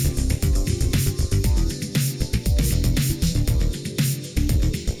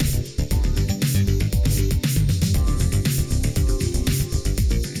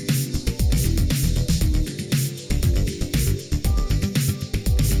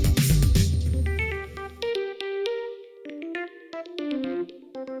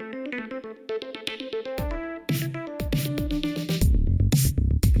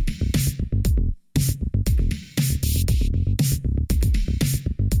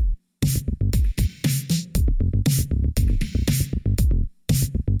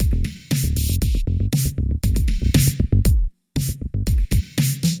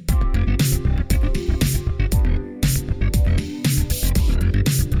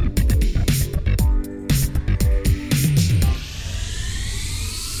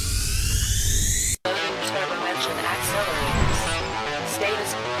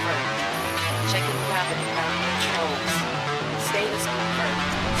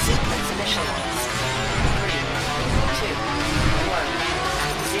Initialized. 3, 2, 1,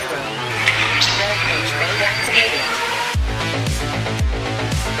 0. Rampage mode activated.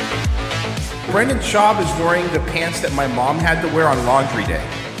 Brendan Schaub is wearing the pants that my mom had to wear on laundry day.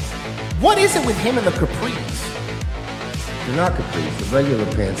 What is it with him and the capris? They're not capris. The regular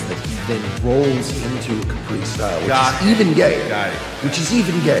pants that he then rolls into a capri style, which Got is even gayer. Got it. Which is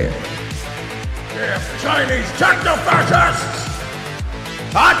even gayer. Damn Chinese techno-fascists!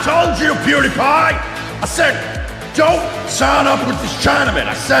 I told you, PewDiePie! I said, don't sign up with this Chinaman.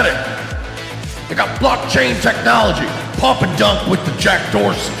 I said it. They got blockchain technology. Pump and dunk with the Jack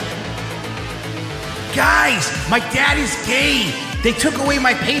Dorsey. Guys, my dad is gay. They took away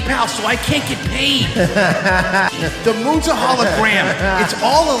my PayPal so I can't get paid. The moon's a hologram. It's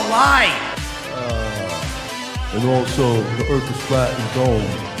all a lie. And also, the earth is flat and domed.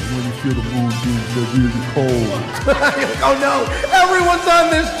 And when you feel the moon being really cold. Oh no! Everyone's on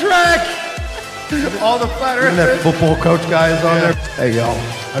this track! All the flat And that earthers. football coach guy is on there. Hey, y'all.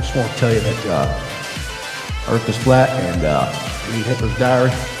 I just want to tell you that earth is flat and read Hitler's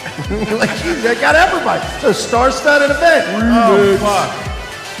diary. Like, geez, they got everybody. It's a star-studded event. Oh, fuck.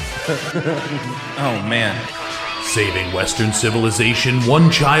 Oh, man. Saving Western civilization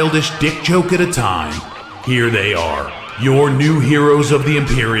one childish dick joke at a time. Here they are, your new heroes of the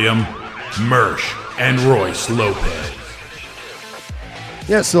Imperium, Mersh and Royce Lopez.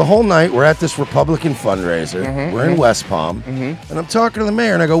 Yeah, so the whole night we're at this Republican fundraiser. We're in West Palm. And I'm talking to the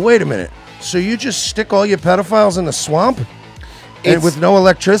mayor, and I go, wait a minute. So you just stick all your pedophiles in the swamp? And with no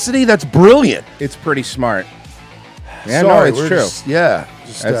electricity? That's brilliant. It's pretty smart. Yeah, Sorry, no, it's we're true. just- yeah.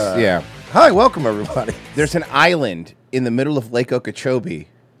 Just, Yeah. Hi, welcome, everybody. There's an island in the middle of Lake Okeechobee,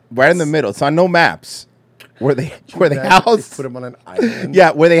 right in the middle. It's on no maps. Where they house. Put them on an island.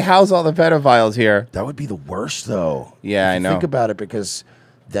 Yeah, where they house all the pedophiles here. That would be the worst, though. Yeah, I know. Think about it, because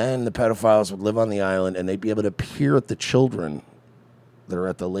then the pedophiles would live on the island, and they'd be able to peer at the children that are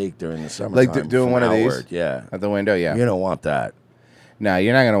at the lake during the summer. Like doing one of these? Yeah. At the window, yeah. You don't want that. No,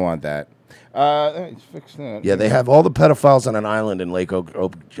 you're not going to want that. Let me fix that. Yeah, they have all the pedophiles on an island in Lake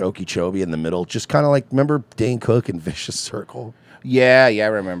Okeechobee in the middle. Just kind of like, remember Dane Cook and Vicious Circle? Yeah, I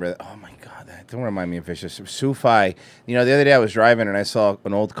remember that. Oh, my God. Don't remind me of Vicious. Sufi. You know, the other day I was driving and I saw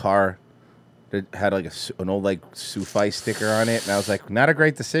an old car that had like an old like Sufi sticker on it. And I was like, not a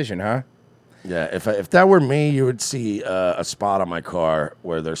great decision, huh? Yeah, if that were me, you would see a spot on my car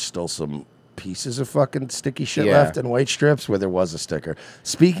where there's still some pieces of fucking sticky shit Yeah. left and white strips where there was a sticker.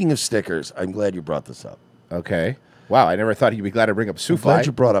 Speaking of stickers, I'm glad you brought this up. Okay. Wow, I never thought you'd be glad to bring up I'm Sufi. glad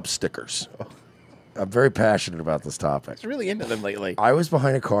you brought up stickers. I'm very passionate about this topic. I was really into them lately. I was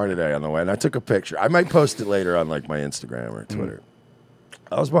behind a car today on the way, and I took a picture. I might post it later on like my Instagram or Twitter.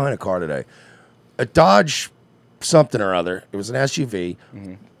 I was behind a car today. A Dodge something or other. It was an SUV.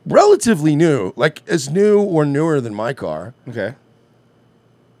 Relatively new, like as new or newer than my car. Okay.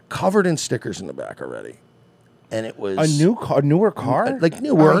 Covered in stickers in the back already. And it was A newer car? like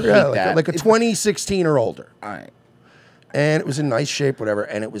newer, I hate yeah, that. like a 2016 or older. All right. And it was in nice shape, whatever.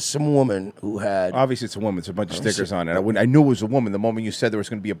 And it was some woman who had. Obviously, it's a woman. There's a bunch of stickers on it. I knew it was a woman the moment you said there was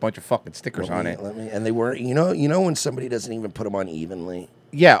going to be a bunch of fucking stickers on it. And they were, you know when somebody doesn't even put them on evenly.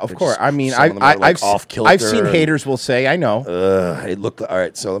 Yeah, of They're course. just- I mean, some of them are, like, off kilter. I've seen haters will say, I know. It looked all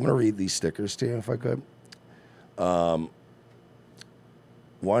right. So I'm gonna read these stickers to you if I could.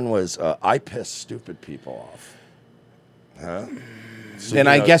 One was I piss stupid people off. Huh? So, Then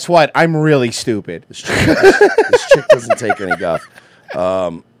you I know, guess what? I'm really stupid. this chick doesn't take any guff.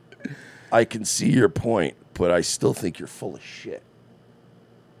 I can see your point, but I still think you're full of shit.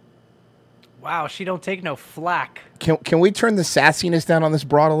 Wow, she don't take no flack. Can we turn the sassiness down on this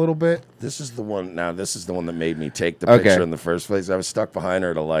broad a little bit? This is the one. Now, this is the one that made me take the Okay. picture in the first place. I was stuck behind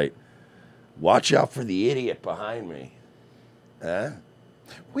her at a light. Watch out for the idiot behind me. Huh?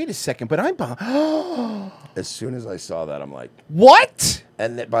 Wait a second, but I'm behind. As soon as I saw that, I'm like, What?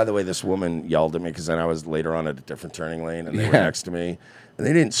 and by the way, this woman yelled at me because then I was later on at a different turning lane and they were Yeah. next to me. And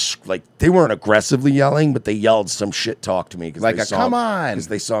they didn't, they weren't aggressively yelling, but they yelled some shit talk to me. Like come on. Because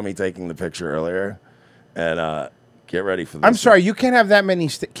they saw me taking the picture earlier. And get ready for this. I'm sorry, you can't have that many.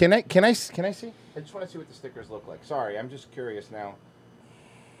 Can I see? I just want to see what the stickers look like. Sorry, I'm just curious now.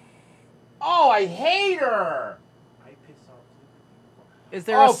 Oh, I hate her. Is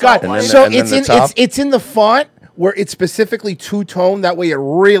there a Oh God! And then So and then it's the in top? it's in the font where it's specifically two-tone. That way, it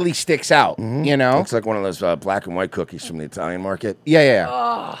really sticks out. You know? Looks like one of those black and white cookies from the Italian market.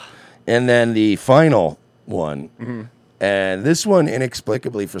 Yeah. And then the final one, Mm-hmm. and this one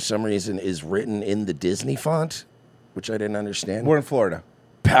inexplicably for some reason is written in the Disney font, which I didn't understand. We're in Florida.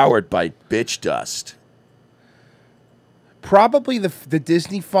 Powered by bitch dust. Probably the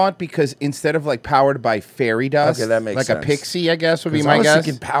Disney font, because instead of like powered by fairy dust, Okay, that makes like sense. a pixie, I guess would be 'Cause my I was guess.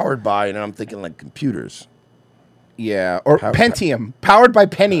 thinking powered by, and I'm thinking like computers. Yeah, or Pentium, powered by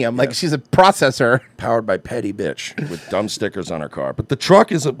Pentium, like she's a processor. Powered by Petty Bitch with dumb stickers on her car. But the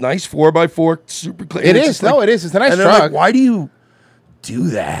truck is a nice 4x4, super clean. It It's is. just No, it is. It's a nice and they're like, truck. why do you do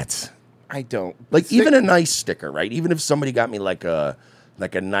that? I don't. Like even a nice sticker, right? Even if somebody got me like a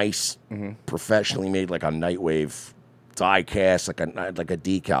nice, professionally made like a Nightwave die cast, like a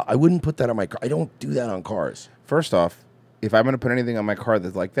decal, I wouldn't put that on my car. I don't do that on cars. First off, if I'm going to put anything on my car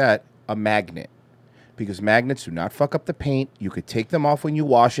that's like that, a magnet. Because magnets do not fuck up the paint. You could take them off when you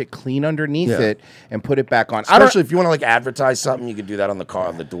wash it, clean underneath Yeah. it, and put it back on. Especially if you want to like advertise something, you can do that on the car,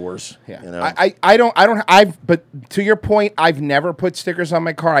 on the doors. Yeah. You know? But to your point, I've never put stickers on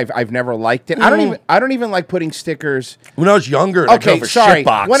my car. I've never liked it. I don't even like putting stickers. When I was younger, I'd go Okay, for sorry.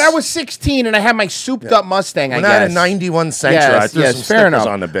 shitbox. When I was 16 and I had my souped up Mustang, When I I guess. had a 91 Sentra, I threw some fair stickers enough.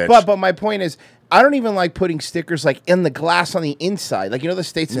 on the bitch. But my point is, I don't even like putting stickers like in the glass on the inside. Like, you know, the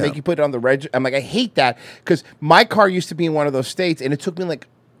states that Yeah. make you put it on the reg. I'm like, I hate that, because my car used to be in one of those states, and it took me like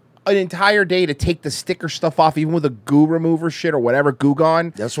an entire day to take the sticker stuff off, even with a goo remover shit or whatever, Goo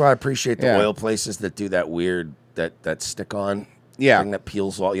Gone. That's why I appreciate the Yeah. oil places that do that weird that stick on thing that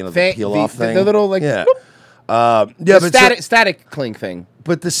peels off. You know, the Thing- peel the- off thing. the little, like, yeah, boop. yeah, The but static cling thing.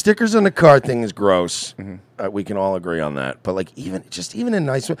 But the stickers on the car thing is gross. We can all agree on that. But like even in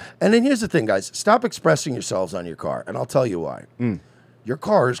nice. And then here's the thing, guys: stop expressing yourselves on your car, and I'll tell you why. Your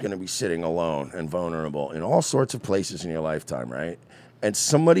car is going to be sitting alone and vulnerable in all sorts of places in your lifetime, right? And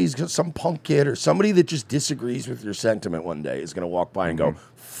some punk kid or somebody that just disagrees with your sentiment one day is going to walk by and go,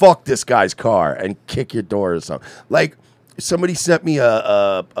 "Fuck this guy's car," and kick your door or something. Like somebody sent me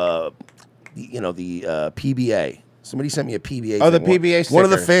the PBA. Somebody sent me a PBA. Oh, the thing. PBA One of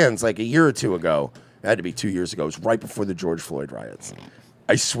the stickers. fans, like a year or two ago, it had to be 2 years ago. It was right before the George Floyd riots.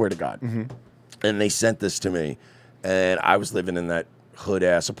 I swear to God. And they sent this to me, and I was living in that hood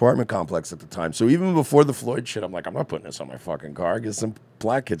ass apartment complex at the time. So even before the Floyd shit, I'm like, I'm not putting this on my fucking car because some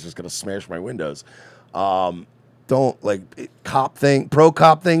black kid's just gonna smash my windows. Don't like cop thing, pro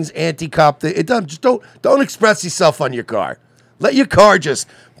cop things, anti cop thing. It doesn't. Just don't express yourself on your car. Let your car just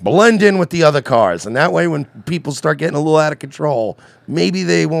blend in with the other cars, and that way, when people start getting a little out of control, maybe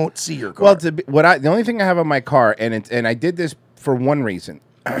they won't see your car. Well, the only thing I have on my car, and I did this for one reason.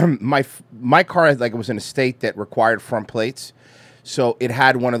 my car was in a state that required front plates, so it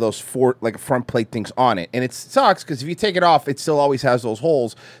had one of those front plate things on it, and it sucks because if you take it off, it still always has those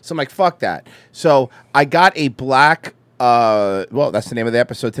holes. So I'm like, fuck that. So I got a black. Well, that's the name of the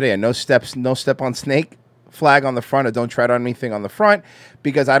episode today. A no step on snake flag on the front, a don't tread on me thing on the front,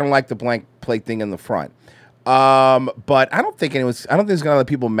 because I don't like the blank plate thing in the front. But I don't think there's gonna let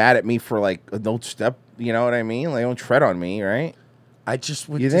people mad at me for like a don't step. You know what I mean? Like, don't tread on me, right? I just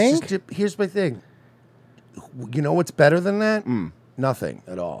would. You think? Here's my thing. You know what's better than that? Nothing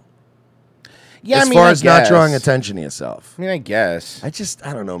at all. Yeah, as I mean, far I as not guess. drawing attention to yourself. I mean, I guess.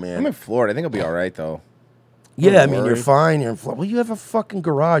 I don't know, man. I'm in Florida. I think I'll be all right though. Yeah, I I'm mean, you're worried. fine. You're in Florida. Well, you have a fucking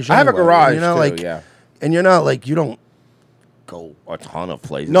garage. I have a anyway. garage, You're not too, like, yeah. And you're not like, you don't go a ton of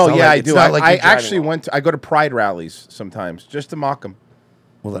places. No, It's not yeah, like- I it's do. not like I you're driving actually all- I go to Pride rallies sometimes just to mock them.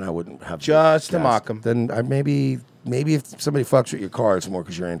 Well, then I wouldn't have Just to guessed. mock 'em. Then maybe if somebody fucks with your car, it's more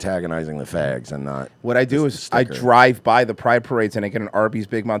because you're antagonizing the fags and not. What I do just is the I sticker. drive by the Pride parades and I get an Arby's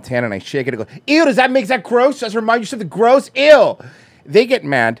Big Montana and I shake it and go, ew, does that gross? Does it remind you of something gross? Ew. They get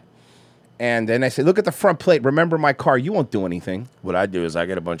mad. And then I say, look at the front plate. Remember my car. You won't do anything. What I do is I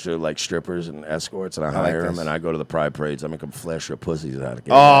get a bunch of like strippers and escorts and I like hire them this. and I go to the pride parades. I make them flash their pussies out of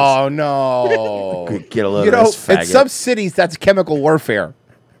Oh, no. Get a little You of know, this in faggot. some cities, that's chemical warfare.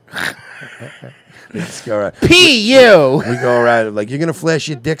 Let's go around. P.U. We go around like, you're gonna flash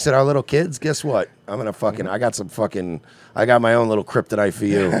your dicks at our little kids. Guess what? I'm gonna fucking. I got my own little kryptonite for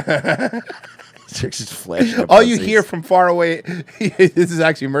you. Chicks just flashing. their All you pussies. hear from far away, this is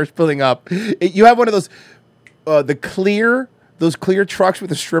actually Merch pulling up. You have one of those, those clear trucks with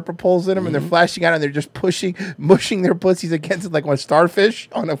the stripper poles in them, and they're flashing out, and they're just mushing their pussies against it like one starfish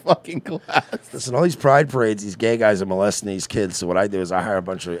on a fucking glass. Listen, all these pride parades, these gay guys are molesting these kids. So what I do is I hire a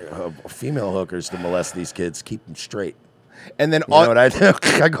bunch of female hookers to molest these kids, keep them straight. And then You know what I do?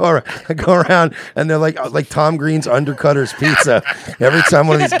 I go around and they're like Tom Green's Undercutter's Pizza. Every time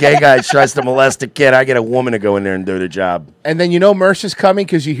one of these gay guys tries to molest a kid, I get a woman to go in there and do the job. And then you know Merch is coming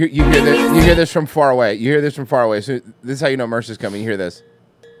because you hear this from far away. You hear this from far away. So this is how you know Merch is coming. You hear this.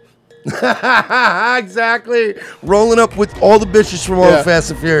 Exactly. Rolling up with all the bitches from all the Fast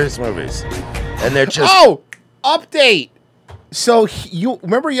and Furious movies. And they're just... Oh, update. So you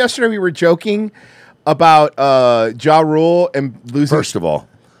remember yesterday we were joking about Ja Rule and losing. First of all,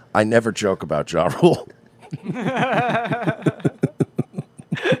 I never joke about Ja Rule.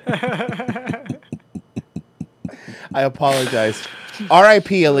 I apologize.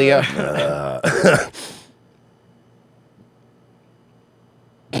 R.I.P. Aaliyah.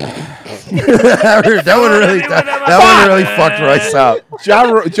 that one really fucked Royce up. Ja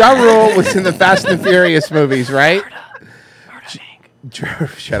Rule was in the Fast and Furious movies, right?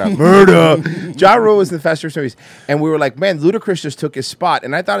 Shut up. Murder. Ja Rule was in the Fast and Furious movies. And we were like, man, Ludacris just took his spot.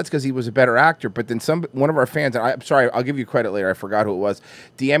 And I thought it's because he was a better actor. But then one of our fans, and I'm sorry, I'll give you credit later. I forgot who it was.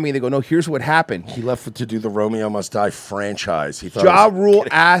 DM me and they go, no, here's what happened. He left to do the Romeo Must Die franchise. He thought Ja Rule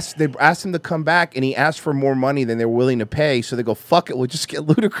they asked him to come back, and he asked for more money than they were willing to pay. So they go, fuck it, we'll just get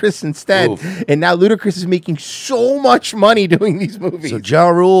Ludacris instead. Oof. And now Ludacris is making so much money doing these movies. So Ja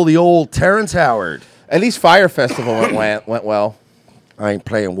Rule, the old Terrence Howard. At least Fire Festival went well. I ain't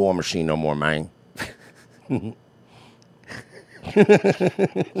playing War Machine no more, man.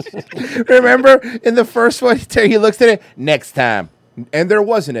 Remember in the first one, he looks at it, next time. And there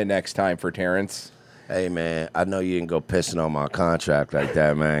wasn't a next time for Terrence. Hey, man, I know you didn't go pissing on my contract like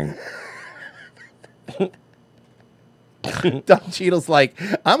that, man. Don Cheadle's like,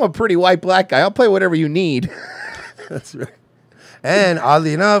 I'm a pretty white black guy. I'll play whatever you need. That's right. And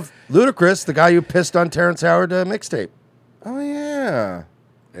oddly enough, Ludacris, the guy who pissed on Terrence Howard mixtape. Oh, yeah.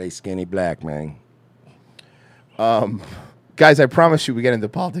 Hey, skinny black, man. Guys, I promise you we get into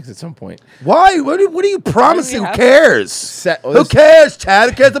politics at some point. Why? What are you promising? Who cares? Who Who cares, Chad?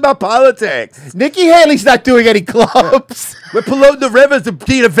 Who cares about politics? Nikki Haley's not doing any clubs. We're polluting the rivers to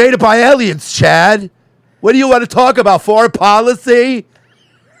be invaded by aliens, Chad. What do you want to talk about? Foreign policy?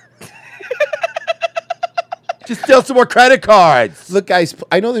 Just steal some more credit cards. Look, guys,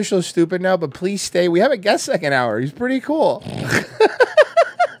 I know they're so stupid now, but please stay. We have a guest second hour. He's pretty cool.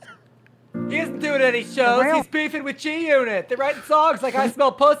 He isn't doing any shows. He's beefing with G-Unit. They're writing songs like I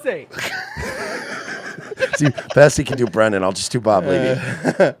Smell Pussy. See, best he can do Brendan. I'll just do Bob Levy.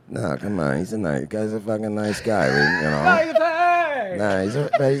 No, come on. He's a fucking nice guy. You know. Nah, he's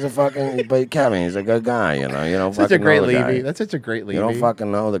a fucking. But Kevin, he's a good guy. You know. You don't Such a fucking great know the guy. Levy. That's such a great Levy. You don't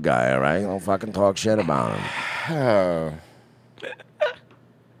fucking know the guy, all right? You don't fucking talk shit about him. Oh.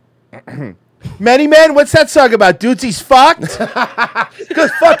 Many Men, what's that song about? Dudes, he's fucked?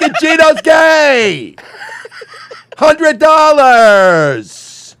 Because fucking Gino's gay.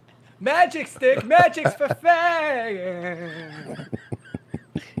 $100. Magic stick, magic's for fame.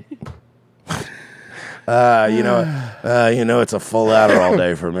 You know, it's a full Adderall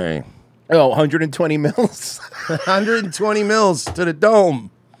day for me. Oh, 120 mils. 120 mils to the dome.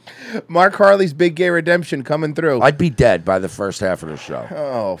 Mark Harley's Big Gay Redemption coming through. I'd be dead by the first half of the show.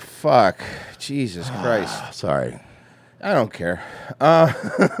 Oh, fuck. Jesus Christ. Sorry. I don't care. I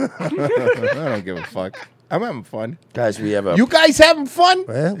don't give a fuck. I'm having fun. Guys, we have a... You guys having fun?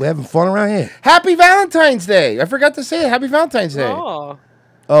 Well, we're having fun around here. Happy Valentine's Day. I forgot to say it. Happy Valentine's Day. Oh.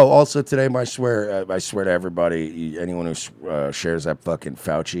 Oh, also today, I swear to everybody, anyone who shares that fucking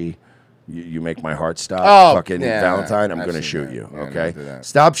Fauci, you make my heart stop. Oh, fucking yeah, Valentine, I'm I've going to seen shoot you. that. Yeah, Okay, don't do that.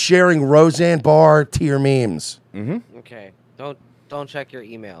 stop sharing Roseanne Barr tier memes. Mm-hmm. Okay, don't check your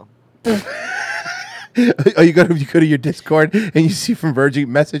email. Oh, you go to your Discord and you see from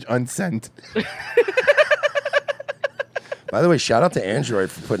Virgin message unsent. By the way, shout out to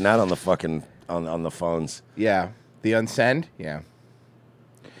Android for putting that on the fucking on the phones. Yeah, the unsend. Yeah.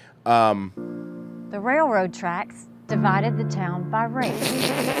 The railroad tracks divided the town by race.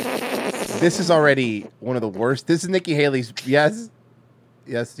 This is already one of the worst. This is Nikki Haley's. Yes,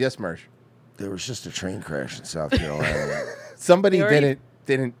 Mersh. There was just a train crash in South Carolina. Somebody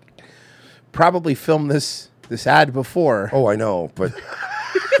didn't probably film this ad before. Oh, I know, but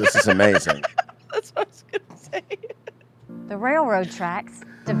this is amazing. That's what I was gonna say. The railroad tracks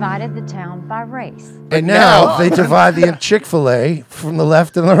divided the town by race. And now they divide the Chick-fil-A from the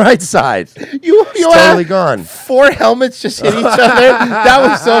left and the right side. You totally gone. 4 helmets just hit each other. That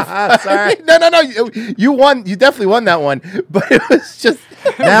was so funny. Sorry. No. You won. You definitely won that one. But it was just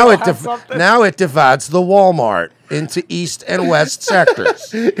now it divides the Walmart into east and west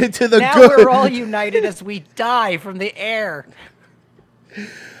sectors. into the Now good. we're all united as we die from the air.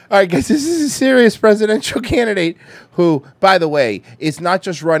 All right, guys, this is a serious presidential candidate who, by the way, is not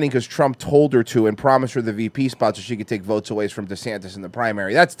just running because Trump told her to and promised her the VP spot so she could take votes away from DeSantis in the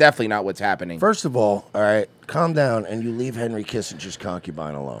primary. That's definitely not what's happening. First of all right, calm down and you leave Henry Kissinger's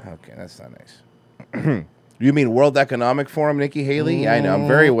concubine alone. Okay, that's not nice. You mean World Economic Forum, Nikki Haley? Yeah, I know. I'm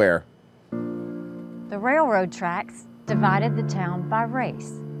very aware. The railroad tracks divided the town by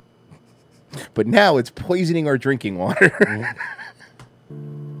race. But now it's poisoning our drinking water.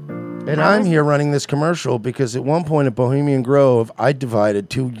 And I'm here running this commercial because at one point at Bohemian Grove, I divided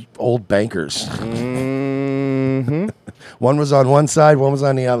two old bankers. Mm-hmm. One was on one side, one was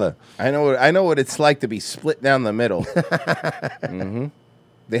on the other. I know what it's like to be split down the middle. Mm-hmm.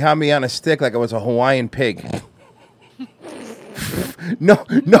 They had me on a stick like I was a Hawaiian pig. no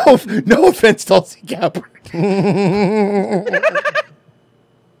offense, Tulsi Gabbard.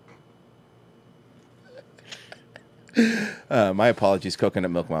 My apologies,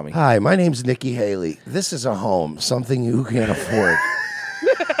 Coconut Milk Mommy. Hi, my name's Nikki Haley. This is a home, something you can't afford.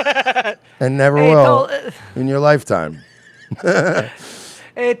 And never will in your lifetime.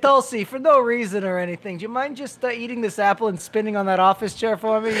 Hey, Tulsi, for no reason or anything, do you mind just eating this apple and spinning on that office chair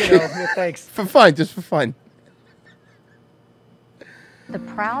for me? Thanks. For fun, just for fun. The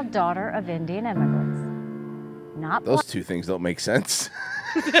proud daughter of Indian immigrants. Not Those two things don't make sense.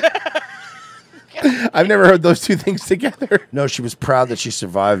 I've never heard those two things together. No, she was proud that she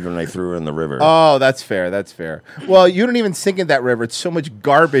survived when they threw her in the river. Oh, that's fair. That's fair. Well, you don't even sink in that river. It's so much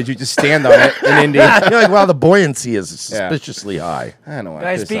garbage. You just stand on it in India. You're like, wow, the buoyancy is suspiciously high. I don't want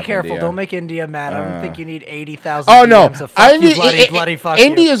Guys, be careful. Don't make India mad. I don't think you need 80,000 Oh no! DMs of fuck you, bloody fuck you.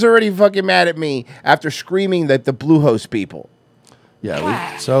 India's already fucking mad at me after screaming that the Bluehost people.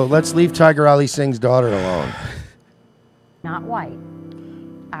 Yeah. So let's leave Tiger Ali Singh's daughter alone. Not white.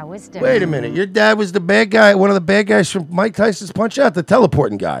 I was different. Wait a minute. Your dad was the bad guy, one of the bad guys from Mike Tyson's Punch Out, the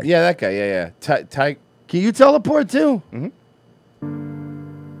teleporting guy. Yeah, that guy. Yeah. Can you teleport too?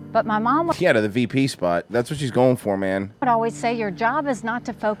 But my mom would Yeah, to the VP spot. That's what she's going for, man. always say your job is not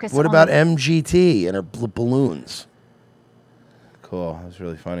to focus What on about the MGT and her balloons? Cool. That was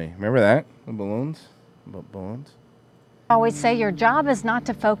really funny. Remember that? The balloons? Balloons? always say your job is not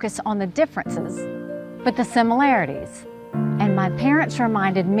to focus on the differences, but the similarities. And my parents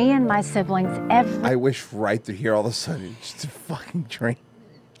reminded me and my siblings every I wish right to hear all of a sudden just a fucking train.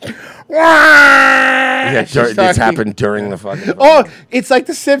 Yeah, it's happened during the fucking. Oh, it's like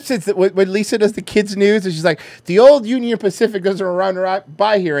The Simpsons when Lisa does the kids' news and she's like, the old Union Pacific doesn't run right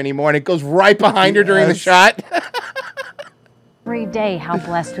by here anymore, and it goes right behind her during the shot. every day how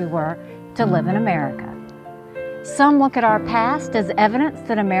blessed we were to live in America. Some look at our past as evidence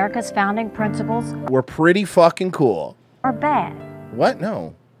that America's founding principles We're pretty fucking cool. are bad. What?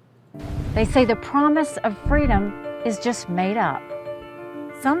 No. They say the promise of freedom is just made up.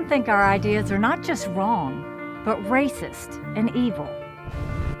 Some think our ideas are not just wrong, but racist and evil.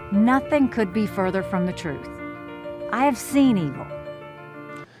 Nothing could be further from the truth. I have seen evil.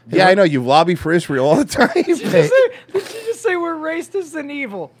 Yeah, I know. You lobby for Israel all the time. Did you just say we're racist and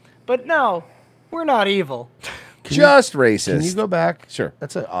evil? But no, we're not evil. Just racist. Can you go back? Sure.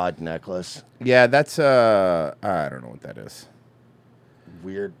 That's an odd necklace. Yeah, that's I don't know what that is.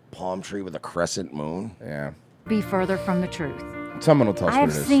 Weird palm tree with a crescent moon. Yeah. Be further from the truth. Someone will tell us I what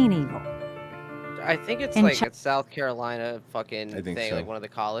have it is. seen evil. I think it's In like Chi- a South Carolina fucking I think thing, so. like one of the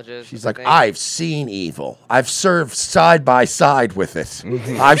colleges. She's I like, think. I've seen evil. I've served side by side with it.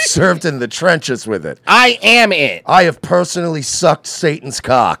 Mm-hmm. I've served in the trenches with it. I am it. I have personally sucked Satan's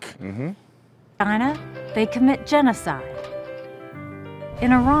cock. Mm-hmm. China, they commit genocide.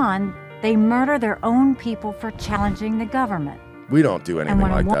 In Iran, they murder their own people for challenging the government. We don't do anything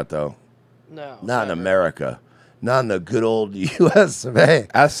when a like wo- that, though. No. Not in America. Not in the good old U.S. of A.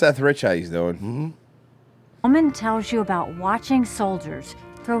 Ask Seth Rich how he's doing. Woman tells you about watching soldiers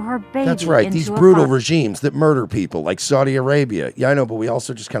throw her baby That's right. into These a brutal fire. regimes that murder people, like Saudi Arabia. Yeah, I know, but we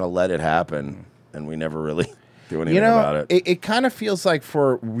also just kind of let it happen, and we never really do anything You know, about it. it kind of feels like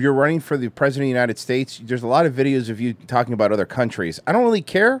you're running for the president of the United States. There's a lot of videos of you talking about other countries. I don't really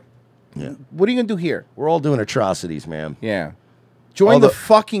care. Yeah. What are you gonna do here? We're all doing atrocities, man. Yeah. Join the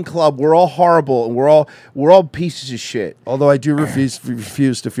fucking club. We're all horrible and we're all pieces of shit. Although I do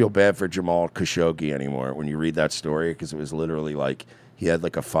refuse to feel bad for Jamal Khashoggi anymore when you read that story, because it was literally like he had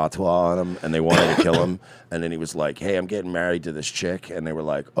like a fatwa on him and they wanted to kill him, and then he was like, "Hey, I'm getting married to this chick," and they were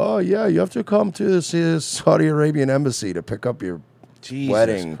like, "Oh yeah, you have to come to this Saudi Arabian embassy to pick up your Jesus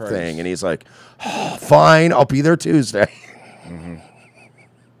wedding Christ. thing," and he's like, oh, "Fine, I'll be there Tuesday."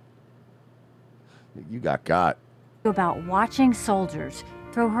 You got. About watching soldiers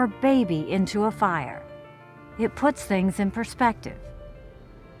throw her baby into a fire. It puts things in perspective.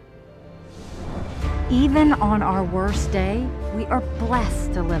 Even on our worst day, we are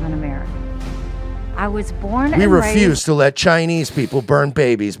blessed to live in America. I was born We and refuse raised to let Chinese people burn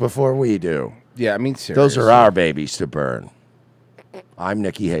babies before we do. Yeah, I mean, seriously. Those are our babies to burn. I'm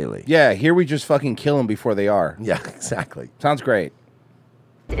Nikki Haley. Yeah, here we just fucking kill them before they are. Yeah, exactly. Sounds great.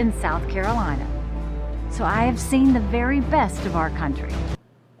 in South Carolina. So I have seen the very best of our country.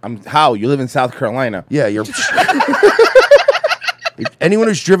 How? You live in South Carolina. Yeah, you're. Anyone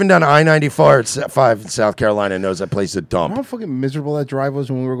who's driven down I-95 in South Carolina knows that place is a dump. How fucking miserable that drive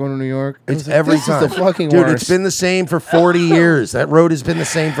was when we were going to New York. It It's was like, every this time. is the fucking Dude, worst. it's been the same for 40 years. That road has been the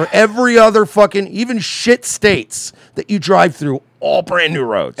same for every other fucking, even shit states that you drive through, all brand new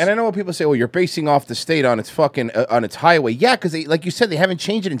roads. And I know what people say, well, you're basing off the state on its fucking, on its highway. Yeah, because like you said, they haven't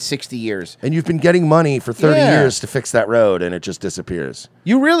changed it in 60 years. And you've been getting money for 30 Yeah. years to fix that road, and it just disappears.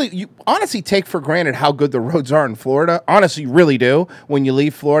 You honestly take for granted how good the roads are in Florida. Honestly, you really do when you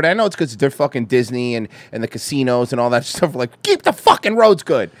leave Florida. I know it's because they're fucking Disney and the casinos and all that stuff. Like, keep the fucking roads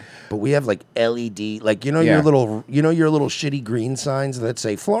good. But we have like LED, like Yeah. your little shitty green signs that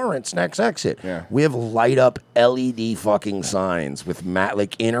say Florence next exit. Yeah. We have light up LED fucking signs with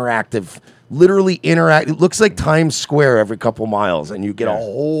like interactive, literally interactive. It looks like Times Square every couple miles, and you get a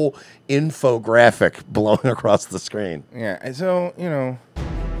whole infographic blowing across the screen. Yeah, and so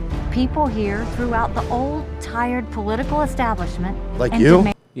People here throughout the old, tired political establishment Like and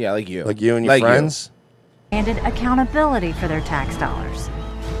you? Yeah, like you. Like you and your Like you. friends? demanded accountability for their tax dollars.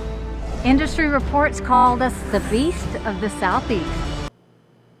 Industry reports called us the beast of the Southeast.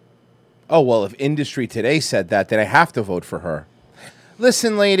 Oh, well, if Industry Today said that, then I have to vote for her.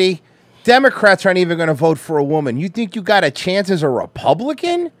 Listen, lady, Democrats aren't even going to vote for a woman. You think you got a chance as a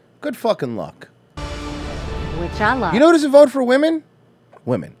Republican? Good fucking luck. Which I love. You know who doesn't vote for women?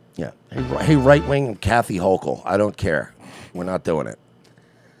 Women. Yeah. Hey, right wing Kathy Hochul. I don't care. We're not doing it.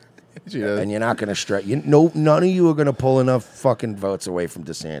 And you're not going to stretch. None of you are going to pull enough fucking votes away from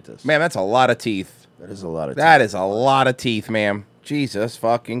DeSantis. Man, that's a lot of teeth. That is a lot of teeth. That is a lot of teeth, ma'am. Jesus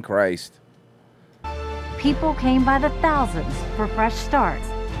fucking Christ. People came by the thousands for fresh starts.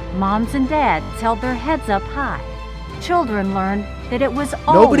 Moms and dads held their heads up high. Children learned that it was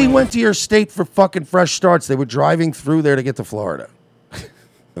always... Nobody went to your state for fucking fresh starts. They were driving through there to get to Florida.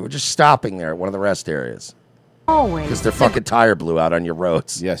 They were just stopping there at one of the rest areas. Always. Because their fucking tire blew out on your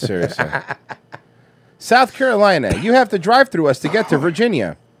roads. Yeah, seriously. South Carolina, you have to drive through us to get to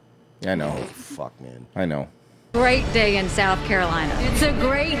Virginia. I know. Fuck, man. I know. Great day in South Carolina. It's a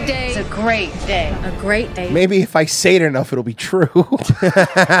great day. It's a great day. A great day. Maybe if I say it enough, it'll be true.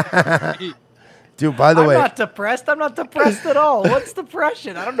 Dude, by the I'm way, not depressed. I'm not depressed at all. What's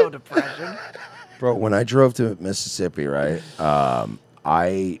depression? I don't know depression. bro, when I drove to Mississippi, right,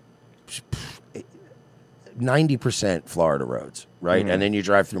 90% Florida roads, right? Mhm. And then you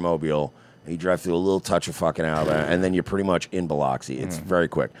drive through Mobile, and you drive through a little touch of fucking Alabama, and then you're pretty much in Biloxi. It's very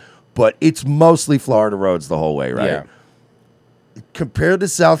quick. But it's mostly Florida roads the whole way, right? Yeah. Compared to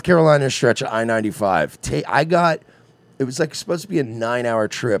South Carolina stretch of I-95, it was like supposed to be a 9-hour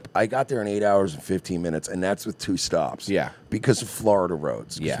trip. I got there in 8 hours and 15 minutes, and that's with 2 stops. Yeah. Because of Florida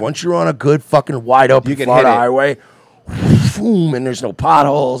roads. 'Cause Yeah. once you're on a good fucking wide open You can Florida hit it. highway, boom, and there's no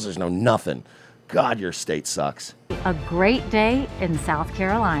potholes, there's no nothing. God, your state sucks. A great day in South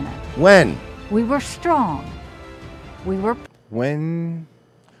Carolina. When? We were strong. We were... When?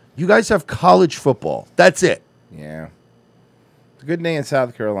 You guys have college football. That's it. Yeah. It's a good day in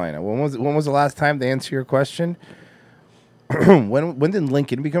South Carolina. When was the last time, to answer your question? when did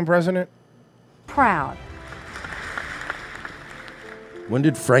Lincoln become president? Proud. When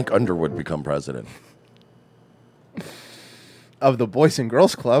did Frank Underwood become president? Of the Boys and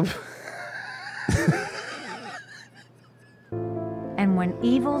Girls Club. And when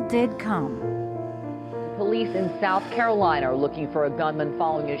evil did come, Police in South Carolina are looking for a gunman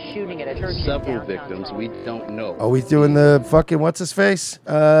following a shooting at a church. Several victims we don't know. Are we doing the fucking, what's his face?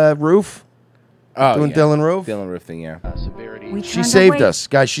 Roof? Doing yeah. Dylan Roof? Dylan Roof thing, yeah. we She turned saved away us.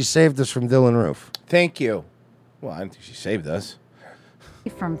 Guys, she saved us from Dylan Roof. Thank you. Well, I don't think she saved us.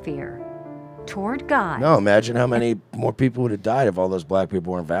 from fear toward God. No, imagine how many more people would have died if all those black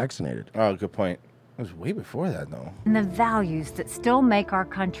people weren't vaccinated. Oh, good point. It was way before that, though. And the values that still make our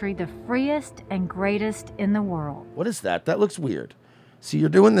country the freest and greatest in the world. What is that? That looks weird. See, you're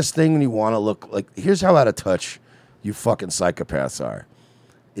doing this thing when you want to look like, here's how out of touch you fucking psychopaths are.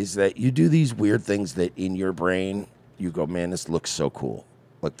 Is that you do these weird things that in your brain, you go, man, this looks so cool.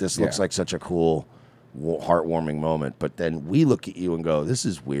 Like, this looks like such a cool, heartwarming moment. But then we look at you and go, this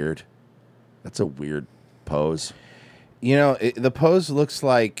is weird. That's a weird pose. You know, the pose looks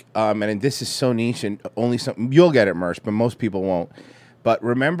like, and this is so niche, and only some you'll get it, Mersh, but most people won't. But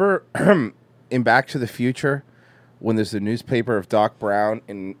remember, in Back to the Future, when there's the newspaper of Doc Brown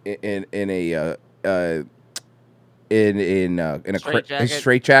in a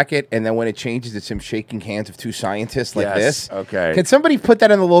straitjacket, and then when it changes, it's him shaking hands with 2 scientists like Yes, this. okay. Can somebody put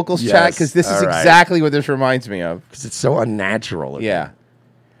that in the locals chat? Yes, Because this is all right. exactly what this reminds me of. Because it's so unnatural. Yeah.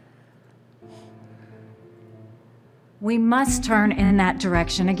 We must turn in that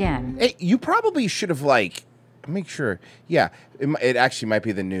direction again. Hey, you probably should have, like, Make sure. Yeah, it actually might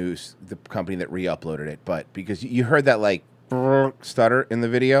be the news, the company that re-uploaded it, but because you heard that like stutter in the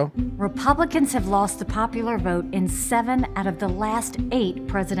video. Republicans have lost the popular vote in 7 out of the last 8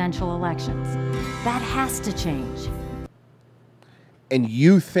 presidential elections. That has to change. And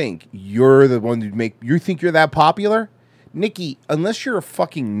you think you're the one you think you're that popular? Nikki, unless you're a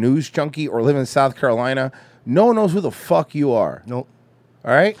fucking news junkie or live in South Carolina, no one knows who the fuck you are. Nope.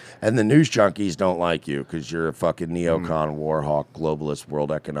 All right? And the news junkies don't like you because you're a fucking neocon, warhawk, globalist,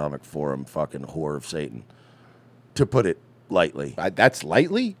 World Economic Forum, fucking whore of Satan. To put it lightly. That's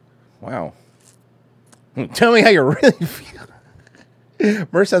lightly? Wow. Tell me how you really feel.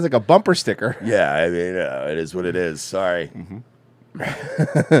 Merce sounds like a bumper sticker. Yeah, I mean, it is what it is. Sorry.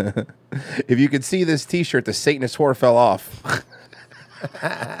 If you could see this T-shirt, the Satanist whore fell off.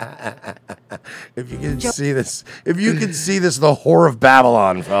 If you can see this, the whore of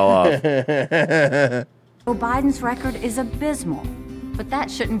Babylon fell off. Joe Biden's record is abysmal, but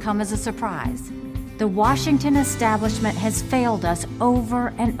that shouldn't come as a surprise. The Washington establishment has failed us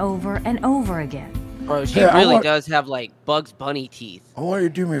over and over and over again. Bro, she really does have like Bugs Bunny teeth. I want you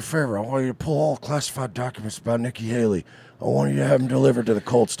to do me a favor. I want you to pull all classified documents about Nikki Haley. I want you to have them delivered to the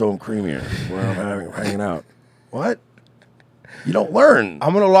Cold Stone Creamery where I'm hanging out. What? You don't learn.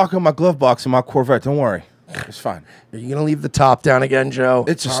 I'm going to lock in my glove box in my Corvette. Don't worry. It's fine. Are you going to leave the top down again, Joe?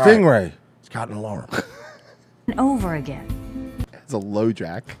 It's a Stingray. It's got an alarm. And over again. It's a low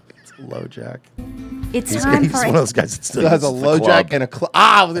jack. It's a low jack. It's time he's for one of those guys that still has a uses the low club. jack and a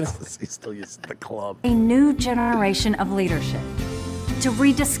club. He still uses the club. a new generation of leadership to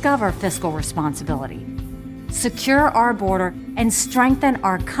rediscover fiscal responsibility, secure our border, and strengthen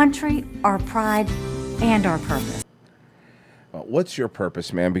our country, our pride, and our purpose. What's your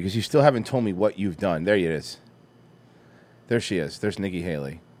purpose, man? Because you still haven't told me what you've done. There it is. There she is. There's Nikki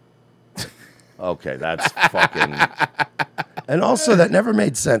Haley. Okay, that's fucking... And also, that never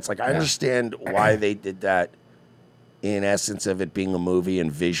made sense. Like, I understand why they did that in essence of it being a movie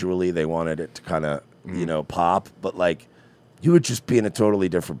and visually they wanted it to kind of, pop. But, like, you would just be in a totally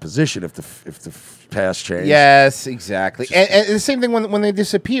different position if the past changed. Yes, exactly. And the same thing when they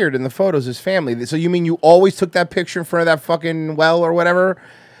disappeared in the photos as family. So you mean you always took that picture in front of that fucking well or whatever,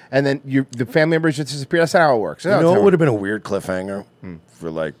 and then the family members just disappeared? That's not how it works. You know what would have been a weird cliffhanger for,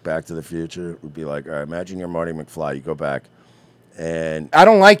 like, Back to the Future? It would be like, all right, imagine you're Marty McFly. You go back, and... I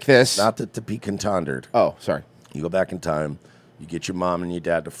don't like this. Not to be contondered. Oh, sorry. You go back in time. You get your mom and your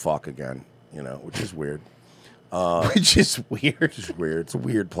dad to fuck again, which is weird. Which is weird. It's weird. It's a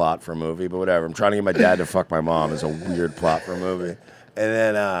weird plot for a movie, but whatever. I'm trying to get my dad to fuck my mom is a weird plot for a movie.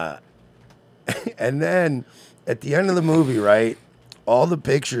 And then at the end of the movie, right, all the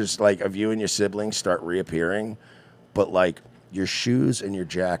pictures like of you and your siblings start reappearing, but like your shoes and your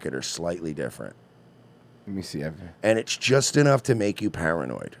jacket are slightly different. Let me see. And it's just enough to make you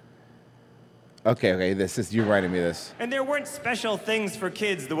paranoid. Okay. You're writing me this. And there weren't special things for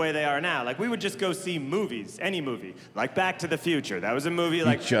kids the way they are now. Like, we would just go see movies, any movie. Like Back to the Future. That was a movie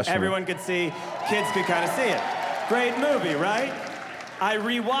like everyone could see, kids could kind of see it. Great movie, right? I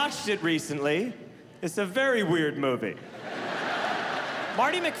rewatched it recently. It's a very weird movie.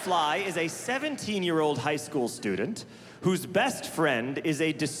 Marty McFly is a 17-year-old high school student whose best friend is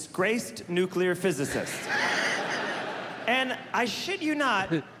a disgraced nuclear physicist. And I shit you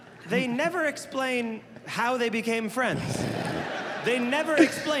not, they never explain how they became friends. They never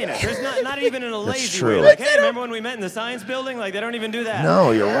explain it. There's not even in a lazy true. way. Like, hey, remember when we met in the science building? Like, they don't even do that.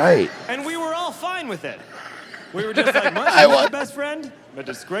 No, you're right. And we were all fine with it. We were just like, Marty, your best friend? A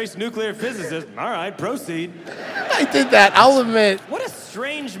disgraced nuclear physicist. All right, proceed. I did that, I'll admit. What a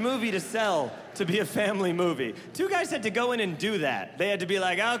strange movie to sell to be a family movie. Two guys had to go in and do that. They had to be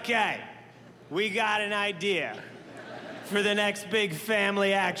like, okay, we got an idea for the next big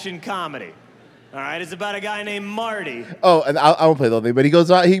family action comedy. All right, it's about a guy named Marty. Oh, and I won't play the whole thing, but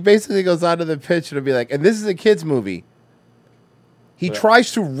he basically goes on to the pitch and it'll be like, and this is a kid's movie. He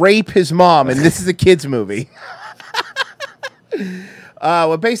tries to rape his mom, and this is a kid's movie.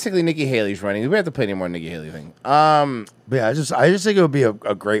 Well, basically, Nikki Haley's running. We have to play any more Nikki Haley thing. But yeah, I just think it would be a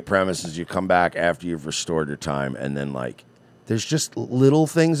great premise as you come back after you've restored your time, and then like, there's just little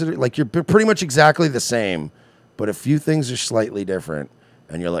things that are like you're pretty much exactly the same, but a few things are slightly different,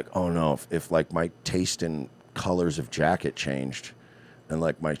 and you're like, oh no, if like my taste in colors of jacket changed, and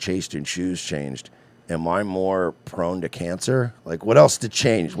like my taste in shoes changed, am I more prone to cancer? Like, what else did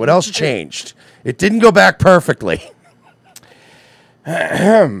change? What else changed? It didn't go back perfectly.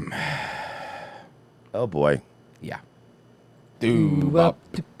 Oh boy. Yeah. Doo-bop,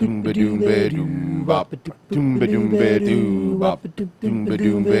 doom-ba-doom-ba-doom-bop, doom-ba-doom-ba-doom-bop,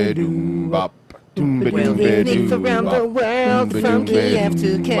 doom-ba-doom-ba-doom-bop. Well, he thinks around the world, from Kiev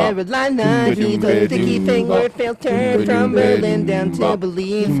to Carolina. He's a sticky finger filter from Berlin down to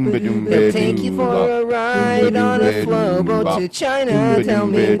Belize. He'll take you for a ride on a slow boat to China. Tell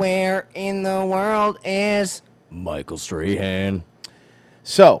me where in the world is Michael Strahan.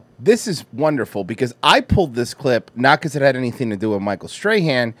 So, this is wonderful because I pulled this clip not because it had anything to do with Michael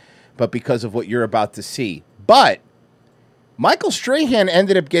Strahan, but because of what you're about to see. But Michael Strahan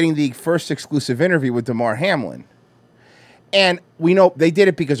ended up getting the first exclusive interview with Damar Hamlin. And we know they did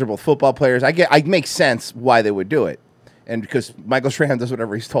it because they're both football players. I make sense why they would do it. And because Michael Strahan does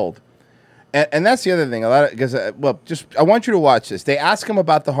whatever he's told. And that's the other thing. I want you to watch this. They ask him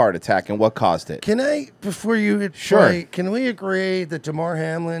about the heart attack and what caused it. Can I, before you hit play, can we agree that Damar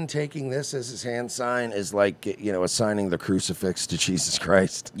Hamlin taking this as his hand sign is like, assigning the crucifix to Jesus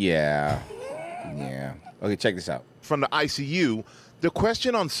Christ? Yeah. Okay, check this out. From the ICU, the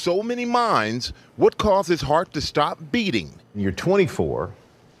question on so many minds, what caused his heart to stop beating? You're 24,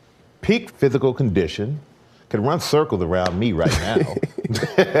 peak physical condition, can run circles around me right now.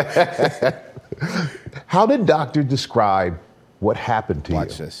 How did doctor describe what happened to you?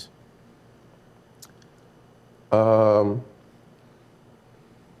 Watch this.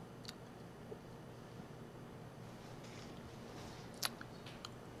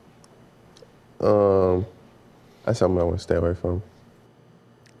 That's something I want to stay away from.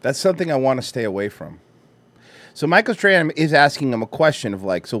 That's something I want to stay away from. So Michael Strahan is asking him a question of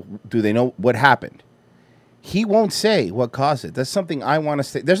like, so do they know what happened? He won't say what caused it. That's something I want to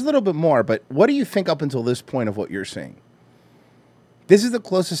say. There's a little bit more, but what do you think up until this point of what you're saying? This is the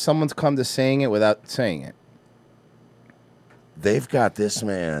closest someone's come to saying it without saying it. They've got this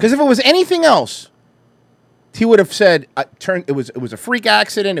man. Because if it was anything else, he would have said, it was a freak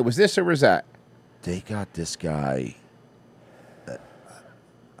accident, it was this or was that. They got this guy that,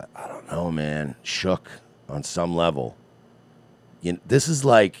 I don't know, man, shook on some level. This is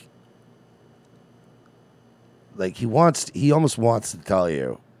like he almost wants to tell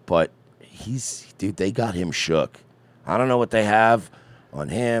you, but they got him shook. I don't know what they have on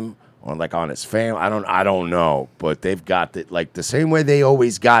him, on his family. I don't know, but they've got the same way they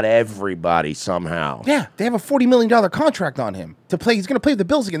always got everybody somehow. Yeah, they have a $40 million contract on him to play. He's going to play with the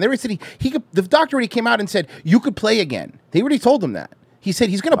Bills again. They already said he could. The doctor already came out and said you could play again. They already told him that. He said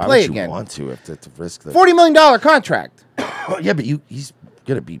he's going to play again. Why would you want to if to risk the $40 million contract? Yeah, but he's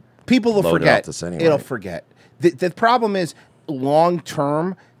going to be people will forget. Anyway. It'll forget. The problem is long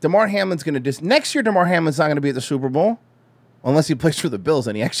term. Damar Hamlin's going to next year. Damar Hamlin's not going to be at the Super Bowl. Unless he plays for the Bills,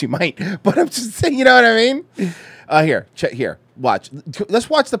 and he actually might. But I'm just saying, you know what I mean? Here, watch. Let's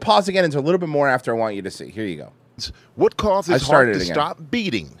watch the pause again. It's a little bit more after I want you to see. Here you go. What caused his heart to stop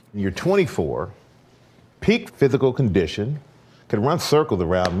beating? You're 24, peak physical condition, can run circles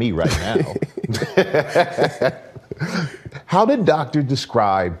around me right now. How did doctor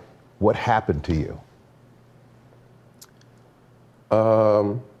describe what happened to you?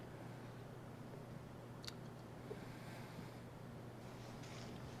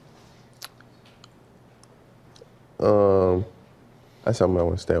 That's something I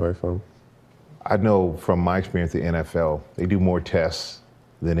want to stay away from. I know from my experience at the NFL, they do more tests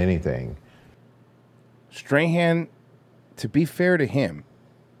than anything. Strahan, to be fair to him,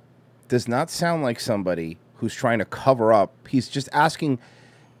 does not sound like somebody who's trying to cover up. He's just asking,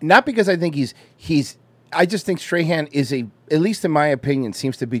 not because I think I just think Strahan is at least in my opinion,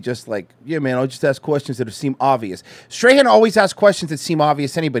 seems to be just like, yeah, man, I'll just ask questions that seem obvious. Strahan always asks questions that seem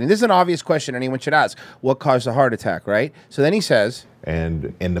obvious to anybody. This is an obvious question anyone should ask. What caused a heart attack, right? So then he says...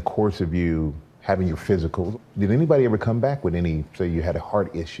 And in the course of you having your physical, did anybody ever come back with say you had a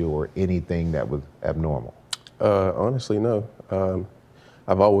heart issue or anything that was abnormal? Honestly, no.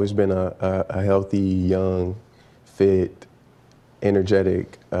 I've always been a healthy, young, fit,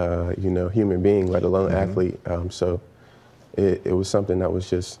 energetic, human being, let alone athlete. So it was something that was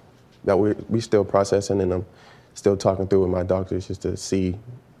just that we still processing, and I'm still talking through with my doctors just to see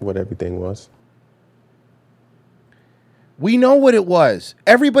what everything was. We know what it was.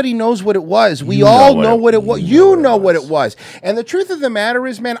 Everybody knows what it was. We all know what it was. You know what it was. And the truth of the matter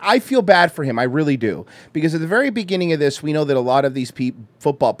is, man, I feel bad for him. I really do. Because at the very beginning of this, we know that a lot of these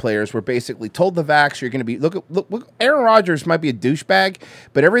football players were basically told the vax, you're going to be, look, Aaron Rodgers might be a douchebag,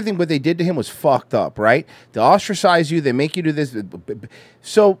 but everything what they did to him was fucked up, right? They ostracize you. They make you do this.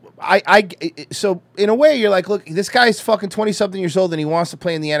 So so in a way, you're like, look, this guy's fucking 20-something years old and he wants to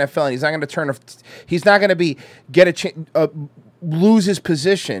play in the NFL and he's not going to he's not going to lose his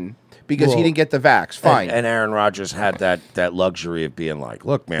position because he didn't get the vax. Fine. And Aaron Rodgers had that luxury of being like,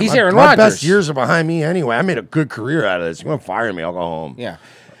 look, man, he's my Aaron Rodgers. best years are behind me anyway. I made a good career out of this. You want to fire me, I'll go home. Yeah.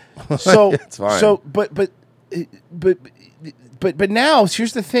 So It's fine. So but now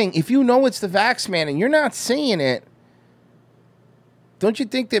here's the thing: if you know it's the vax man and you're not saying it, don't you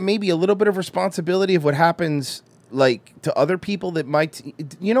think that maybe a little bit of responsibility of what happens like to other people that might,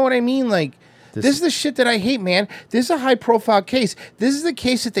 you know what I mean? Like this is the shit that I hate, man. This is a high profile case. This is the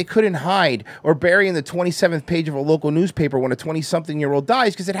case that they couldn't hide or bury in the 27th page of a local newspaper when a 20-something-year-old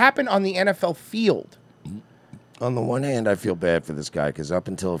dies because it happened on the NFL field. On the one hand, I feel bad for this guy because up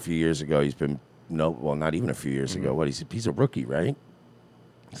until a few years ago, he's been not even a few years ago. What he's a rookie, right?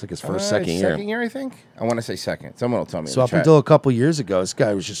 It's like his second year. Second year, I think. I want to say second. Someone will tell me. So in the up chat. until a couple years ago, this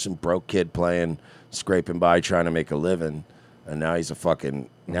guy was just some broke kid playing, scraping by, trying to make a living, and now he's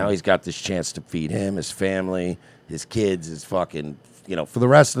now he's got this chance to feed him, his family, his kids, his fucking, for the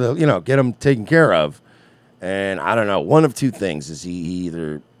rest of the, get him taken care of. And I don't know, one of two things is he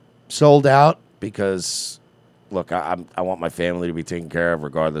either sold out because, look, I want my family to be taken care of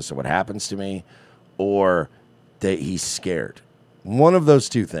regardless of what happens to me, or that he's scared. One of those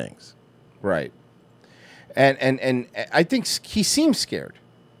two things. Right. And I think he seems scared.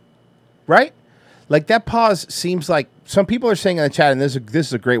 Right? Like that pause seems like some people are saying in the chat, and this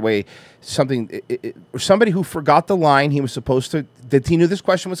is a great way, somebody who forgot the line he was supposed to, that he knew this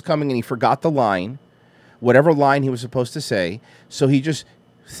question was coming and he forgot the line, whatever line he was supposed to say, so he just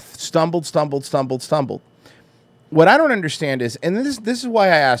stumbled. What I don't understand is, and this is why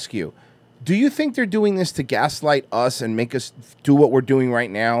I ask you, do you think they're doing this to gaslight us and make us do what we're doing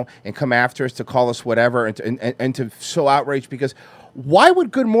right now and come after us to call us whatever and to so outraged? Because why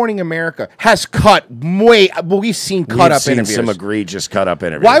would Good Morning America has cut we've seen interviews. Some egregious cut up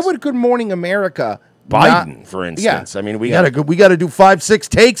interviews. Why would Good Morning America Biden, for instance? I mean, we gotta do 5-6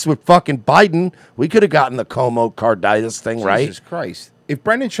 takes with fucking Biden. We could have gotten the Como Carditis thing right. Jesus Christ! If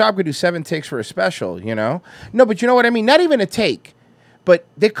Brendan Schaub could do 7 takes for a special, no, but you know what I mean. Not even a take. But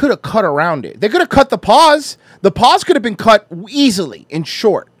they could have cut around it. They could have cut the pause. The pause could have been cut easily and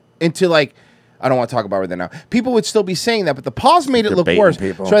short into like, I don't want to talk about it now. People would still be saying that, but the pause made it look worse.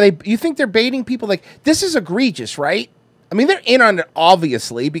 People. So you think they're baiting people? Like, this is egregious, right? I mean, they're in on it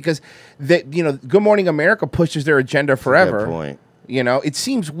obviously because Good Morning America pushes their agenda forever. Good point. It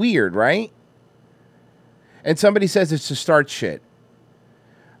seems weird, right? And somebody says it's to start shit.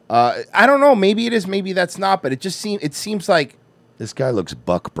 I don't know. Maybe it is. Maybe that's not. But it seems like. This guy looks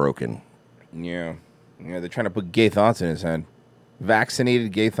buck broken. Yeah, they're trying to put gay thoughts in his head.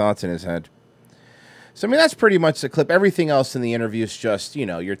 Vaccinated gay thoughts in his head. So, I mean, that's pretty much the clip. Everything else in the interview is just,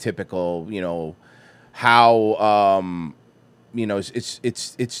 your typical, how,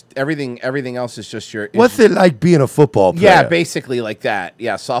 it's everything else is just your... What's it like being a football player? Yeah, basically like that.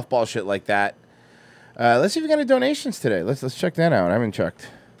 Yeah, softball shit like that. Let's see if we got any donations today. Let's check that out. I haven't checked.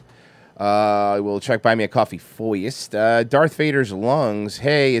 We'll check Buy Me a Coffee first. Darth Vader's lungs.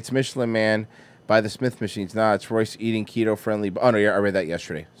 Hey, it's Michelin Man by the Smith Machines. Nah, it's Royce eating keto-friendly. Oh, no, yeah, I read that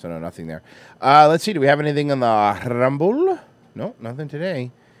yesterday. So, no, nothing there. Let's see. Do we have anything on the Rumble? No, nothing today.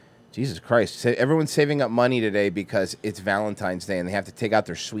 Jesus Christ. Everyone's saving up money today because it's Valentine's Day and they have to take out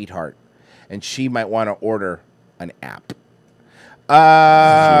their sweetheart. And she might want to order an app.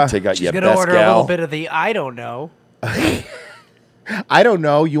 Take out She's going to order a little bit of the I don't know. I don't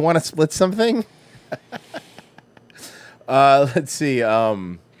know. You want to split something? Let's see.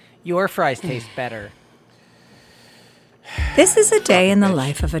 Your fries taste better. This is a day in the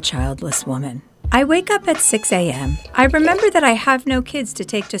life of a childless woman. I wake up at 6 a.m. I remember that I have no kids to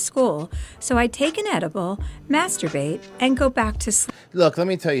take to school, so I take an edible, masturbate, and go back to sleep. Look, let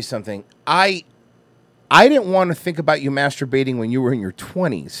me tell you something. I didn't want to think about you masturbating when you were in your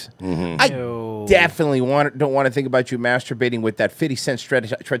 20s. Mm-hmm. I definitely don't want to think about you masturbating with that 50-cent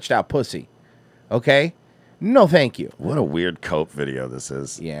stretched out pussy. Okay? No, thank you. What a weird cope video this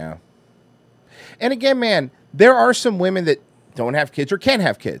is. Yeah. And again, man, there are some women that don't have kids or can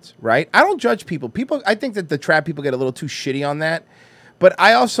have kids, right? I don't judge people. I think that the trap people get a little too shitty on that. But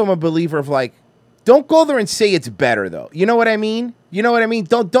I also am a believer of like, don't go there and say it's better, though. You know what I mean?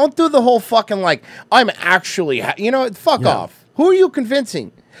 Don't do the whole fucking like, I'm actually, fuck off. Who are you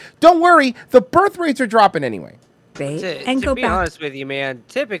convincing? Don't worry, the birth rates are dropping anyway. To be honest with you, man,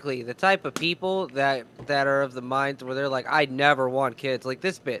 typically the type of people that are of the mind where they're like, I never want kids, like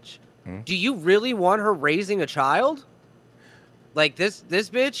this bitch. Do you really want her raising a child? Like this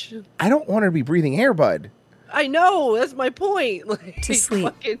bitch? I don't want her to be breathing air, bud. I know, that's my point. Like, to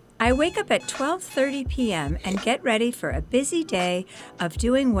sleep. I wake up at 12:30 p.m. and get ready for a busy day of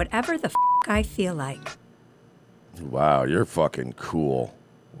doing whatever the I feel like. Wow, you're fucking cool.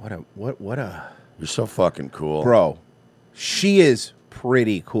 What a You're so fucking cool. Bro, she is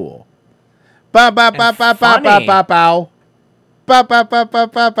pretty cool. Bow bow bow bow bow bow bow bow.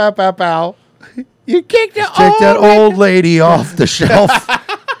 Pow. You kicked the Take that old lady off the shelf.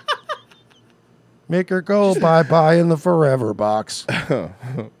 Make her go bye-bye in the forever box.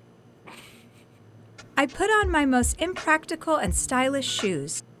 I put on my most impractical and stylish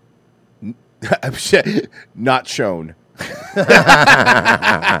shoes. Not shown.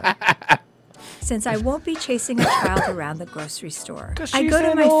 Since I won't be chasing a child around the grocery store. Cause I she's go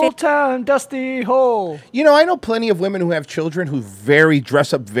to an my old town dusty hole. You know, I know plenty of women who have children who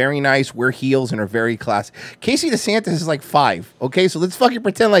dress up very nice, wear heels, and are very classy. Casey DeSantis is like 5. Okay, so let's fucking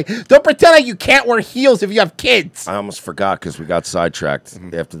don't pretend like you can't wear heels if you have kids. I almost forgot because we got sidetracked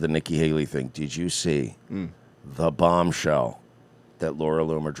after the Nikki Haley thing. Did you see the bombshell that Laura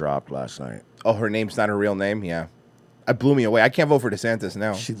Loomer dropped last night? Oh, her name's not her real name? Yeah. It blew me away. I can't vote for DeSantis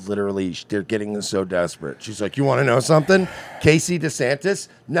now. She literally, they're getting so desperate. She's like, you want to know something? Casey DeSantis,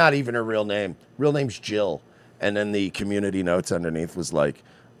 not even her real name. Real name's Jill. And then the community notes underneath was like,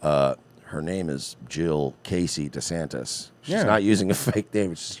 her name is Jill Casey DeSantis. She's Yeah. not using a fake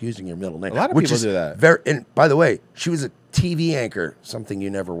name. She's using your middle name. A lot of people do that. And by the way, she was a TV anchor, something you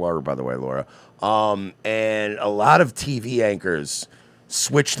never were, by the way, Laura. And a lot of TV anchors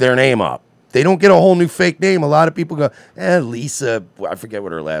switch their name up. They don't get a whole new fake name. A lot of people go, Lisa. I forget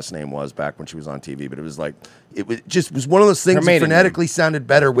what her last name was back when she was on TV, but it was like it was one of those things that phonetically sounded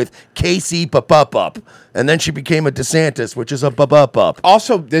better with Casey Up, and then she became a DeSantis, which is a up.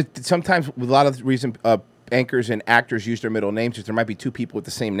 Also, sometimes with a lot of reason anchors and actors use their middle names because there might be 2 people with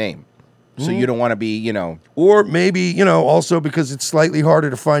the same name. So you don't want to be, Or maybe, also because it's slightly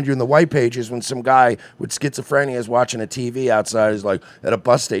harder to find you in the white pages when some guy with schizophrenia is watching a TV outside, is like at a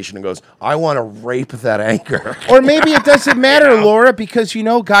bus station and goes, I want to rape that anchor. Or maybe it doesn't matter, Laura, because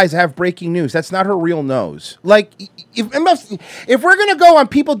guys have breaking news. That's not her real nose. Like, if we're gonna go on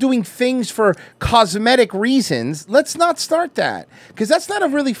people doing things for cosmetic reasons, let's not start that because that's not a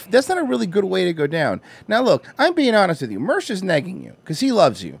really good way to go down. Now, look, I'm being honest with you. Mersh is negging you because he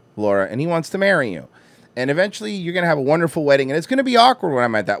loves you, Laura, and he wants to marry you. And eventually, you're gonna have a wonderful wedding, and it's gonna be awkward when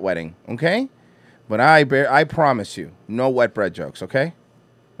I'm at that wedding, okay? But I promise you, no wet bread jokes, okay?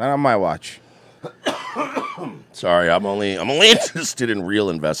 Not on my watch. Sorry, I'm only interested in real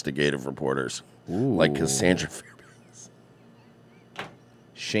investigative reporters, like Cassandra Fairbanks,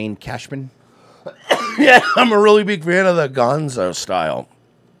 Shane Cashman. Yeah, I'm a really big fan of the Gonzo style.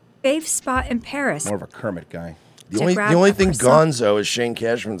 Fave spot in Paris. More of a Kermit guy. The only thing Gonzo is Shane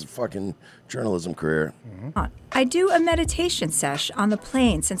Cashman's fucking journalism career. I do a meditation sesh on the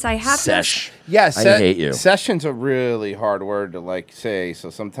plane since I have Yes, I hate you. Session's a really hard word to say. So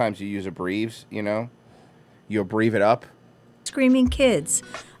sometimes you use abbreves. You abbrev it up. Screaming kids,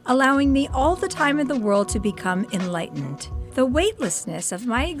 allowing me all the time in the world to become enlightened. The weightlessness of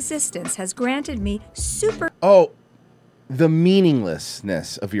my existence has granted me The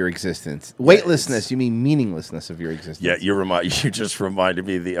meaninglessness of your existence. Weightlessness, you mean meaninglessness of your existence. Yeah, you just reminded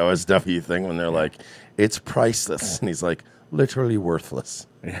me of the OSW thing when they're like, it's priceless. And he's like, literally worthless.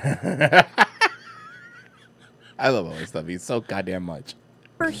 I love OSW so goddamn much.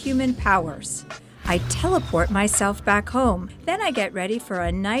 Superhuman powers. I teleport myself back home. Then I get ready for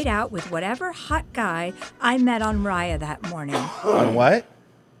a night out with whatever hot guy I met on Raya that morning. On what?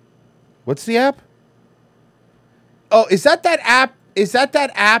 What's the app? Oh, is that app? Is that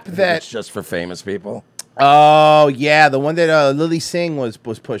app that... It's just for famous people? Oh, yeah. The one that Lily Singh was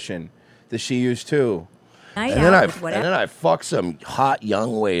pushing. That she used too. And then I fuck some hot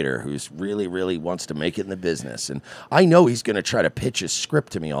young waiter who's really, really wants to make it in the business. And I know he's going to try to pitch his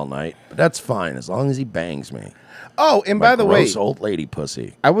script to me all night. But that's fine as long as he bangs me. Oh, and by the way, gross old lady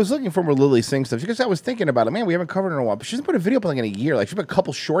pussy. I was looking for more Lily Singh stuff because I was thinking about it. Man, we haven't covered her in a while. But she hasn't put a video up in a year. Like, she's put a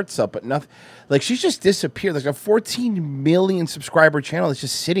couple shorts up, but nothing. Like, she's just disappeared. Like a 14 million subscriber channel that's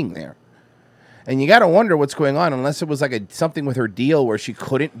just sitting there. And you got to wonder what's going on, unless it was like something with her deal where she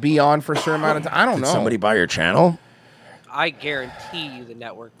couldn't be on for a certain amount of time. I don't know. Did somebody buy her channel? I guarantee you the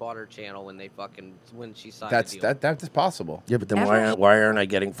network bought her channel when she signed That's the deal. that's possible. Yeah, but then why aren't I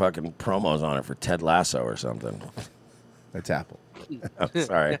getting fucking promos on it for Ted Lasso or something? That's Apple. I'm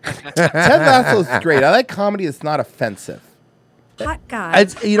sorry. Ted Lasso's great. I like comedy that's not offensive. Hot guy.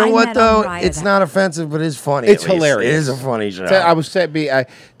 You know what though? It's not offensive, but it's funny. It's at least. hilarious. It is a funny show. I was saying,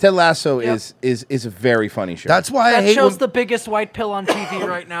 Ted Lasso is a very funny show. That's why I That hate show's when- the biggest white pill on TV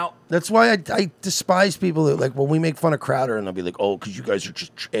right now. That's why I despise people that like when we make fun of Crowder and they'll be like, oh, because you guys are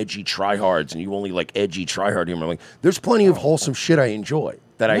just edgy tryhards and you only like edgy tryhard humor. I'm like, there's plenty of wholesome shit I enjoy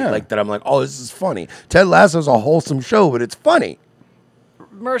that I like. That I'm like, oh, this is funny. Ted Lasso's a wholesome show, but it's funny.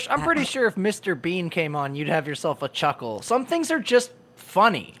 Mersh, I'm pretty sure if Mr. Bean came on, you'd have yourself a chuckle. Some things are just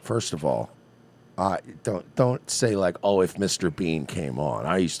funny. First of all, Don't say like, oh, if Mr. Bean came on.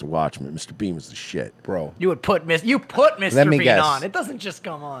 I used to watch him. Mr. Bean was the shit, bro. You put Mr. Let me Bean guess. on. It doesn't just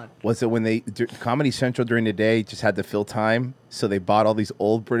come on. Was it when Comedy Central during the day just had to fill time, so they bought all these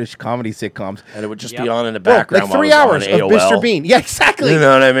old British comedy sitcoms, and it would just be on in the background, like 3 hours of Mr. Bean. Yeah, exactly. You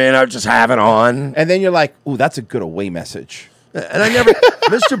know what I mean? I would just have it on, and then you're like, "Ooh, that's a good away message." And I never,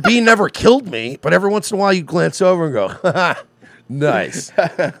 Mr. Bean never killed me, but every once in a while you glance over and go, "Haha, nice."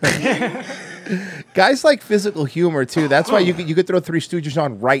 Guys like physical humor too. That's why you could throw Three Stooges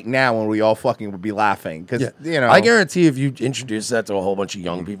on right now and we all fucking would be laughing because you know. I guarantee if you introduce that to a whole bunch of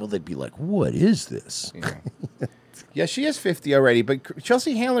young people, they'd be like, "What is this?" Yeah, she is 50 already, but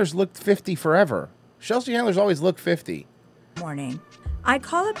Chelsea Handler's looked 50 forever. Chelsea Handler's always looked 50. Morning. I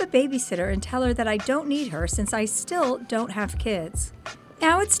call up a babysitter and tell her that I don't need her since I still don't have kids.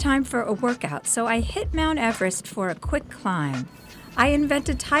 Now it's time for a workout, so I hit Mount Everest for a quick climb. I invent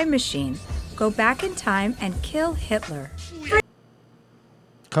a time machine, go back in time, and kill Hitler.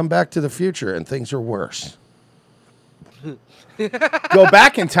 Come back to the future and things are worse. Go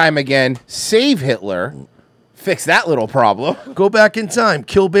back in time again, save Hitler, fix that little problem. Go back in time,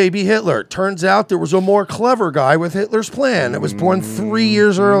 kill baby Hitler. Turns out there was a more clever guy with Hitler's plan that was born 3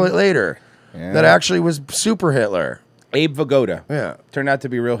 years later that actually was super Hitler. Abe Vigoda. Yeah. Turned out to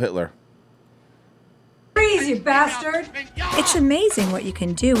be real Hitler. Freeze, you bastard! It's amazing what you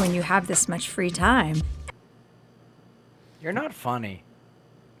can do when you have this much free time. You're not funny.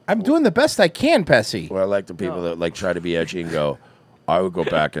 I'm doing the best I can, Pessy. Well, I like the people that like try to be edgy and go, I would go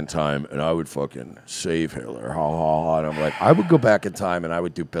back in time and I would fucking save Hitler. Ha ha ha. And I'm like, I would go back in time and I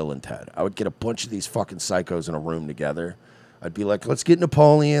would do Bill and Ted. I would get a bunch of these fucking psychos in a room together. I'd be like, let's get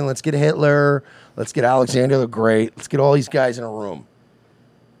Napoleon, let's get Hitler, let's get Alexander the Great, let's get all these guys in a room.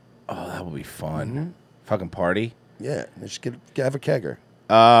 Oh, that would be fun. Fucking party. Yeah, just have a kegger.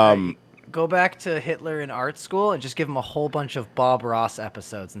 Go back to Hitler in art school and just give him a whole bunch of Bob Ross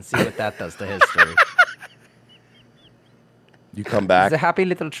episodes and see what that does to history. You come back. The happy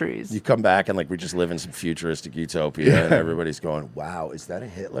little trees. You come back and like we just live in some futuristic utopia and everybody's going, wow, is that a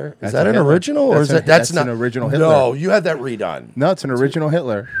Hitler? Is That's that a an Hitler. original? Or That's is not an original Hitler. No, you had that redone. No, it's an original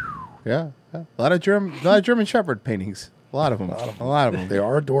Hitler. Yeah. A lot of German Shepherd paintings. A lot of them. A lot of them. They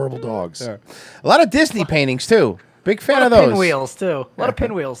are adorable dogs. Yeah. A lot of Disney paintings too. Big fan a of lot those. Pinwheels too. A lot of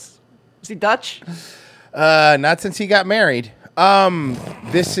pinwheels. Is he Dutch? Not since he got married.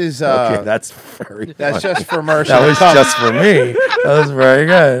 This is Okay, that's very That's funny. just for Mersh. That was just for me. That was very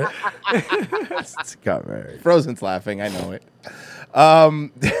good. It's got married. Frozen's laughing. I know it.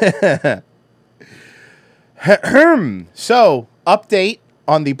 So, update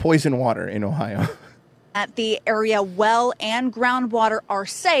on the poison water in Ohio. At the area, well and groundwater are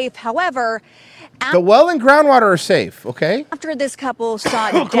safe. However, The well and groundwater are safe, okay? after this couple saw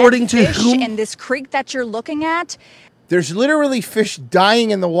According dead to fish whom? in this creek that you're looking at, There's literally fish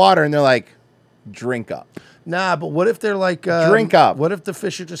dying in the water, and they're like, drink up. Nah, but what if they're like Drink up. What if the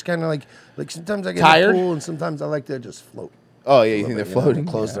fish are just kind of like sometimes I get Tired? in the pool and sometimes I like to just float. Oh, yeah, you A think little they're bit, floating?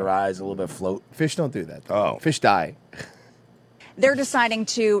 Close their eyes a little bit, float. Fish don't do that. Oh. Fish die. they're deciding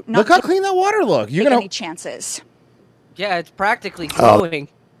to not Look how take clean that water looks. You're any gonna. chances. Yeah, it's practically glowing.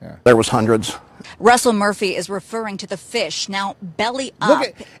 There was hundreds. Russell Murphy is referring to the fish now belly up Look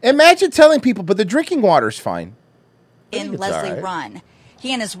at, imagine telling people, but the drinking water's fine. in it's Leslie all right. Run.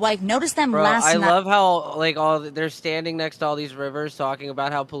 He and his wife noticed them Bro, last I night. love how like they're standing next to all these rivers talking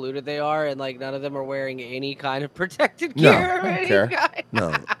about how polluted they are, and like none of them are wearing any kind of protected No, gear. I don't or any care. kind.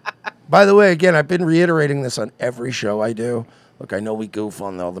 No. By the way, again, I've been reiterating this on every show I do. Look, I know we goof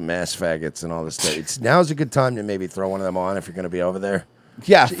on all the mass faggots and all this stuff. Now's a good time to maybe throw one of them on if you're going to be over there.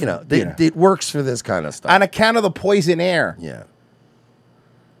 Yeah, You know, it works for this kind of stuff. On account of the poison air. Yeah.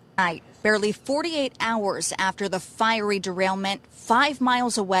 Night, barely 48 hours after the fiery derailment 5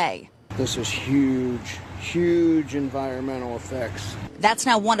 miles away. This is huge, huge environmental effects. That's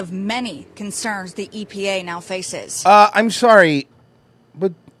now one of many concerns the EPA now faces. I'm sorry,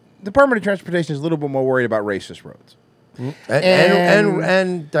 but the Department of Transportation is a little bit more worried about racist roads.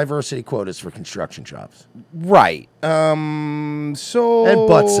 And diversity quotas for construction jobs. Right. So And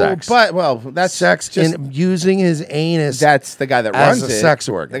butt sex. But well, that's sex just in using his anus. that's the guy that as runs a it. sex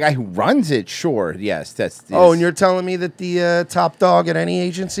organ. The guy who runs it, sure, yes, that's. Oh, and you're telling me that the top dog at any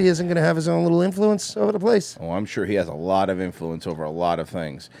agency isn't going to have his own little influence over the place? Oh, I'm sure he has a lot of influence over a lot of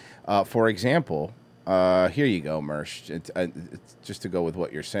things. For example, here you go, Mersh. It's just to go with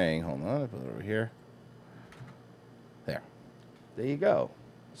what you're saying. Hold on, I'll put it over here. There you go.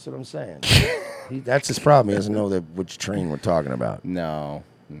 That's what I'm saying. That's his problem. He doesn't know which train we're talking about. No.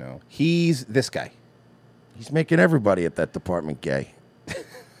 He's this guy. He's making everybody at that department gay.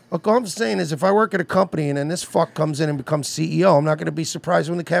 Look, all I'm saying is if I work at a company and then this fuck comes in and becomes CEO, I'm not going to be surprised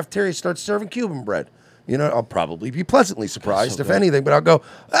when the cafeteria starts serving Cuban bread. You know, I'll probably be pleasantly surprised, if anything, but I'll go,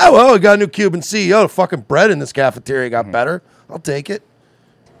 oh, well, we got a new Cuban CEO. The fucking bread in this cafeteria got better. I'll take it.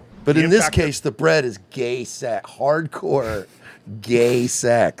 But in this case, the bread is gay sex, hardcore gay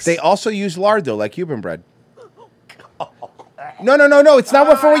sex. They also use lard, though, like Cuban bread. No. It's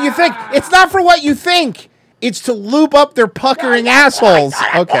not for what you think. It's not for what you think. It's to lube up their puckering assholes.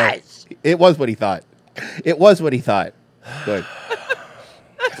 Okay. It was what he thought. Good.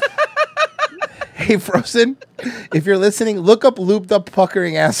 Hey, Frozen, if you're listening, look up lubed up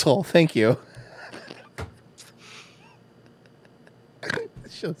puckering asshole. Thank you.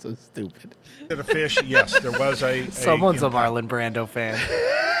 This show's so stupid. The fish, yes, there was Someone's a Marlon Brando fan.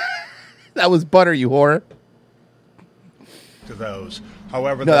 That was butter, you whore. To those.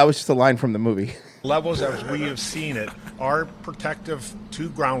 However, no, that was just a line from the movie. Levels as we have seen it are protective to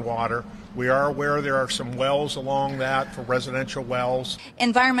groundwater. We are aware there are some wells along that for residential wells.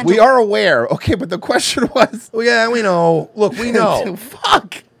 Environmental. We are aware. Okay, but the question was... Well, yeah, we know. Look, we know.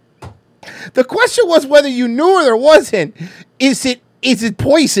 Fuck. The question was whether you knew or there wasn't. Is it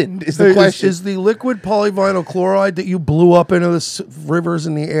poisoned is the question. Is the liquid polyvinyl chloride that you blew up into the rivers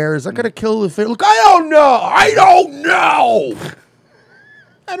in the air, is that going to kill the fish? Look, I don't know. I don't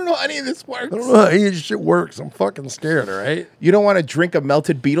know how any of this works. I don't know how any of this shit works. I'm fucking scared, all right? You don't want to drink a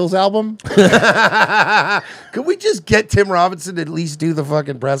melted Beatles album? Could we just get Tim Robinson to at least do the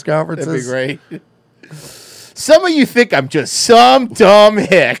fucking press conferences? That'd be great. Some of you think I'm just some dumb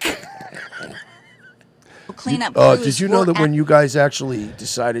hick. Cleanup did you know that when you guys actually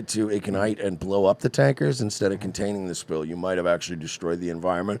decided to ignite and blow up the tankers instead of containing the spill, you might have actually destroyed the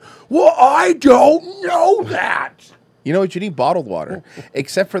environment? Well, I don't know that. You know what? You need bottled water,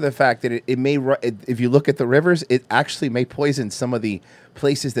 except for the fact that it may, if you look at the rivers, it actually may poison some of the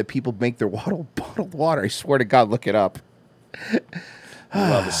places that people make their bottled water. I swear to God, look it up.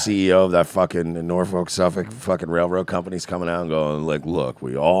 Well, the CEO of that fucking Norfolk Suffolk fucking railroad company's coming out and going like, look,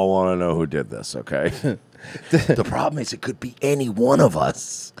 we all want to know who did this, okay? The problem is it could be any one of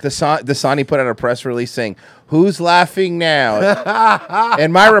us. Dasani put out a press release saying, who's laughing now?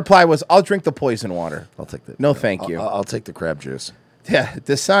 And my reply was, I'll drink the poison water. I'll take that. No, thank you. I'll take the crab juice. Yeah,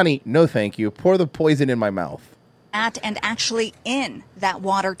 Dasani, no thank you. Pour the poison in my mouth. At and actually in that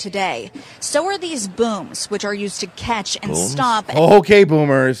water today. So are these booms, which are used to catch and stop Okay,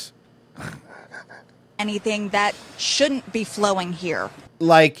 boomers. anything that shouldn't be flowing here.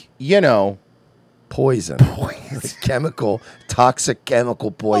 Like, poison. Toxic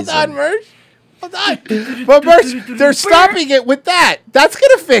chemical poison. Hold on, Merch. Hold on. But Merch, they're stopping it with that. That's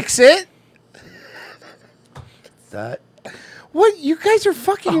going to fix it. What? You guys are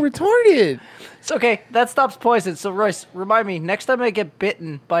fucking retarded. It's okay. That stops poison. So, Royce, remind me, next time I get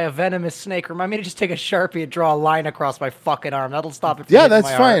bitten by a venomous snake, remind me to just take a Sharpie and draw a line across my fucking arm. That'll stop it from hitting that's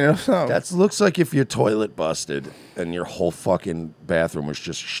my fine. arm. That looks like if your toilet busted and your whole fucking bathroom was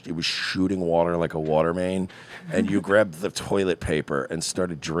just, it was shooting water like a water main, and you grabbed the toilet paper and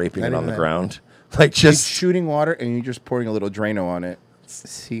started draping it on the ground. Like just it's shooting water and you're just pouring a little Drano on it.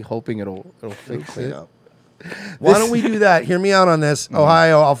 See, hoping it'll fix it. Why don't we do that? Hear me out on this.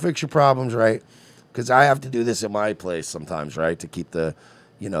 Ohio, I'll fix your problems, right? Because I have to do this at my place sometimes, right? To keep the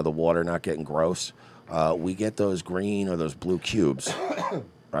water not getting gross. We get those green or those blue cubes,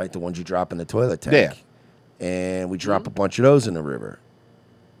 right? The ones you drop in the toilet tank. Yeah. And we drop a bunch of those in the river.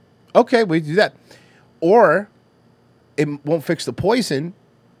 Okay, we do that. Or it won't fix the poison,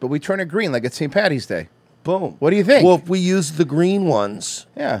 but we turn it green like it's St. Patty's Day. Boom. What do you think? Well, if we use the green ones.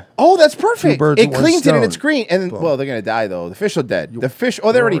 Yeah. Oh, that's perfect. It cleans it and it's green. And Boom. well, they're going to die, though. The fish are dead. The fish,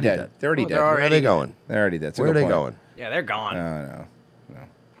 they're already dead. They're already dead. Where are they going? They're already dead. Where are they going? Yeah, they're gone. No.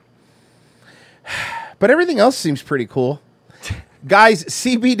 But everything else seems pretty cool. Guys,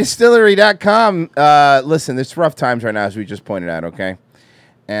 cbdistillery.com. Listen, there's rough times right now, as we just pointed out, okay?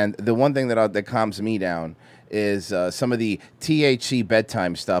 And the one thing that calms me down is some of the THC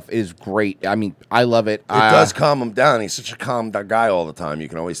bedtime stuff is great. I mean, I love it. It does calm him down. He's such a calm guy all the time. You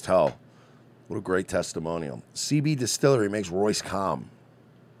can always tell. What a great testimonial. CB Distillery makes Royce calm.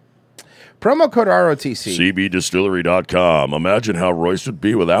 Promo code ROTC. CBDistillery.com. Imagine how Royce would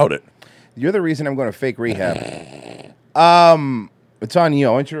be without it. You're the reason I'm going to fake rehab. It's on you.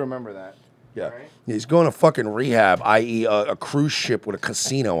 I want you to remember that. Yeah. Right? He's going to fucking rehab, i.e. a cruise ship with a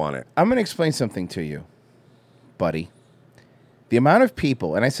casino on it. I'm going to explain something to you, buddy. The amount of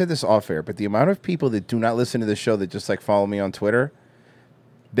people, and I said this off air, but the amount of people that do not listen to the show that just like follow me on Twitter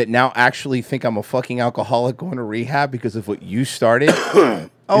that now actually think I'm a fucking alcoholic going to rehab because of what you started.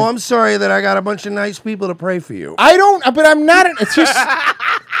 I'm sorry that I got a bunch of nice people to pray for you. I don't, but I'm not. It's just,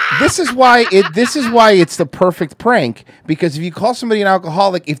 this is why it's the perfect prank, because if you call somebody an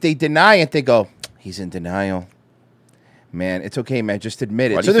alcoholic, if they deny it, they go, he's in denial. Man, it's okay, man. Just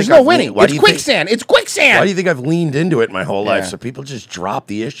admit it. So there's no winning. It's quicksand. It's quicksand. Why do you think I've leaned into it my whole life? So people just drop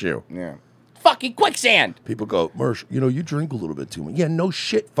the issue. Yeah. Fucking quicksand. People go, Mersh, you drink a little bit too much. Yeah, no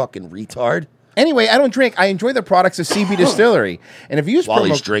shit, fucking retard. Anyway, I don't drink. I enjoy the products of CB Distillery. And if you use While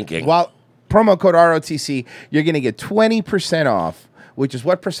he's drinking. Promo code ROTC, you're going to get 20% off, which is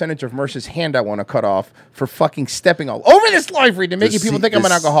what percentage of Mersh's hand I want to cut off for fucking stepping all over this live read to making people think I'm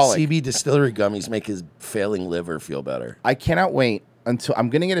an alcoholic. CB Distillery gummies make his failing liver feel better. I cannot wait until I'm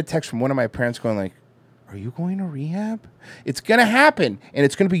going to get a text from one of my parents going like, are you going to rehab? It's going to happen, and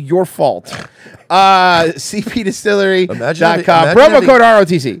it's going to be your fault. CBDistillery.com. Promo code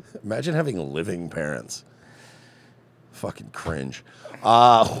ROTC. Imagine having living parents. Fucking cringe.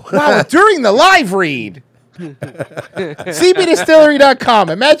 Wow, during the live read. CBDistillery.com.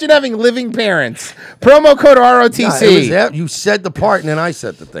 Imagine having living parents. Promo code ROTC. You said the part, and then I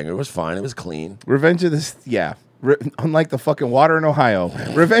said the thing. It was fine. It was clean. Revenge of this, yeah. Unlike the fucking water in Ohio.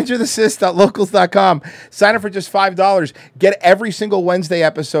 RevengeOfTheCist.locals.com. Sign up for just $5. Get every single Wednesday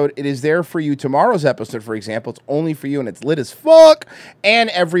episode. It is there for you. Tomorrow's episode, for example, it's only for you, and it's lit as fuck. And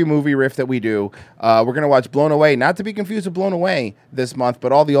every movie riff that we do. We're going to watch Blown Away, not to be confused with Blown Away this month,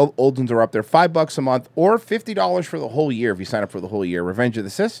 but all the old ones are up there. $5 a month or $50 for the whole year if you sign up for the whole year. Revenge of the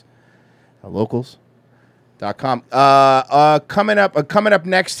Cis. Locals.com. Coming up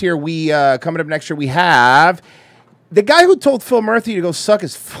next here, we have the guy who told Phil Murphy to go suck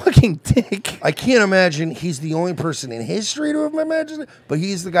his fucking dick. I can't imagine he's the only person in history to have imagined it, but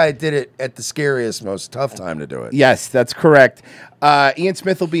he's the guy that did it at the scariest, most tough time to do it. Yes, that's correct. Ian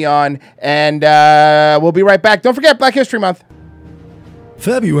Smith will be on, and we'll be right back. Don't forget Black History Month.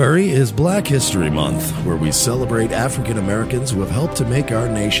 February is Black History Month, where we celebrate African Americans who have helped to make our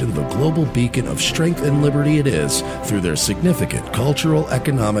nation the global beacon of strength and liberty it is through their significant cultural,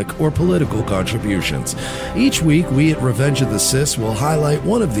 economic, or political contributions. Each week, we at Revenge of the Cis will highlight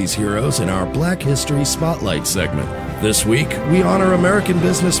one of these heroes in our Black History Spotlight segment. This week, we honor American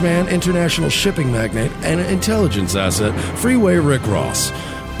businessman, international shipping magnate, and intelligence asset, Freeway Rick Ross.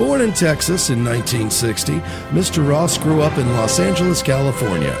 Born in Texas in 1960, Mr. Ross grew up in Los Angeles,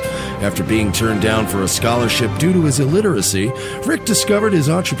 California. After being turned down for a scholarship due to his illiteracy, Rick discovered his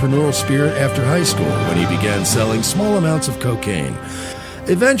entrepreneurial spirit after high school when he began selling small amounts of cocaine.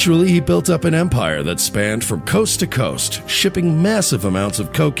 Eventually, he built up an empire that spanned from coast to coast, shipping massive amounts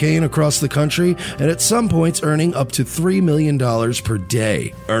of cocaine across the country and at some points earning up to $3 million per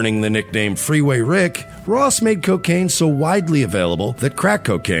day. Earning the nickname Freeway Rick, Ross made cocaine so widely available that crack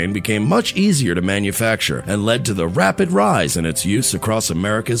cocaine became much easier to manufacture and led to the rapid rise in its use across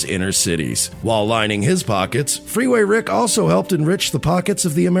America's inner cities. While lining his pockets, Freeway Rick also helped enrich the pockets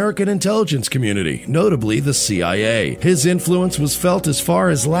of the American intelligence community, notably the CIA. His influence was felt as far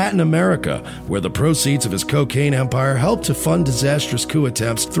as Latin America, where the proceeds of his cocaine empire helped to fund disastrous coup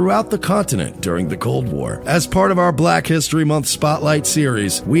attempts throughout the continent during the Cold War. As part of our Black History Month Spotlight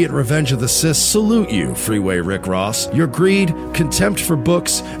series, we at Revenge of the Cis salute you, Freeway Rick Ross. Your greed, contempt for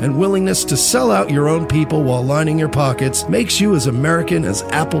books, and willingness to sell out your own people while lining your pockets makes you as American as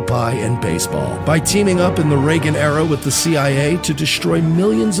apple pie and baseball. By teaming up in the Reagan era with the CIA to destroy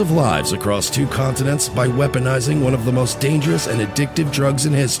millions of lives across 2 continents by weaponizing one of the most dangerous and addictive drugs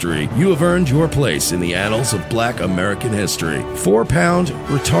in history, you have earned your place in the annals of Black American history. 4-pound,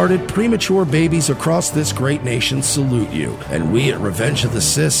 retarded, premature babies across this great nation salute you, and we at Revenge of the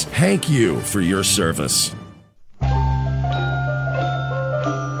Cis thank you for your service.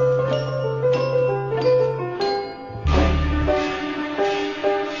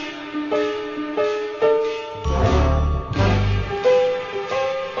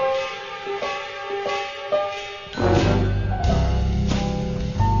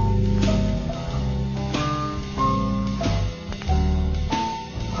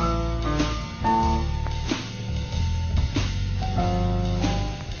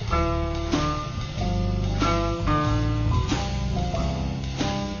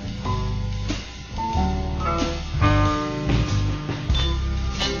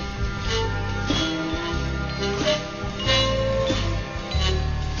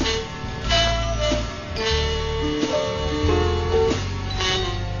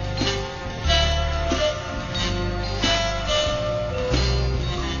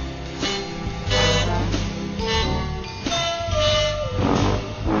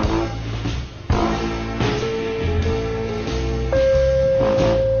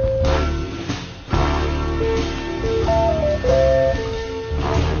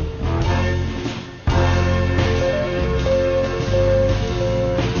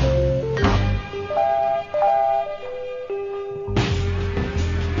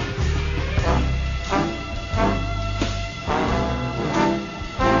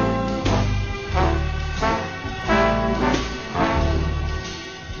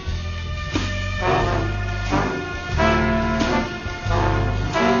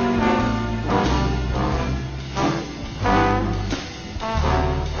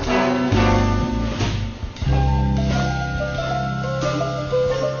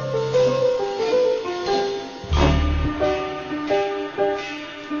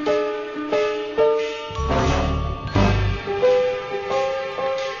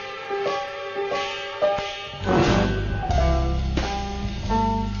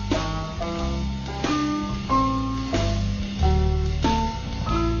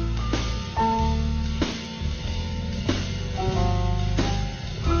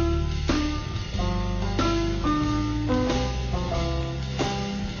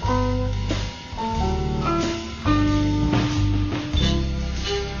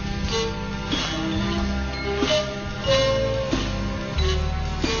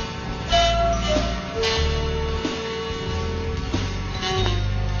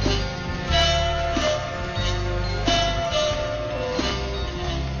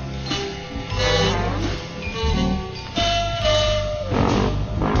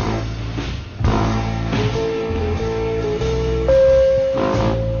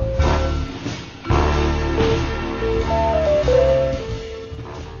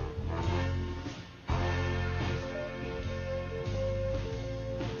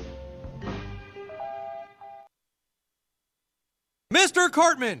 Mr.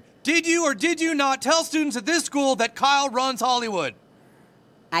 Cartman, did you or did you not tell students at this school that Kyle runs Hollywood?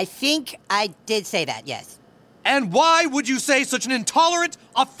 I think I did say that, yes. And why would you say such an intolerant,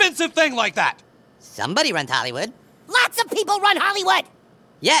 offensive thing like that? Somebody runs Hollywood. Lots of people run Hollywood.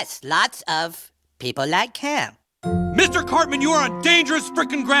 Yes, lots of people like him. Mr. Cartman, you are on dangerous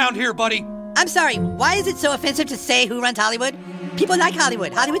frickin' ground here, buddy. I'm sorry, why is it so offensive to say who runs Hollywood? People like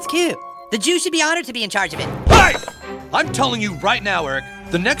Hollywood. Hollywood's cute. The Jews should be honored to be in charge of it. Hey! I'm telling you right now, Eric,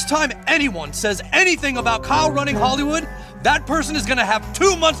 the next time anyone says anything about Kyle running Hollywood, that person is gonna have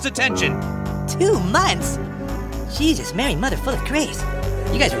 2 months detention. 2 months? Jesus, Mary, mother full of grace.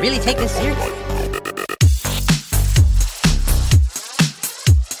 You guys really take this seriously?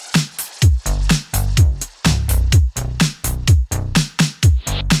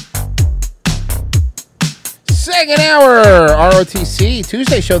 Second hour, ROTC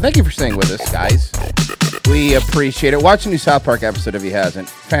Tuesday show. Thank you for staying with us, guys. We appreciate it. Watch a new South Park episode if you hasn't.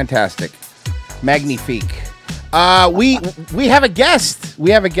 Fantastic. Magnifique. We have a guest.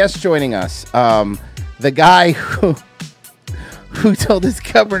 We have a guest joining us. The guy who told his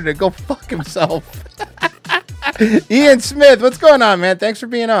governor to go fuck himself. Ian Smith, what's going on, man? Thanks for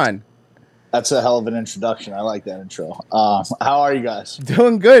being on. That's a hell of an introduction. I like that intro. How are you guys?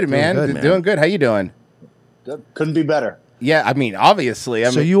 Doing good, man. Doing good. How you doing? Good. Couldn't be better. Yeah, I mean, obviously.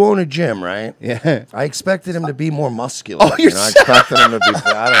 So you own a gym, right? Yeah. I expected him to be more muscular. Oh, you're I expected him to be.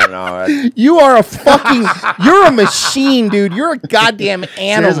 I don't know. You are a fucking. You're a machine, dude. You're a goddamn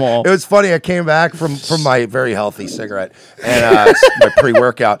animal. Seriously, it was funny. I came back from my very healthy cigarette and my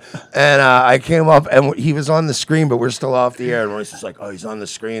pre-workout, and I came up and he was on the screen, but we're still off the air. And Royce was like, "Oh, he's on the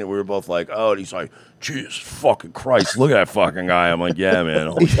screen," and we were both like, "Oh," and he's like, Jesus fucking Christ, look at that fucking guy. I'm like, yeah, man,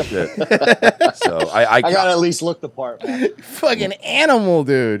 holy shit. So I gotta at least look the part, man. Fucking animal,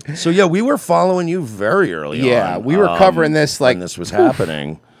 dude. So yeah, we were following you very early on. Yeah, we were covering this like when this was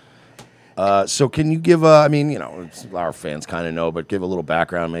happening. So can you give I mean, you know, our fans kind of know, but give a little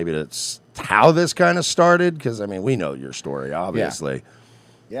background maybe to how this kind of started? Because I mean, we know your story, obviously.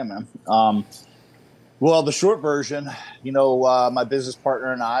 Yeah, man. Well, the short version, you know, my business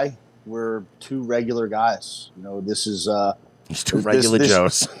partner and I, we're two regular guys. You know, this is He's two regular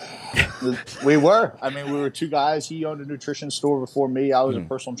Joes. We were. I mean, we were two guys. He owned a nutrition store before me. I was a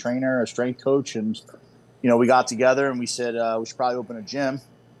personal trainer, a strength coach, and you know, we got together and we said we should probably open a gym,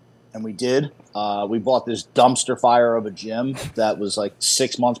 and we did. We bought this dumpster fire of a gym that was like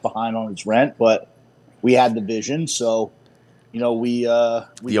 6 months behind on its rent, but we had the vision, so you know, we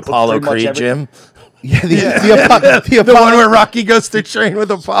the Apollo Creed gym. Yeah, the one where Rocky goes to train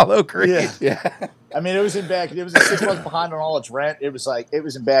with Apollo Creed. Yeah. I mean, it was 6 months behind on all its rent. It was like, it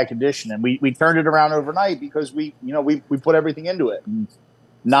was in bad condition, and we turned it around overnight because we put everything into it. And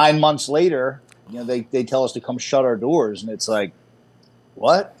 9 months later, you know, they tell us to come shut our doors, and it's like,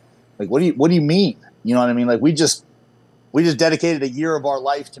 what? Like, what do you mean? You know what I mean? Like, we just dedicated a year of our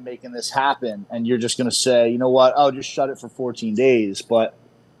life to making this happen, and you're just going to say, you know what? Oh, just shut it for 14 days. But,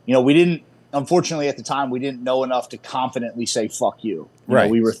 you know, we didn't. Unfortunately, at the time, we didn't know enough to confidently say "fuck you." Right.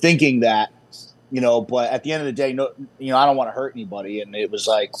 We were thinking that, you know, but at the end of the day, no, you know, I don't want to hurt anybody. And it was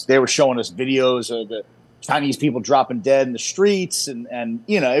like they were showing us videos of the Chinese people dropping dead in the streets, and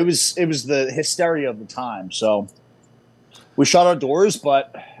you know, it was the hysteria of the time. So we shut our doors,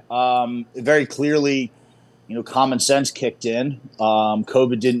 but very clearly, you know, common sense kicked in.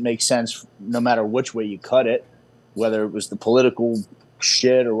 COVID didn't make sense no matter which way you cut it, whether it was the political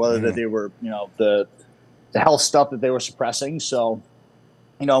shit or whether that they were, you know, the health stuff that they were suppressing. So,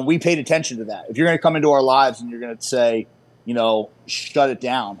 you know, we paid attention to that. If you're going to come into our lives and you're going to say, you know, shut it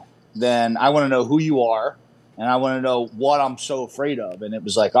down, then I want to know who you are and I want to know what I'm so afraid of. And it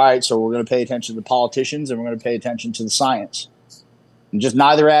was like, all right, so we're going to pay attention to the politicians and we're going to pay attention to the science. And just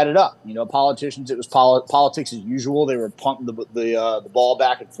neither added up. You know, politicians, it was politics as usual. They were pumping the ball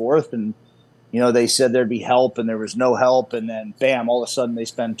back and forth, and you know, they said there'd be help, and there was no help, and then bam, all of a sudden they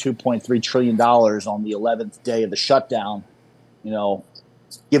spend $2.3 trillion on the 11th day of the shutdown, you know,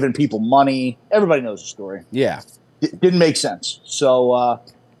 giving people money. Everybody knows the story. Yeah. It didn't make sense. So,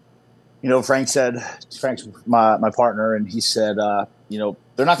 you know, Frank's my partner, and he said, you know,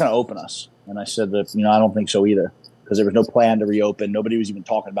 they're not going to open us. And I said that, you know, I don't think so either, because there was no plan to reopen. Nobody was even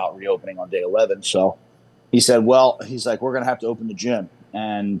talking about reopening on day 11. So he said, well, he's like, we're going to have to open the gym.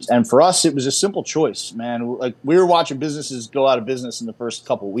 And for us, it was a simple choice, man. Like, we were watching businesses go out of business in the first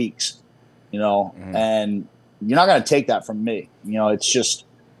couple of weeks, you know, and you're not going to take that from me. You know, it's just,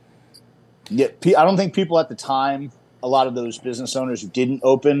 I don't think people at the time, a lot of those business owners who didn't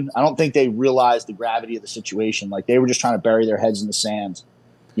open, I don't think they realized the gravity of the situation. Like, they were just trying to bury their heads in the sand.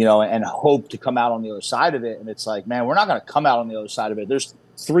 and hope to come out on the other side of it. And it's like, man, we're not going to come out on the other side of it. There's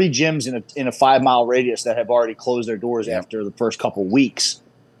 3 gyms in a 5-mile radius that have already closed their doors after the first couple weeks.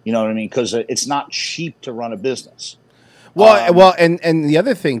 You know what I mean? Because it's not cheap to run a business. Well, and the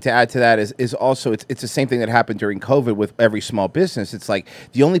other thing to add to that is also it's the same thing that happened during COVID with every small business. It's like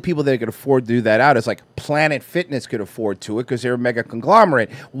the only people that could afford to do that out is like Planet Fitness could afford to it because they're a mega conglomerate.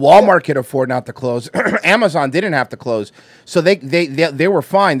 Walmart could afford not to close. Amazon didn't have to close, so they were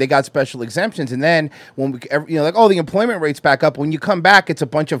fine. They got special exemptions. And then when the employment rate's back up. When you come back, it's a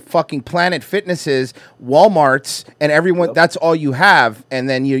bunch of fucking Planet Fitnesses, Walmarts, and everyone. That's all you have, and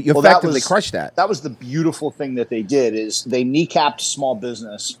then you effectively crush that. That was the beautiful thing that they did is they kneecapped small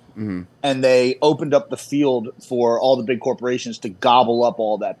business and they opened up the field for all the big corporations to gobble up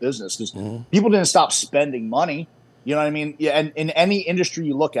all that business because people didn't stop spending money. You know what I mean? Yeah. And in any industry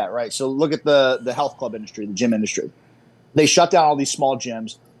you look at, right? So look at the health club industry, the gym industry. They shut down all these small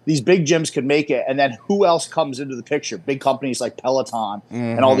gyms. These big gyms could make it. And then who else comes into the picture? Big companies like Peloton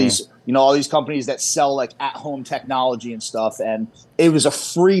and all these companies that sell like at-home technology and stuff. And it was a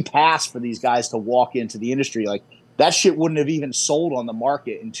free pass for these guys to walk into the industry. Like, that shit wouldn't have even sold on the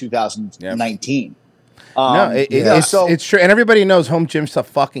market in 2019. It's true, and everybody knows home gym stuff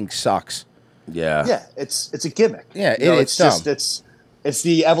fucking sucks. Yeah, it's a gimmick. Yeah, it's dumb. It's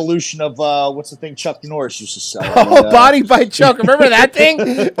the evolution of what's the thing Chuck Norris used to sell? Body by Chuck. Remember that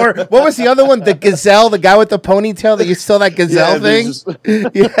thing? Or what was the other one? The Gazelle, the guy with the ponytail that you saw that Gazelle thing.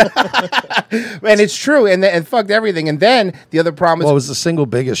 And it's true, and it fucked everything. And then the other problem it was the single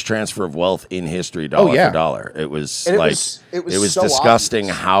biggest transfer of wealth in history, dollar for dollar. It was so disgusting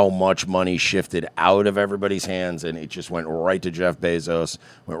how much money shifted out of everybody's hands, and it just went right to Jeff Bezos,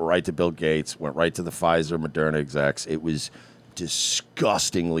 went right to Bill Gates, went right to the Pfizer, Moderna execs. It was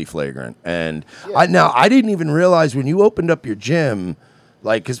disgustingly flagrant. And I didn't even realize when you opened up your gym,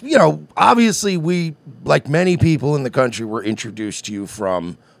 like, because obviously we, like many people in the country, were introduced to you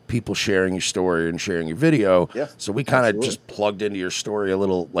from people sharing your story and sharing your video. So we kind of just plugged into your story a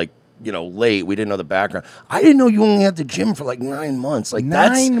little late. We didn't know the background. I didn't know you only had the gym for like 9 months. Like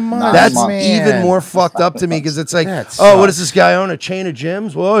 9 months. That's even more fucked up to me because it's like, what does this guy own? A chain of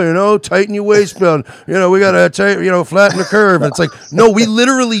gyms? Well, tighten your waistband. We got to flatten the curve. And it's like, no, we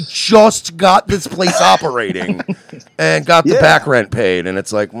literally just got this place operating and got the back rent paid. And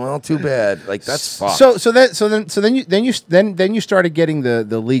it's like, well, too bad. Like that's fucked. Then you started getting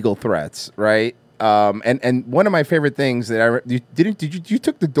the legal threats, right? And one of my favorite things that you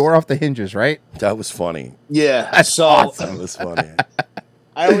took the door off the hinges, right? That was funny. Yeah, that's awesome. That was funny.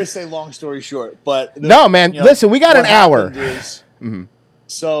 I always say long story short, but listen, we got an hour.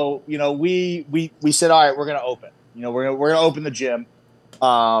 So we said, all right, we're gonna open. We're gonna open the gym.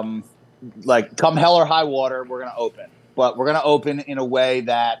 Like come hell or high water, we're gonna open. But we're gonna open in a way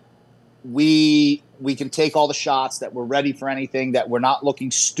that we can take all the shots, that we're ready for anything, that we're not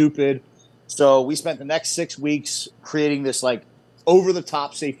looking stupid. So we spent the next 6 weeks creating this like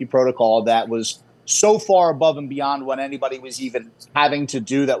over-the-top safety protocol that was so far above and beyond what anybody was even having to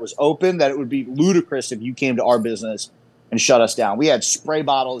do that was open that it would be ludicrous if you came to our business and shut us down. We had spray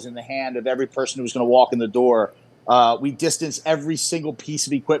bottles in the hand of every person who was going to walk in the door. We distanced every single piece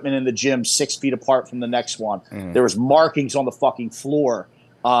of equipment in the gym 6 feet apart from the next one. There was markings on the fucking floor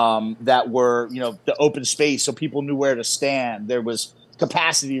that were, the open space so people knew where to stand. There was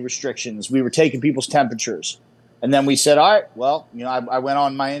capacity restrictions. We were taking people's temperatures. And then we said, all right, well, I went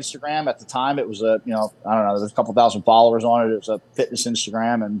on my Instagram at the time. It was I don't know, there's a couple thousand followers on it. It was a fitness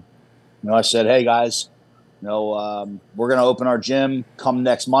Instagram. And, I said, hey guys, we're going to open our gym come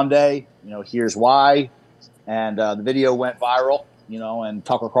next Monday. Here's why. And the video went viral, and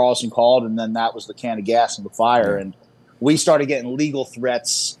Tucker Carlson called, and then that was the can of gas in the fire. And we started getting legal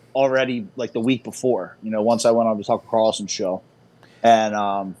threats already like the week before, once I went on the Tucker Carlson show.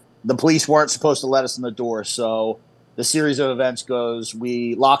 And the police weren't supposed to let us in the door. So the series of events goes,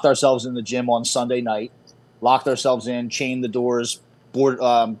 we locked ourselves in the gym on Sunday night, locked ourselves in, chained the doors,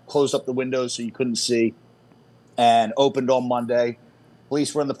 closed up the windows so you couldn't see, and opened on Monday.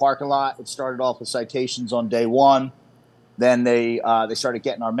 Police were in the parking lot. It started off with citations on day 1. Then they started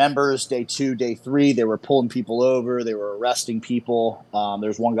getting our members. Day 2, day 3, they were pulling people over. They were arresting people.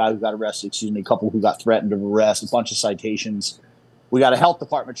 There's one guy who got arrested, a couple who got threatened of arrest, a bunch of citations. We got a health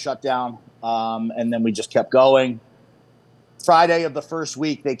department shut down, and then we just kept going. Friday of the first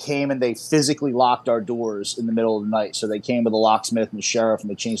week, they came and they physically locked our doors in the middle of the night. So they came with a locksmith and the sheriff, and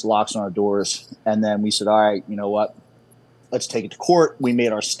they changed the locks on our doors. And then we said, all right, you know what? Let's take it to court. We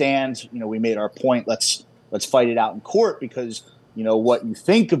made our stand. We made our point. Let's fight it out in court because what you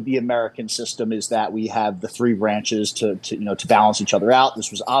think of the American system is that we have the three branches to balance each other out.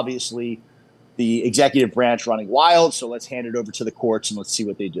 This was obviously the executive branch running wild, so let's hand it over to the courts and let's see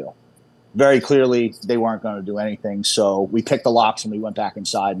what they do. Very clearly, they weren't going to do anything, so we picked the locks and we went back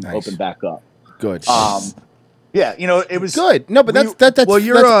inside and opened back up. Good. Yeah, it was good. No, but that's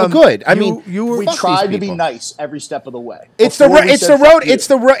good. I mean, we tried to be nice every step of the way. It's the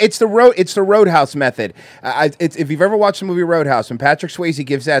Roadhouse method. If you've ever watched the movie Roadhouse, when Patrick Swayze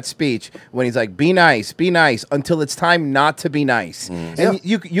gives that speech, when he's like, "Be nice, until it's time not to be nice," and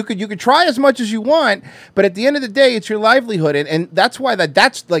you could try as much as you want, but at the end of the day, it's your livelihood, and that's why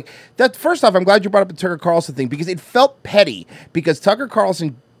that's like that. First off, I'm glad you brought up the Tucker Carlson thing because it felt petty because Tucker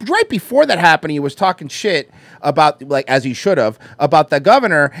Carlson. Right before that happened, he was talking shit about, like, as he should have, about the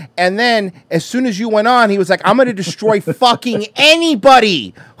governor. And then as soon as you went on, he was like, I'm going to destroy fucking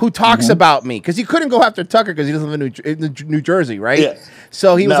anybody who talks about me. Because he couldn't go after Tucker because he doesn't live in New Jersey, right? Yeah.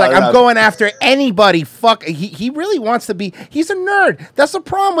 So he was I'm going after anybody. Fuck. He really wants to be. He's a nerd. That's the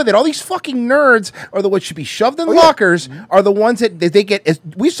problem with it. All these fucking nerds are the ones should be shoved in lockers are the ones that they get.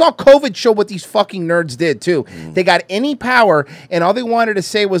 We saw COVID show what these fucking nerds did, too. They got any power, and all they wanted to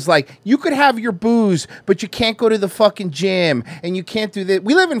say was like, you could have your booze, but you can't go to the fucking gym, and you can't do that.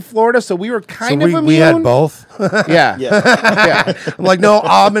 We live in Florida, so we were kind of immune. We had both. Yeah. I'm like, no,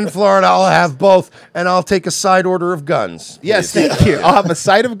 I'm in Florida. I'll have both, and I'll take a side order of guns. Yes, thank you. I'll have a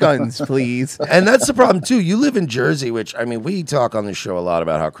side of guns, please. And that's the problem, too. You live in Jersey, which, I mean, we talk on this show a lot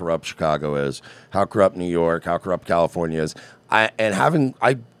about how corrupt Chicago is, how corrupt New York, how corrupt California is. I'm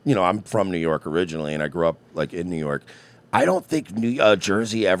from New York originally, and I grew up, like, in New York. I don't think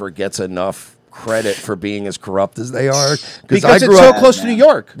Jersey ever gets enough credit for being as corrupt as they are because it's so close to New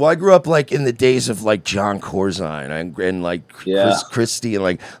York. Well, I grew up like in the days of like John Corzine and like Chris Christie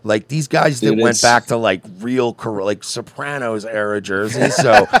and like these guys that went back to like real like Sopranos era Jersey.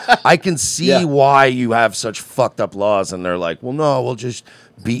 So I can see why you have such fucked up laws, and they're like, well, no, we'll just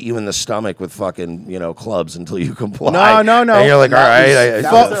beat you in the stomach with fucking clubs until you comply. No. And you're like, all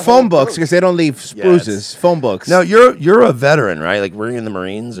right, phone books because they don't leave bruises. Phone books. No, you're a veteran, right? Like, were you in the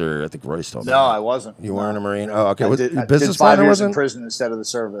Marines, or I think Royce told me? No, I wasn't. You weren't a Marine. Oh, okay. I did business 5 plan years wasn't in prison instead of the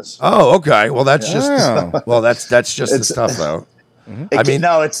service. Oh, okay. Well, that's just that's just the stuff, though. I mean,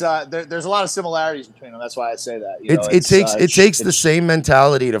 no, it's there's a lot of similarities between them. That's why I say that. It takes the same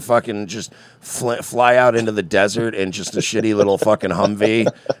mentality to fucking just fly out into the desert in just a shitty little fucking Humvee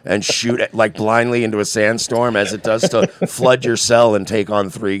and shoot like blindly into a sandstorm as it does to flood your cell and take on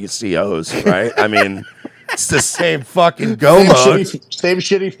 3 COs, right? I mean, it's the same fucking go mode. Same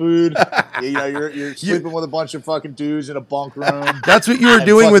shitty food. You're sleeping with a bunch of fucking dudes in a bunk room. That's what you were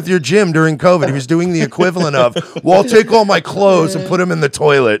doing with your Jim during COVID. He was doing the equivalent of, well, I'll take all my clothes and put them in the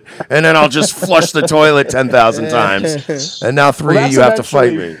toilet, and then I'll just flush the toilet 10,000 times. And now 3 of you have to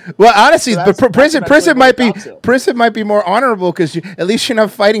fight me. Well, honestly, prison might be more honorable because at least you're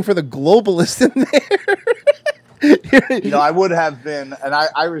not fighting for the globalists in there. I would have been, and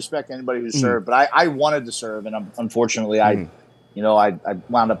I respect anybody who served, but I wanted to serve, and unfortunately, I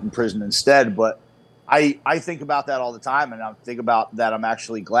wound up in prison instead. But I think about that all the time, and I think about that. I'm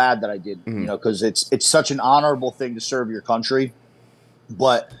actually glad that I did, because it's such an honorable thing to serve your country.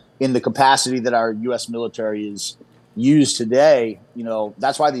 But in the capacity that our U.S. military is used today,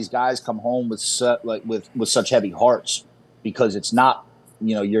 that's why these guys come home with such heavy hearts, because it's not.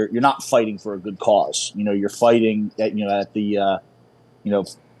 You're not fighting for a good cause. You're fighting at the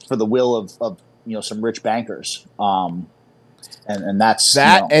for the will of some rich bankers. And that's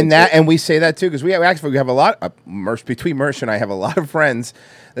and we say that too because we have a lot of between Mersh and I have a lot of friends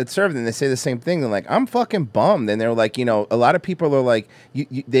that served, and they say the same thing. They're like, I'm fucking bummed, and they're like, a lot of people are like,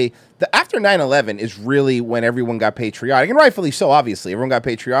 after 9/11 is really when everyone got patriotic, and rightfully so. Obviously, everyone got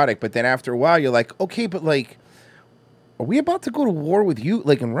patriotic, but then after a while, you're like, okay, but like, are we about to go to war with you,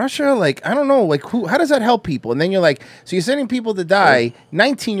 like in Russia? Like, I don't know, like how does that help people? And then you're like, so you're sending people to die,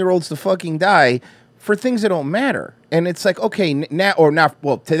 19-year-olds to fucking die for things that don't matter. And it's like, okay,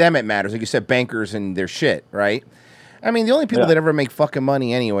 well, to them it matters. Like you said, bankers and their shit, right? I mean, the only people that ever make fucking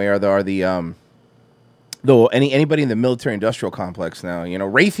money anyway are the anybody in the military-industrial complex now.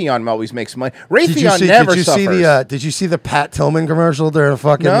 Raytheon always makes money. Raytheon never suffers. Did you see the Pat Tillman commercial during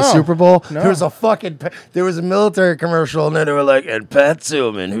the Super Bowl? No. There was a military commercial, and then they were like, and Pat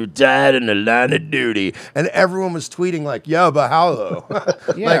Tillman, who died in the line of duty, and everyone was tweeting like, "Yeah, but how though?"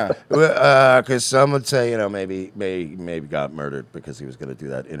 Yeah, because some would say, maybe got murdered because he was going to do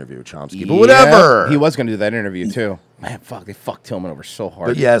that interview with Chomsky, but whatever. He was going to do that interview too. Man, they fucked Tillman over so hard.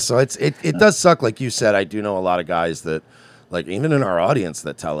 But yeah, so it does suck. Like you said, I do know a lot of guys that, like, even in our audience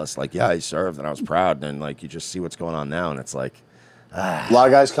that tell us, like, yeah, I served and I was proud, and like you just see what's going on now, and it's like, A lot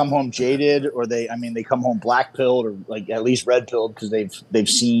of guys come home jaded, or they come home black pilled, or like at least red pilled because they've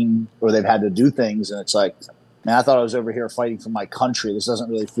seen or they've had to do things, and it's like, man, I thought I was over here fighting for my country. This doesn't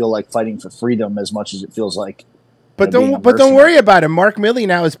really feel like fighting for freedom as much as it feels like. But don't worry about it. Mark Milley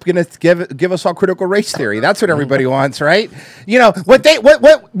now is going to give us all critical race theory. That's what everybody wants, right? You know what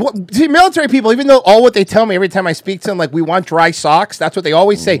see, military people, even though all what they tell me every time I speak to them, like, we want dry socks. That's what they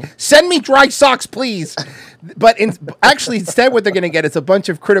always say. Send me dry socks, please. But actually, instead, what they're going to get is a bunch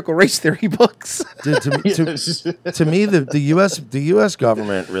of critical race theory books. Dude, to me, the U.S.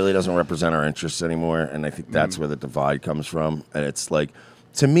 government really doesn't represent our interests anymore, and I think that's where the divide comes from. And it's like,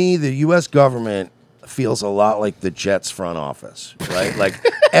 to me, the U.S. government feels a lot like the Jets front office, right? Like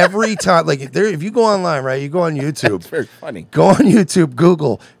every time, like if you go online, right, you go on YouTube. That's very funny. Go on YouTube,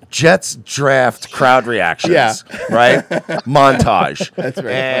 Google Jets draft crowd reactions, right? Montage. That's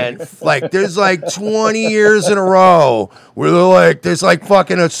very and like there's like 20 years in a row where they're like, there's like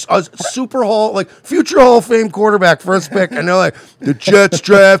fucking a Super Hall, like future Hall of Fame quarterback first pick, and they're like, the Jets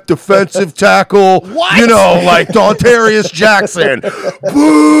draft defensive tackle, you know, like Dontarius Jackson.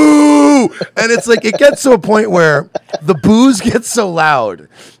 Boo! And it's like, it gets to a point where the boos get so loud,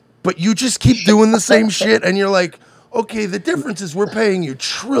 but you just keep doing the same shit, and you're like, okay, the difference is we're paying you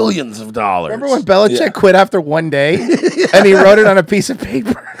trillions of dollars. Remember when Belichick quit after one day and he wrote it on a piece of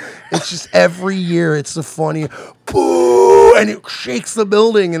paper? It's just every year it's the funny boo, and it shakes the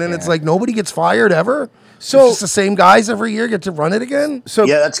building, and then it's like nobody gets fired ever. So it's just the same guys every year get to run it again. So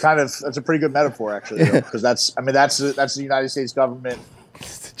yeah, that's a pretty good metaphor actually, because that's the United States government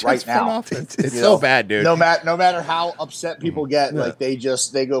right now. It's so bad, dude. No matter how upset people get, like they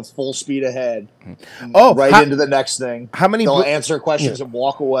go full speed ahead. Into the next thing. How many? They'll answer questions and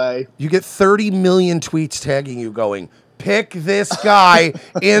walk away. You get 30 million tweets tagging you, going, pick this guy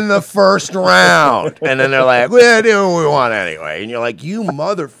in the first round, and then they're like, well, do what we want anyway, and you're like, you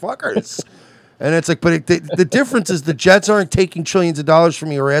motherfuckers. And it's like, but the difference is the Jets aren't taking trillions of dollars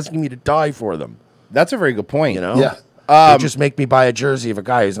from you or asking me to die for them. That's a very good point. You know? Yeah. They just make me buy a jersey of a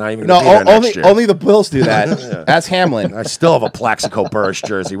guy who's not even going to be there next year. Only the Bills do that. That's Hamlin. I still have a Plaxico Burress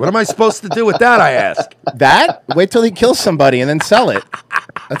jersey. What am I supposed to do with that, I ask? That? Wait till he kills somebody and then sell it.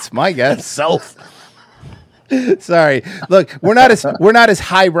 That's my guess. Self. Sorry. Look, we're not as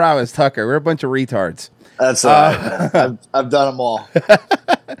highbrow as Tucker. We're a bunch of retards. That's I've done them all.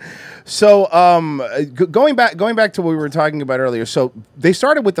 So, going back to what we were talking about earlier. So they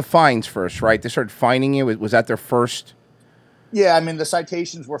started with the fines first, right? They started fining you. Was that their first? Yeah, I mean the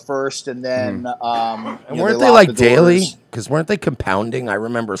citations were first, and then and weren't they like daily? Because weren't they compounding? I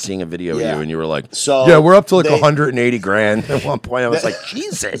remember seeing a video of you, and you were like, "Yeah, we're up to like 180 grand." At one point, I was like,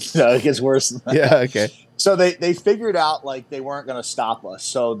 "Jesus!" No, it gets worse than that. Yeah, okay. So they figured out like they weren't going to stop us.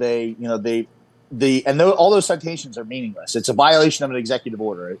 So all those citations are meaningless. It's a violation of an executive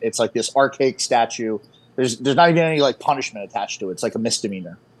order. It's like this archaic statute. There's not even any like punishment attached to it. It's like a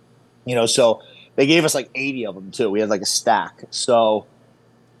misdemeanor. So they gave us like 80 of them too. We had like a stack. So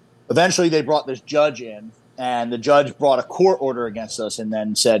eventually they brought this judge in, and the judge brought a court order against us and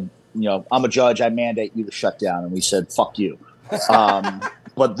then said, I'm a judge. I mandate you to shut down. And we said, fuck you.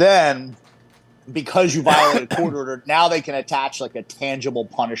 But then because you violated a court order, now they can attach like a tangible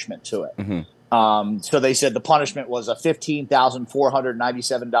punishment to it. Mm-hmm. So they said the punishment was a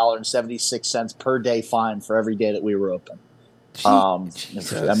 $15,497.76 per day fine for every day that we were open. I mean,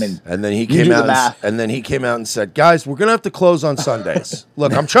 and then he came out and said, "Guys, we're gonna have to close on Sundays.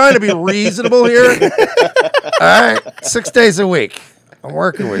 Look, I'm trying to be reasonable here. All right, 6 days a week. I'm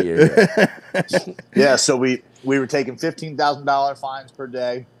working with you." Yeah, so we were taking $15,000 fines per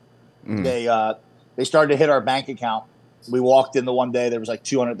day. They started to hit our bank account. We walked in the one day, there was like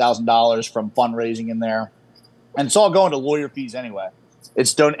 $200,000 from fundraising in there, and it's all going to lawyer fees anyway.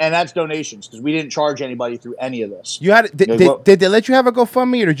 And that's donations because we didn't charge anybody through any of this. You had did they let you have a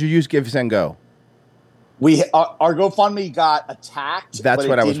GoFundMe, or did you use Give and Go? Our GoFundMe got attacked. That's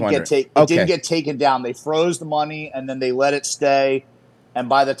what I was wondering. It didn't get taken down. They froze the money and then they let it stay. And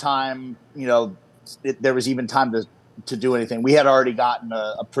by the time there was even time to do anything, we had already gotten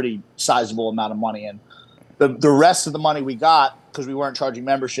a pretty sizable amount of money. And the rest of the money we got, because we weren't charging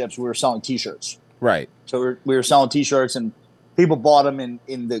memberships, we were selling T-shirts. Right. So we were selling T-shirts, and people bought them in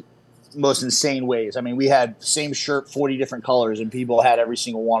the most insane ways. I mean, we had the same shirt, 40 different colors, and people had every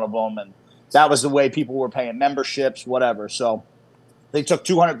single one of them. And that was the way people were paying memberships, whatever. So they took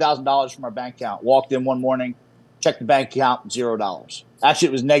 $200,000 from our bank account, walked in one morning, checked the bank account, $0. Actually,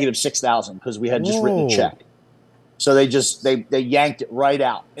 it was negative $6,000 because we had just written a check. So they yanked it right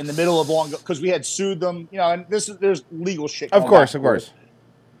out in the middle of because we had sued them, and there's legal shit. Of course.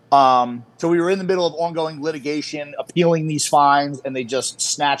 So we were in the middle of ongoing litigation, appealing these fines, and they just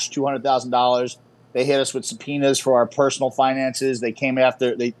snatched $200,000. They hit us with subpoenas for our personal finances. They came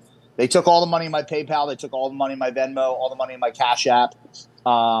after they took all the money in my PayPal. They took all the money in my Venmo, all the money in my Cash App,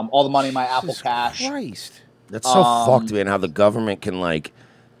 all the money in my Apple Cash. Christ. That's so fucked, man. How the government can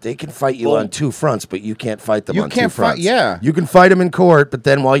they can fight you on two fronts, but you can't fight them on two fronts. Yeah, you can fight them in court, but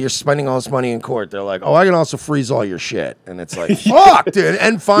then while you're spending all this money in court, they're like, "Oh, I can also freeze all your shit," and it's like, "Fuck, dude,"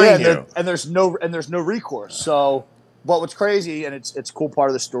 and fine you. And there's no recourse. So, but what's crazy, and it's a cool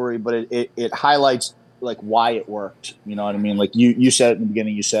part of the story, but it highlights like why it worked. You know what I mean? Like you said in the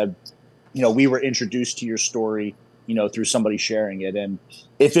beginning, you said, we were introduced to your story, through somebody sharing it, and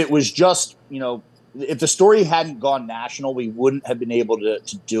if it was just, if the story hadn't gone national, we wouldn't have been able to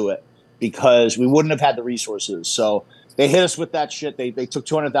do it because we wouldn't have had the resources. So they hit us with that shit. They took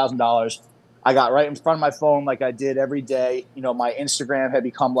 $200,000. I got right in front of my phone like I did every day. My Instagram had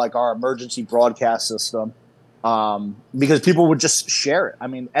become like our emergency broadcast system because people would just share it. I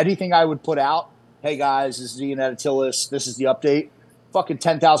mean, anything I would put out, hey guys, this is Ian Attitilis, this is the update, fucking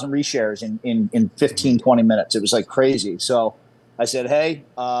 10,000 reshares in 15, 20 minutes. It was like crazy. So I said, hey,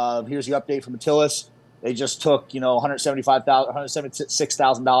 here's the update from Attitilis. They just took,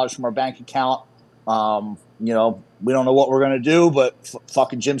 $176,000 from our bank account. We don't know what we're going to do, but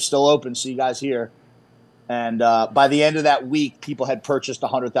fucking gym's still open. See you guys here. And by the end of that week, people had purchased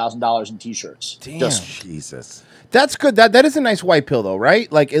 $100,000 in T-shirts. Damn. Jesus. That's good. That is a nice white pill, though,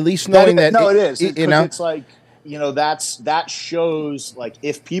 right? Like, at least knowing that. No, it is. It's like, that shows like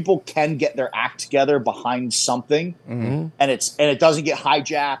if people can get their act together behind something, and it doesn't get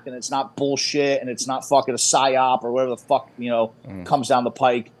hijacked, and it's not bullshit, and it's not fucking a psyop or whatever the fuck comes down the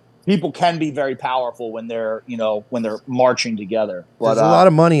pike. People can be very powerful when they're marching together. But, there's a lot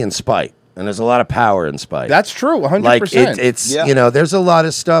of money in spite, and there's a lot of power in spite. That's true, 100%. Like it's there's a lot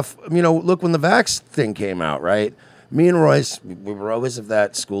of stuff. Look when the vax thing came out, right? Me and Royce, we were always of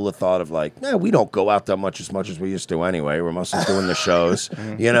that school of thought of like, we don't go out that much as we used to anyway. We're mostly doing the shows.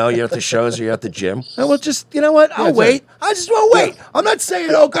 You're at the shows or you're at the gym. And we'll just, I'll wait. I just won't wait. I'm not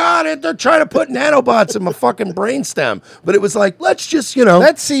saying, oh God, they're trying to put nanobots in my fucking brainstem. But it was like, let's just,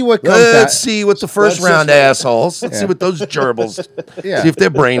 let's see what comes Let's see what the first round assholes. Let's see what those gerbils, see if their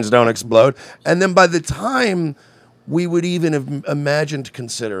brains don't explode. And then by the time we would even have imagined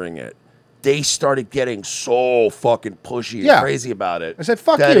considering it, they started getting so fucking pushy and crazy about it. I said,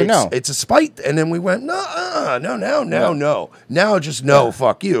 fuck you, no. It's a spite. And then we went, no. Now just no,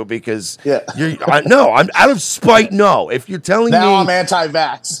 fuck you, because I'm out of spite, no. If you're telling me... Now I'm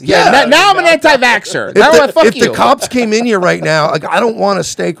anti-vax. Now I'm an anti-vaxxer. If the cops came in here right now, like I don't want a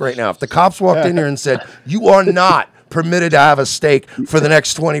steak right now. If the cops walked in here and said, you are not permitted to have a steak for the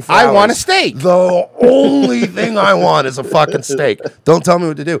next 24 hours. I want a steak. The only thing I want is a fucking steak. Don't tell me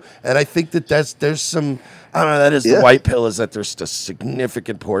what to do. And I think there's some, I don't know, that is the white pill, is that there's a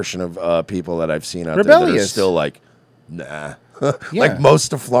significant portion of people that I've seen out there that are still like, nah. Like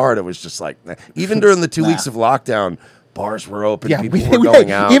most of Florida was just like, nah. Even during the 2 weeks of lockdown, bars were open, people were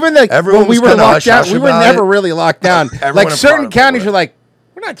going out. Even when we were locked down, we were never really locked down. Like certain counties are like,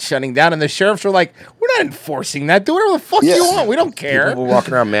 we're not shutting down, and the sheriffs are like, we're not enforcing that. Do whatever the fuck you want. We don't care. People were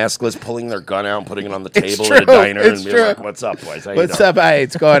walking around maskless, pulling their gun out and putting it on the table at a diner and being like, what's up, boys? How what's up? Hey,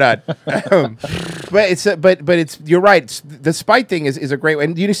 what's going on? But it's you're right. The spite thing is a great way.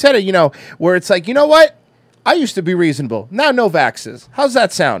 And you said it, where it's like, you know what? I used to be reasonable. Now no vaxes. How's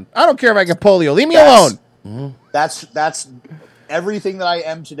that sound? I don't care if I get polio. Leave me alone. That's everything that I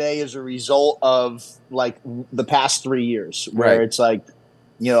am today is a result of like the past 3 years, where it's like,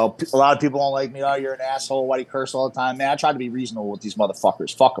 a lot of people don't like me. Oh, you're an asshole. Why do you curse all the time? Man, I try to be reasonable with these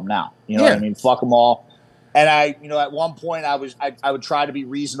motherfuckers. Fuck them now. You know what I mean? Fuck them all. And at one point I would try to be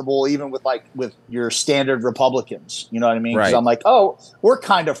reasonable, even with your standard Republicans. You know what I mean? Because I'm like, oh, we're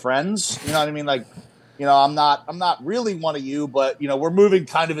kind of friends. You know what I mean? Like, I'm not really one of you, but we're moving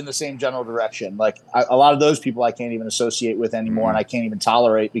kind of in the same general direction. Like a lot of those people I can't even associate with anymore, and I can't even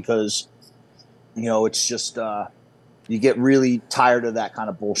tolerate because, it's just. You get really tired of that kind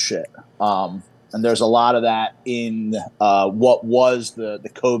of bullshit. And there's a lot of that in what was the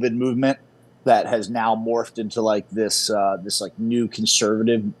COVID movement that has now morphed into like this like new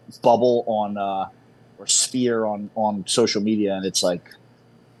conservative bubble on or sphere on social media. And it's like,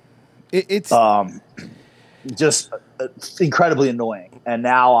 it's just incredibly annoying. And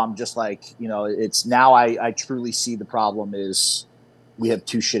now I'm just like, it's now I truly see the problem is we have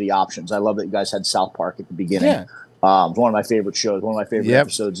two shitty options. I love that you guys had South Park at the beginning. Yeah. One of my favorite shows, one of my favorite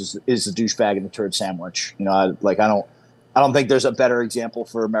episodes is the douchebag and the turd sandwich. I don't I don't think there's a better example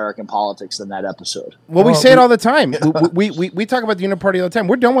for American politics than that episode. Well, we say it all the time. We talk about the Uniparty all the time.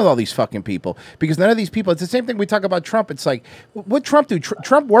 We're done with all these fucking people because none of these people. It's the same thing we talk about Trump. It's like, what Trump do?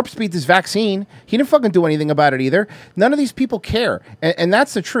 Trump warp speed this vaccine. He didn't fucking do anything about it either. None of these people care, and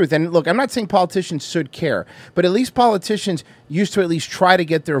that's the truth. And look, I'm not saying politicians should care, but at least politicians used to at least try to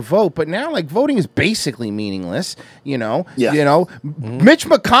get their vote. But now, like, voting is basically meaningless. You know. Yeah. You know, Mitch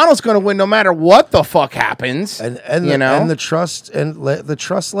McConnell's going to win no matter what the fuck happens. And you know. And the trust the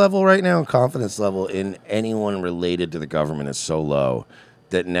trust level right now and confidence level in anyone related to the government is so low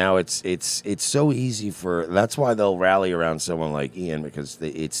that now it's so easy for. That's why they'll rally around someone like Ian, because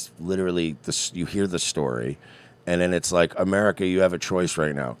it's literally you hear the story, and then it's like, America, you have a choice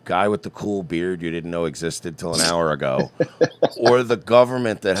right now: guy with the cool beard you didn't know existed till an hour ago, or the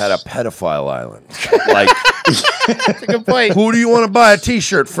government that had a pedophile island. Like, that's a good point. Who do you want to buy a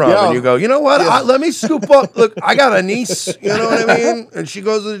T-shirt from? Yeah. And you go, you know what? Let me scoop up. Look, I got a niece. You know what I mean? And she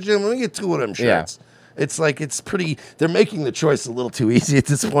goes to the gym. Let me get 2 of them shirts. Yeah. It's like, it's pretty. They're making the choice a little too easy at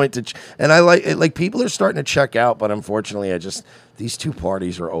this point. And I like it. Like, people are starting to check out, but unfortunately, these two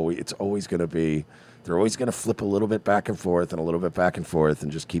parties are always. It's always going to be. They're always going to flip a little bit back and forth and a little bit back and forth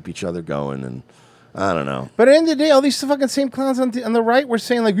and just keep each other going. And I don't know. But at the end of the day, all these fucking same clowns on the right were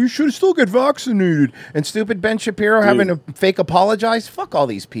saying, like, you should still get vaccinated. And stupid Ben Shapiro having to fake apologize. Fuck all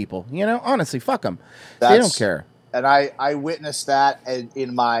these people. You know, honestly, fuck them. They don't care. And I witnessed that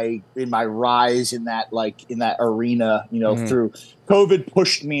in my rise in that arena, you know, through COVID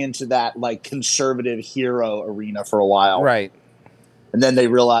pushed me into that like conservative hero arena for a while. Right. And then they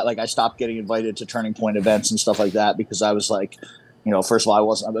realized, like, I stopped getting invited to Turning Point events and stuff like that because I was like, you know, first of all, I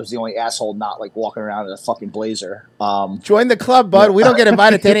was the only asshole not like walking around in a fucking blazer. Join the club, bud. We don't get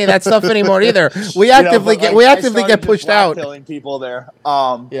invited to any of that stuff anymore either. We actively get pushed out. Killing people there.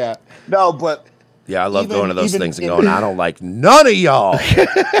 Yeah. No, but yeah, I love going to those things and going, I don't like none of y'all.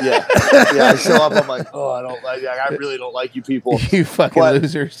 yeah. I show up. I'm like, oh, I really don't like you people. You fucking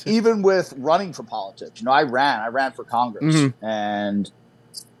losers. Even with running for politics, you know, I ran for Congress, and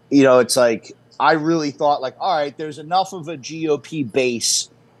you know, it's like, I really thought, like, all right, there's enough of a GOP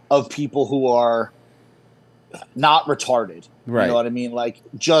base of people who are not retarded. Right. You know what I mean? Like,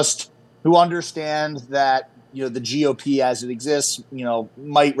 just who understand that, you know, the GOP as it exists, you know,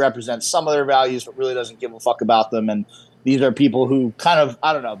 might represent some of their values, but really doesn't give a fuck about them. And these are people who kind of,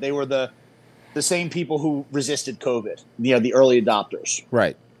 I don't know, they were the same people who resisted COVID, you know, the early adopters.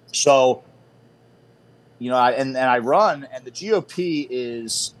 Right. So, you know, I run, and the GOP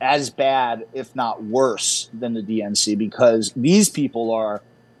is as bad, if not worse, than the DNC, because these people are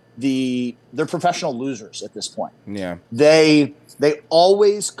they're professional losers at this point. Yeah. They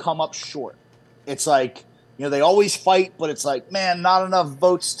always come up short. It's like, you know, they always fight, but it's like, man, not enough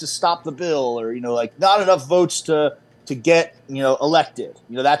votes to stop the bill, or, you know, like, not enough votes to get, you know, elected.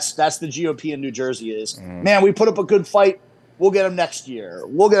 You know, that's the GOP in New Jersey is, man, we put up a good fight. We'll get them next year.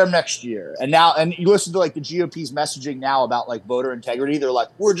 We'll get them next year. And now, and you listen to like the GOP's messaging now about like voter integrity. They're like,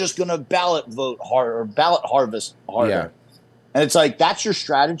 we're just going to ballot vote harder, or ballot harvest harder. Yeah. And it's like, that's your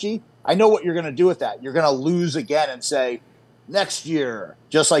strategy. I know what you're going to do with that. You're going to lose again and say next year,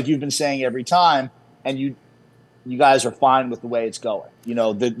 just like you've been saying every time. And you guys are fine with the way it's going. You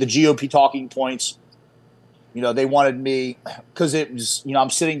know, the GOP talking points, you know, they wanted me, because it was, you know, I'm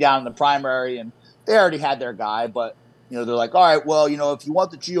sitting down in the primary and they already had their guy, but you know, they're like, all right, well, you know, if you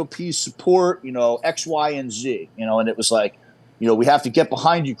want the GOP support, you know, X, Y, and Z, you know, and it was like, you know, we have to get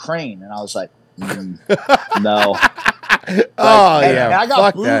behind Ukraine. And I was like, no. And I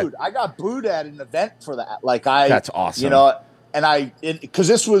got booed. That. I got booed at an event for that. Like, that's awesome. You know, and because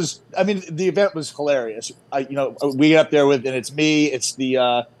this was, I mean, the event was hilarious. You know, we get up there with, and it's me, it's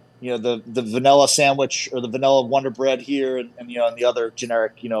the, you know, the vanilla sandwich or the vanilla Wonder Bread here, and you know, and the other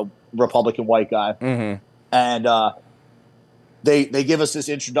generic, you know, Republican white guy. And, They give us this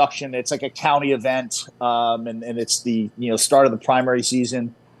introduction. It's like a county event, and it's the, you know, start of the primary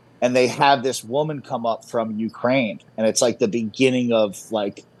season, and they have this woman come up from Ukraine, and it's like the beginning of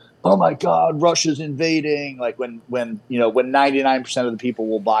like, oh my God, Russia's invading. Like when you know, when 99% of the people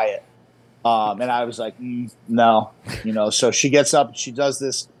will buy it, and I was like, no, you know. So she gets up, and she does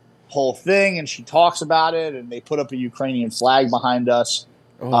this whole thing, and she talks about it, and they put up a Ukrainian flag behind us.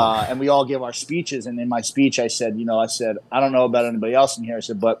 And we all give our speeches. And in my speech, I said, you know, I don't know about anybody else in here. I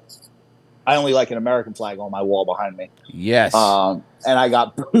said, but I only like an American flag on my wall behind me. Yes. And I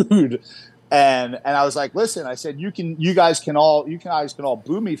got booed. And I was like, listen, I said, you guys can all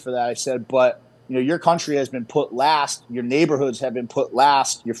boo me for that. I said, but you know, your country has been put last. Your neighborhoods have been put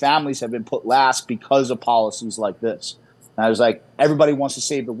last. Your families have been put last because of policies like this. And I was like, everybody wants to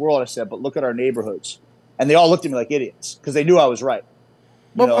save the world. I said, but look at our neighborhoods. and they all looked at me like idiots because they knew I was right.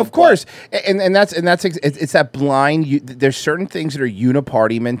 Well, of course, and that's it's that blind. There's certain things that are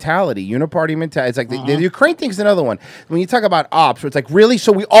uniparty mentality. It's like the Ukraine thing's another one. When you talk about ops, where it's like really,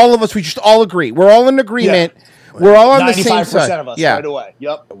 so we just all agree. We're all in agreement. Yeah. We're all on the same side. 95% of us right away.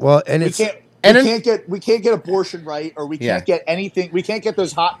 Yep. Well, and we can't get abortion right, or we can't get anything. We can't get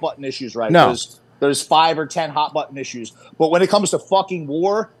those hot button issues right. No. There's 5 or 10 hot button issues, but when it comes to fucking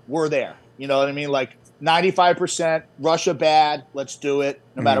war, we're there. You know what I mean? Like 95% Russia bad. Let's do it,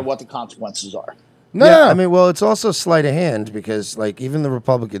 no matter what the consequences are. I mean, well, it's also sleight of hand because, like, even the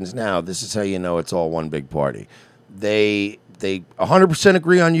Republicans now, this is how you know it's all one big party. They 100%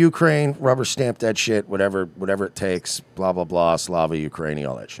 agree on Ukraine, rubber stamp that shit, whatever it takes, blah blah blah, Slava Ukraini,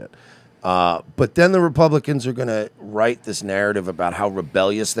 all that shit. But then the Republicans are going to write this narrative about how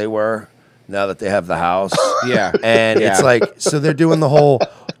rebellious they were now that they have the House. Yeah. And it's like, so they're doing the whole,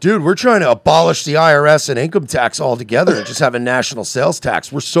 dude, we're trying to abolish the IRS and income tax altogether and just have a national sales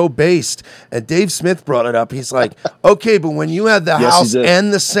tax. We're so based. And Dave Smith brought it up. He's like, okay, but when you had the House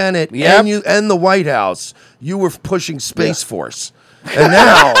and the Senate and the White House, you were pushing Space Force. And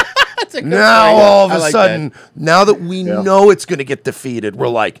now all of a sudden, now that we know it's going to get defeated, we're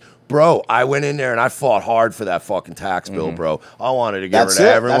like, bro, I went in there and I fought hard for that fucking tax bill, bro. I wanted to get rid of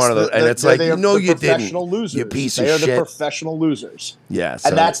every one of those. And it's like, no, you didn't. Losers. You piece they of shit. shit. They are the professional losers. Yeah. So.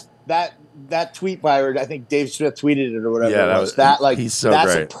 And that's that tweet by, I think Dave Smith tweeted it or whatever. Yeah, it was. he's so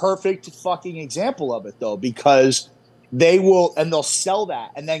that's great. a perfect fucking example of it, though, because they'll sell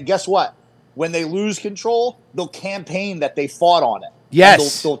that. And then guess what? When they lose control, they'll campaign that they fought on it.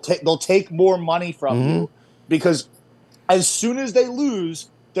 Yes. They'll take more money from you because as soon as they lose,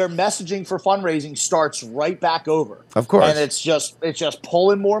 their messaging for fundraising starts right back over. Of course. And it's just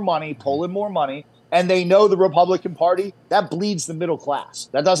pulling more money. And they know the Republican Party, that bleeds the middle class.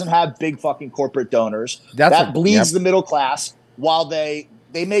 That doesn't have big fucking corporate donors. That bleeds the middle class while they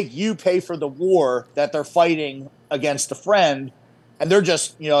make you pay for the war that they're fighting against a friend. And they're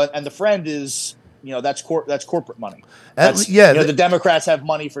just, and the friend is, that's corporate money. The Democrats have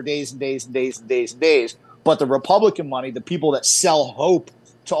money for days and days and days and days and days. But the Republican money, the people that sell hope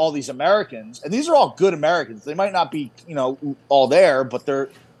to all these Americans, and these are all good Americans. They might not be, all there, but they're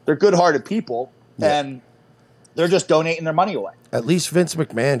good-hearted people, and they're just donating their money away. At least Vince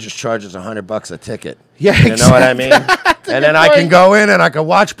McMahon just charges $100 a ticket. Yeah, you know what I mean? And then I can go in and I can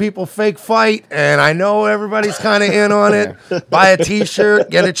watch people fake fight, and I know everybody's kind of in on it. Buy a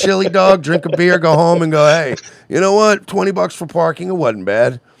T-shirt, get a chili dog, drink a beer, go home, and go, hey, you know what? $20 for parking, it wasn't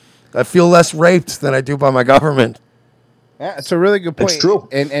bad. I feel less raped than I do by my government. Yeah, it's a really good point. It's true,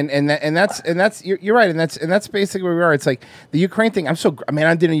 and that's you're right, and that's basically where we are. It's like the Ukraine thing. I'm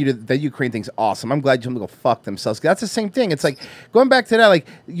didn't you the Ukraine thing's awesome. I'm glad you told them to go fuck themselves. That's the same thing. It's like going back to that. Like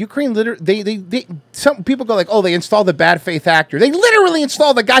Ukraine, they some people go like, oh, they installed the bad faith actor. They literally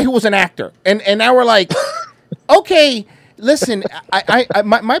installed the guy who was an actor, and now we're like, okay, listen.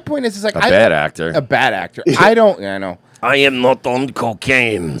 My point is, it's like a bad actor. I know. I am not on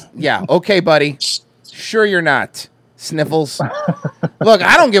cocaine. Yeah. Okay, buddy. Sure, you're not. Sniffles. Look,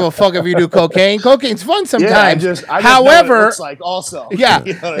 I don't give a fuck if you do cocaine. Cocaine's fun sometimes. I just However, know what it looks like also. Yeah,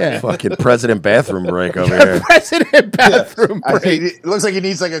 You know what I mean? Fucking president bathroom break over here. President bathroom break. It looks like he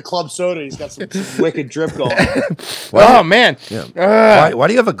needs like a club soda. He's got some wicked drip going. Oh man. Yeah. Why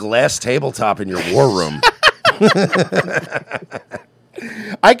do you have a glass tabletop in your war room?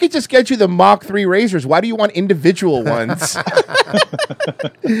 I could just get you the Mach 3 razors. Why do you want individual ones?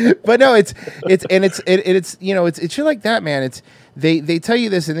 But no, it's shit like that, man. It's they tell you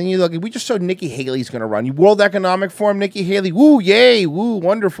this, and then you look. We just saw Nikki Haley's going to run. World Economic Forum, Nikki Haley. Woo, yay, woo,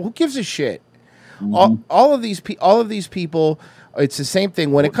 wonderful. Who gives a shit? All of these people. It's the same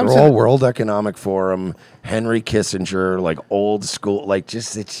thing when it comes to all World Economic Forum, Henry Kissinger, like old school, like it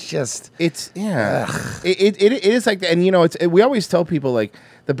is like that. And we always tell people like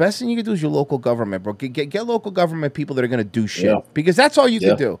the best thing you can do is your local government, bro. Get local government people that are going to do shit because that's all you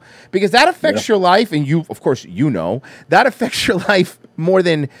can do, because that affects your life, and you, of course, that affects your life more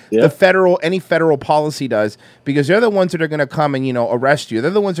than any federal policy does, because they're the ones that are going to come and arrest you. They're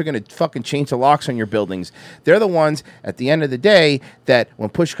the ones that are going to fucking change the locks on your buildings. They're the ones at the end of the day that when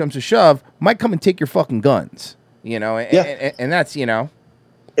push comes to shove might come and take your fucking guns. And that's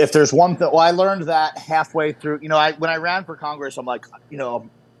If there's one thing, I learned that halfway through. When I ran for Congress, I'm like,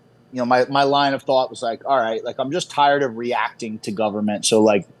 my line of thought was like, all right, like I'm just tired of reacting to government. So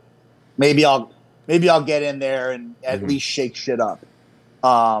like, maybe I'll get in there and at least shake shit up.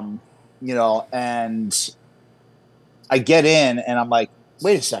 And I get in and I'm like,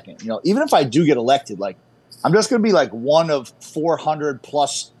 wait a second, even if I do get elected, like I'm just going to be like one of 400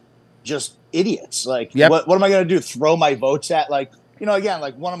 plus just idiots. Like, Yep. what am I going to do? Throw my votes at, like, again,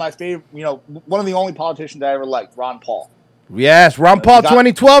 like one of my favorite, one of the only politicians I ever liked, Ron Paul. Yes, Ron Paul, got-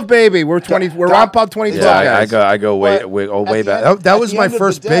 2012, baby. We're Ron Paul, 2012. Yeah, guys. I go way back. That was my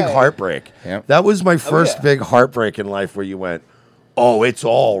first big heartbreak. Yep. That was my first big heartbreak in life where you went, oh, it's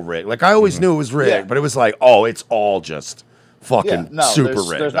all rigged. Like I always knew it was rigged, but it was like, oh, it's all just fucking super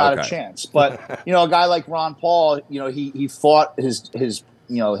rigged. There's not a chance. But a guy like Ron Paul, he fought his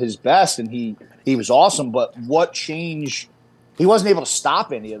best, and he was awesome. But what changed? He wasn't able to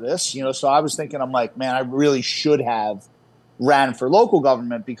stop any of this. So I was thinking, I'm like, man, I really should have ran for local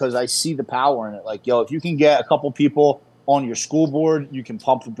government because I see the power in it. Like, if you can get a couple people on your school board, you can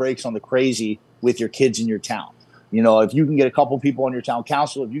pump the brakes on the crazy with your kids in your town. If you can get a couple people on your town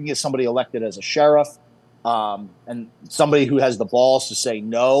council, if you can get somebody elected as a sheriff, and somebody who has the balls to say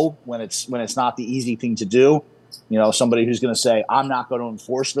no when it's not the easy thing to do, somebody who's going to say, I'm not going to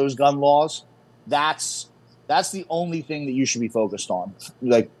enforce those gun laws. That's the only thing that you should be focused on.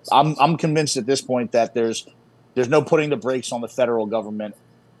 Like, I'm convinced at this point that there's no putting the brakes on the federal government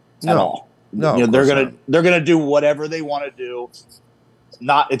at all. No, they're gonna do whatever they want to do.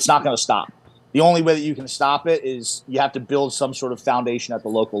 It's not going to stop. The only way that you can stop it is you have to build some sort of foundation at the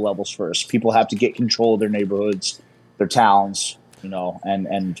local levels first. People have to get control of their neighborhoods, their towns,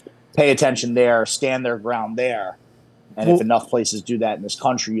 and pay attention there, stand their ground there. And if enough places do that in this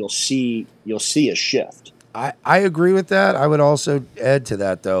country, you'll see a shift. I agree with that. I would also add to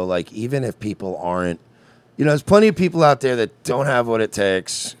that, though, like, even if people aren't, there's plenty of people out there that don't have what it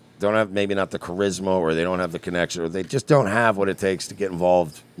takes, don't have maybe not the charisma, or they don't have the connection, or they just don't have what it takes to get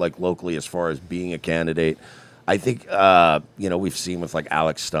involved, like, locally as far as being a candidate. I think, we've seen with, like,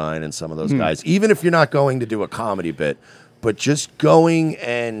 Alex Stein and some of those guys, even if you're not going to do a comedy bit, but just going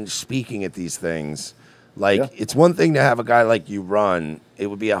and speaking at these things, like, it's one thing to have a guy like you run. It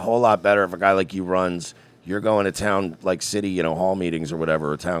would be a whole lot better if a guy like you runs, you're going to town, like, city, hall meetings or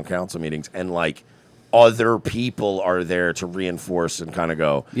whatever, or town council meetings, and, like, other people are there to reinforce and kind of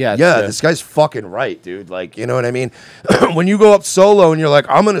go, this guy's fucking right, dude. Like, you know what I mean? When you go up solo and you're like,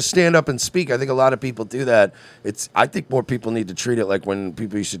 I'm going to stand up and speak, I think a lot of people do that. I think more people need to treat it like when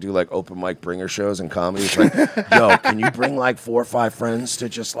people used to do, like, open mic bringer shows and comedy. It's like, yo, can you bring, like, 4 or 5 friends to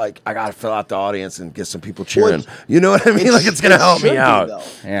just, like, I got to fill out the audience and get some people cheering. You know what I mean? Like, it's going to help me out.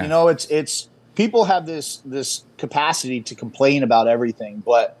 It's people have this capacity to complain about everything,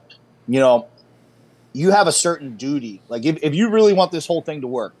 but, you have a certain duty. Like, if you really want this whole thing to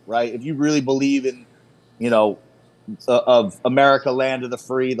work, right? If you really believe in, of America, land of the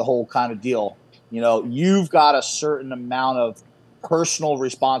free, the whole kind of deal, you've got a certain amount of personal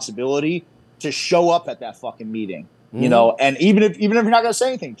responsibility to show up at that fucking meeting, and even if you're not going to say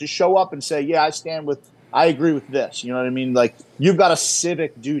anything, just show up and say, yeah, I agree with this. You know what I mean? Like, you've got a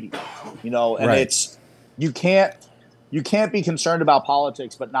civic duty, and you can't be concerned about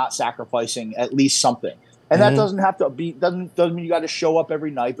politics but not sacrificing at least something. And that doesn't have to be doesn't mean you got to show up every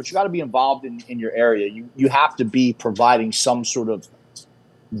night, but you got to be involved in your area. You have to be providing some sort of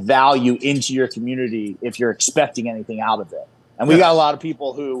value into your community if you're expecting anything out of it. And we got a lot of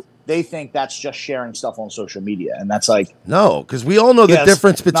people who they think that's just sharing stuff on social media, and that's like, no, because we all know the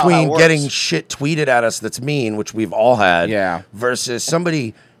difference between getting shit tweeted at us that's mean, which we've all had, versus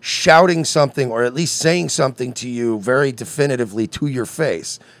somebody shouting something or at least saying something to you very definitively to your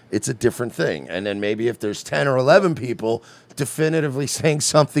face. It's a different thing. And then maybe if there's 10 or 11 people definitively saying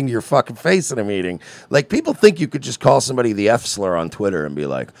something to your fucking face in a meeting, like, people think you could just call somebody the F slur on Twitter and be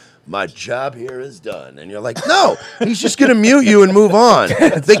like, my job here is done. And you're like, no, he's just going to mute you and move on.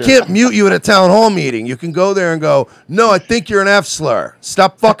 They can't mute you at a town hall meeting. You can go there and go, no, I think you're an F slur.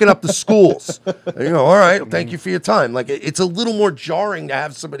 Stop fucking up the schools. And you go, all right, well, thank you for your time. Like, it's a little more jarring to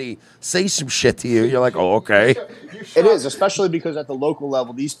have somebody say some shit to you. You're like, oh, okay. It is, especially because at the local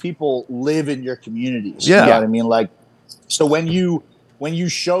level, these people live in your communities. Yeah. You know what I mean? Like, so when you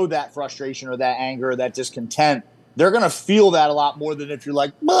show that frustration or that anger or that discontent, they're going to feel that a lot more than if you're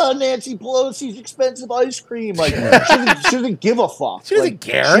like, Nancy Pelosi's expensive ice cream. Like, she doesn't give a fuck. She doesn't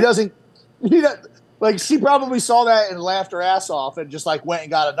care. She probably saw that and laughed her ass off and just, like, went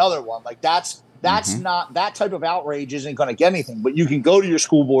and got another one. Like, that's not, that type of outrage isn't going to get anything. But you can go to your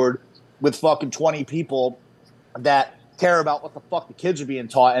school board with fucking 20 people that care about what the fuck the kids are being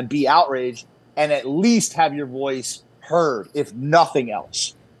taught and be outraged and at least have your voice heard, if nothing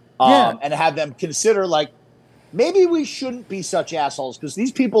else. And have them consider, like, maybe we shouldn't be such assholes because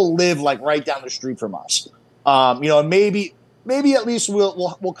these people live, like, right down the street from us. And maybe at least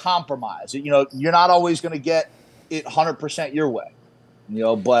we'll compromise. You're not always going to get it 100% your way.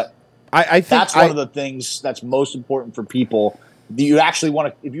 But I think that's one of the things that's most important for people you actually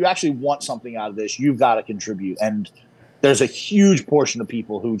want to, if you actually want something out of this, you've got to contribute. And there's a huge portion of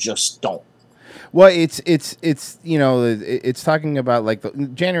people who just don't. Well, it's you know, it's talking about like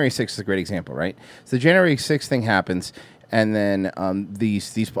January 6th is a great example, right? So the January 6th thing happens, and then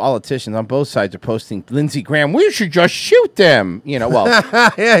these politicians on both sides are posting Lindsey Graham. We should just shoot them. You know, well,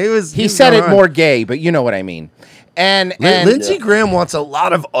 yeah, he said it more gay, but you know what I mean. And Lindsey Graham wants a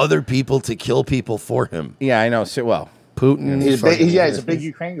lot of other people to kill people for him. Yeah, I know. So, well, Putin. He's a big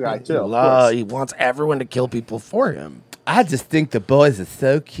Ukraine guy too. He wants everyone to kill people for him. I just think the boys are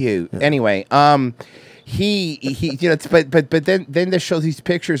so cute. Yeah. Anyway, he you know, but then they show these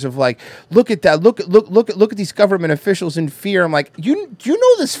pictures of like, look at that, look at these government officials in fear. I'm like, you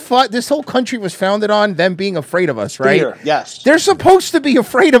know this whole country was founded on them being afraid of us, right? Fear, yes. They're supposed to be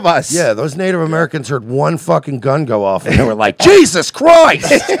afraid of us. Yeah, those Native Americans heard one fucking gun go off and they were like, Jesus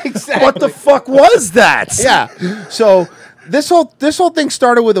Christ! Exactly. What the fuck was that? Yeah. So this whole thing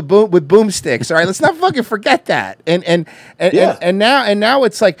started with boomsticks. All right, let's not fucking forget that. And now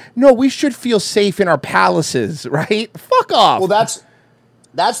it's like, no, we should feel safe in our palaces, right? Fuck off. Well,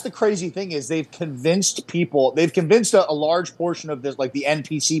 that's the crazy thing is they've convinced a large portion of this, like the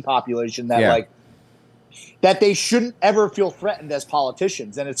NPC population, that that they shouldn't ever feel threatened as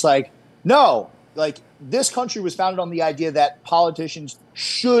politicians. And it's like, no, like this country was founded on the idea that politicians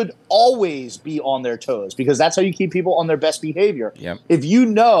should always be on their toes, because that's how you keep people on their best behavior. Yep. If you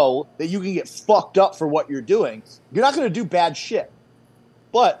know that you can get fucked up for what you're doing, you're not going to do bad shit.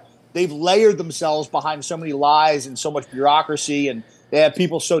 But they've layered themselves behind so many lies and so much bureaucracy, and they have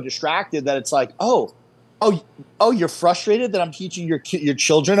people so distracted that it's like, oh, you're frustrated that I'm teaching your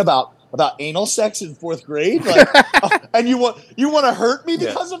children about anal sex in 4th grade, like, and you want to hurt me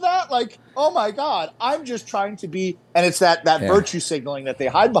because of that? Like, oh my God, I'm just trying to be, and it's that virtue signaling that they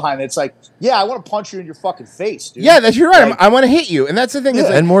hide behind. It's like, yeah, I want to punch you in your fucking face, dude. Yeah, you're right. Like, I want to hit you, and that's the thing. Yeah. Is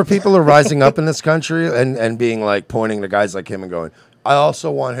like, and more people are rising up in this country and being like pointing to guys like him and going, I also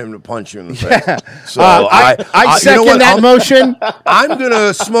want him to punch you in the face. So I second that motion. I'm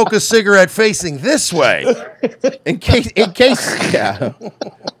gonna smoke a cigarette facing this way, in case. Yeah.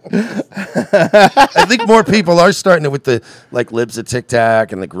 I think more people are starting to with the like libs of Tic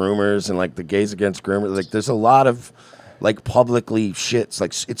Tac and the groomers and like the gays against groomers. Like, there's a lot of like publicly shits.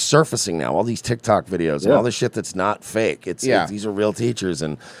 Like, it's surfacing now. All these TikTok videos and all this shit that's not fake. These are real teachers,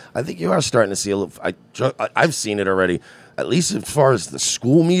 and I think you are starting to see a little. I've seen it already. At least as far as the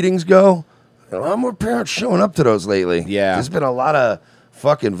school meetings go, a lot more parents showing up to those lately. Yeah. There's been a lot of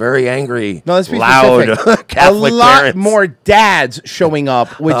fucking very angry, let's be loud specific. Catholic a lot parents. more dads showing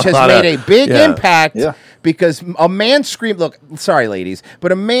up, which has made a big impact. Yeah. Because a man look, sorry ladies,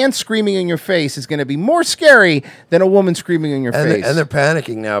 but a man screaming in your face is going to be more scary than a woman screaming in your face. And they're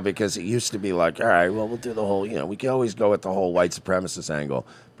panicking now because it used to be like, all right, well, we'll do the whole, we can always go with the whole white supremacist angle.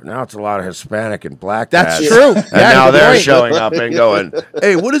 But now it's a lot of Hispanic and black That's dads. true. And now they're showing up and going,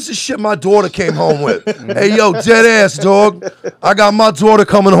 hey, what is this shit my daughter came home with? Hey, yo, dead ass, dog. I got my daughter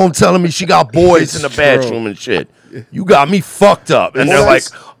coming home telling me she got boys in the bedroom and shit. You got me fucked up. And they're like,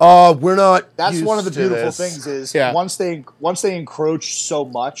 we're not. That's one of the used to beautiful this. things is once they encroach so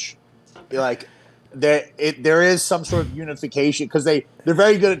much, like there is some sort of unification, because they're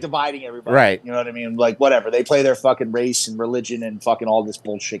very good at dividing everybody. Right. You know what I mean? Like, whatever. They play their fucking race and religion and fucking all this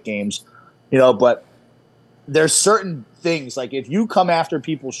bullshit games, but there's certain things, like if you come after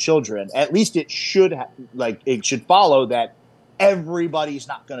people's children, at least it should it should follow that everybody's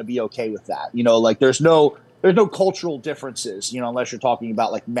not going to be okay with that. Like there's no cultural differences, unless you're talking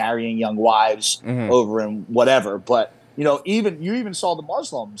about like marrying young wives over and whatever. But, you even saw the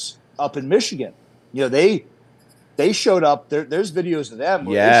Muslims up in Michigan. They showed up. There's videos of them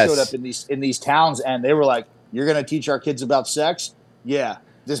where they showed up in these towns, and they were like, "You're going to teach our kids about sex?" Yeah.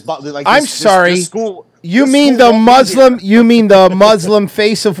 I'm sorry. This school. You mean the Muslim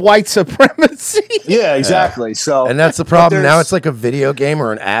face of white supremacy? Yeah, exactly. So, and that's the problem. Now it's like a video game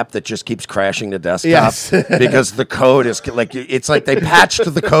or an app that just keeps crashing to desktop because the code is like, it's like they patched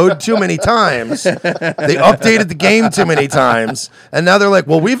the code too many times. They updated the game too many times. And now they're like,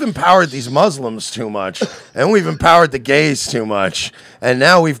 well, we've empowered these Muslims too much and we've empowered the gays too much. And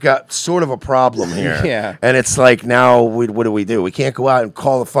now we've got sort of a problem here. Yeah. And it's like, now what do? We can't go out and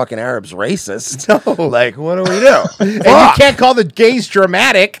call the fucking Arabs racist. No. Like, what do we do? And you can't call the gays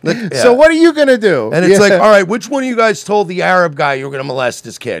dramatic. So what are you gonna do? And it's like, all right, which one of you guys told the Arab guy you were going to molest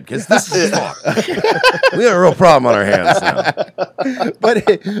his kid? Because this is fucked. We have a real problem on our hands now. but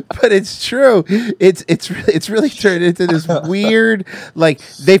it's true. It's really turned into this weird, like,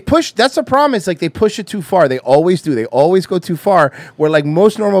 they push. That's the problem. It's like they push it too far. They always do. They always go too far. Where like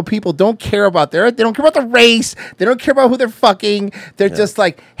most normal people don't care about they don't care about the race. They don't care about who they're fucking. They're just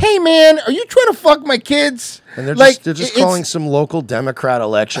like, hey man, are you trying to fuck my kids? And they're like, just calling some local Democrat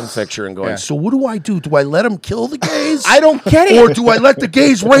election fixture and going, so what do I do? Do I let them kill the gays? I don't get it. Or do I let the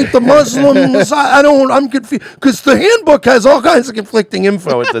gays rape the Muslims? I'm confused. Because the handbook has all kinds of conflicting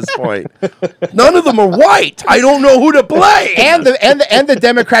info at this point. None of them are white. I don't know who to blame. And the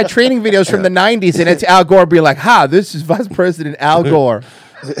Democrat training videos from the 90s, and it's Al Gore being like, this is Vice President Al Gore.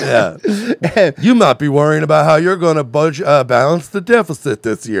 Yeah, you might be worrying about how you're going to balance the deficit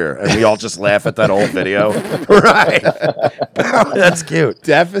this year, and we all just laugh at that old video. Right? That's cute.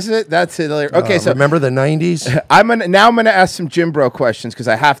 Deficit. That's hilarious. Okay, so remember the 90s? I'm gonna ask some Jim Bro questions because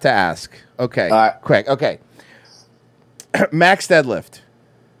I have to ask. Okay, quick. Okay, max deadlift.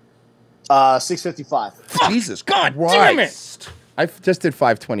 655. Jesus, God damn it! I just did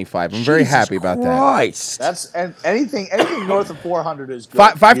 525. I'm very happy about that. That's anything north of 400 is good.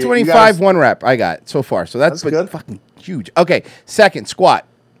 525, one rep I got so far. So that's good. Fucking huge. Okay, second squat.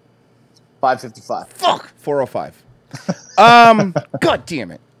 555. Fuck. 405. God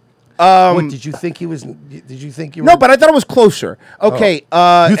damn it. What, did you think he was? Did you think you were? No, but I thought it was closer. Okay. You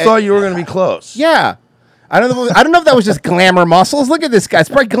thought you were going to be close. Yeah. I don't know if that was just glamour muscles. Look at this guy. It's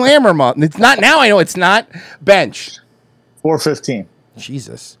probably glamour muscles. It's not now. I know it's not. Bench. 415.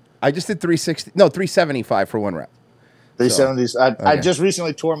 Jesus. I just did 360. No, 375 for one rep. 370s. I just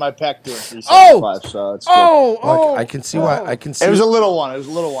recently tore my pec doing 375. So it's good. I can see why. I can see. It was a little one. It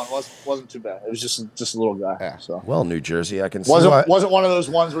wasn't too bad. It was just a little guy. Yeah. So. Well, New Jersey, I can see. Wasn't one of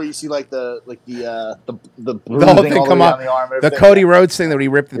those ones where you see like the whole thing come off. The Cody Rhodes thing that he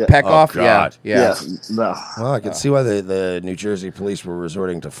ripped the pec off. God. Yeah. No. Well, I can see why the New Jersey police were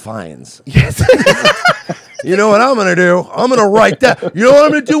resorting to fines. Yes. You know what I'm going to do? I'm going to write that. You know what I'm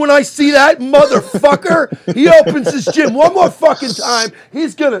going to do when I see that motherfucker? He opens his gym one more fucking time.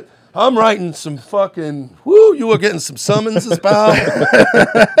 He's going to... I'm writing some fucking... Woo, you were getting some summonses, pal.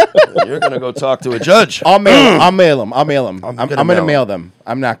 You're going to go talk to a judge. I'll mail them. I'm going to mail them.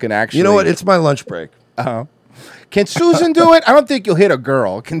 I'm not going to actually... You know what? It's my lunch break. Uh-huh. Can Susan do it? I don't think you'll hit a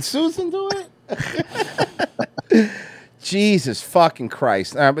girl. Can Susan do it? Jesus fucking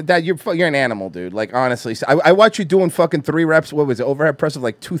Christ! But that you're an animal, dude. Like honestly, I watch you doing fucking 3 reps. What was it? Overhead press of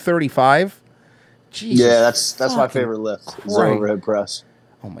like 235. Jesus. Yeah, that's my favorite lift. Is the overhead press.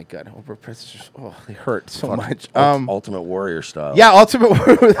 Oh my god, overhead press is just they hurt so much. Ultimate Warrior style. Yeah, Ultimate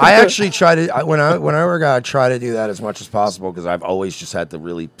Warrior. I actually try to when I work out, I try to do that as much as possible because I've always just had the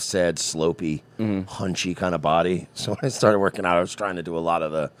really sad, slopey, hunchy kind of body. So when I started working out, I was trying to do a lot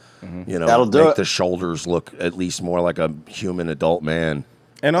of the. Make the shoulders look at least more like a human adult man.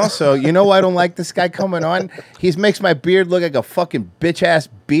 And also, you know why I don't like this guy coming on? He makes my beard look like a fucking bitch-ass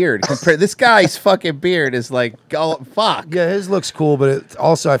beard. This guy's fucking beard is like, fuck. Yeah, his looks cool, but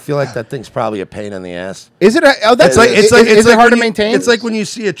also I feel like that thing's probably a pain in the ass. Is it? Is it hard to maintain? It's like when you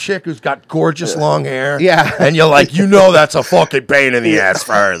see a chick who's got gorgeous long hair. Yeah. And you're like, that's a fucking pain in the ass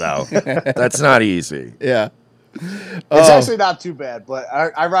for her, though. That's not easy. Yeah. It's actually not too bad, but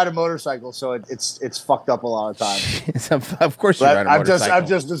I ride a motorcycle, so it's fucked up a lot of times. Of course, you ride a motorcycle. I've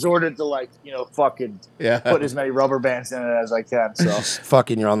just resorted to fucking put as many rubber bands in it as I can. So just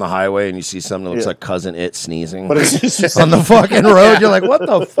fucking, you're on the highway and you see something that looks like Cousin It sneezing, but it's just on the fucking road. You're like, what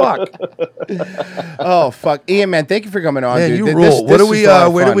the fuck? Oh fuck, Ian, man, thank you for coming on. Man, dude. You rule. Where do we go?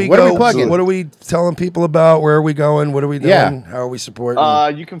 What are we plugging? What are we telling people about? Where are we going? What are we doing? Yeah. How are we supporting?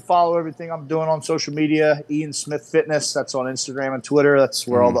 You can follow everything I'm doing on social media. Ian Smith Fitness. That's on Instagram and Twitter. That's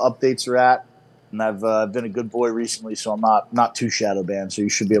where all the updates are at. And I've been a good boy recently, so I'm not too shadow banned. So you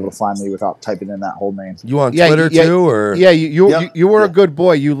should be able to find me without typing in that whole name. You on Twitter too, or you were a good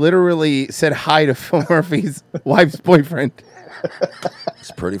boy. You literally said hi to Phil Murphy's wife's boyfriend. It's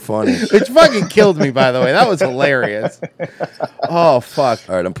pretty funny. Which fucking killed me, by the way. That was hilarious. Oh fuck!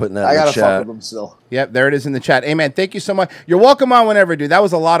 All right, I'm putting that in the gotta chat. fuck with them still. Yep, there it is in the chat. Hey man, thank you so much. You're welcome on whenever, dude. That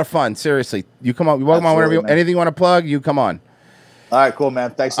was a lot of fun. Seriously, you come on. You're welcome on whenever. Anything you want to plug, you come on. All right, cool,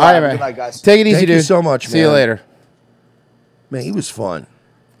 man. Thanks a lot. All right, man. man. Good night, guys. Take it easy, Thank dude. you so much, See you later. Man, he was fun.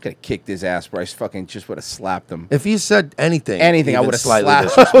 Could have kicked his ass, Bryce. Fucking just would have slapped him. If he said anything, I would have slightly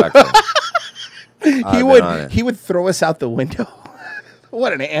slapped. disrespectful. He would throw us out the window.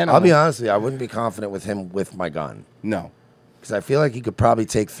 What an animal! I'll be honest with you, I wouldn't be confident with him with my gun. No. because I feel like he could probably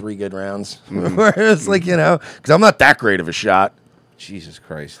take 3 good rounds. Whereas, like, you know, because I'm not that great of a shot. Jesus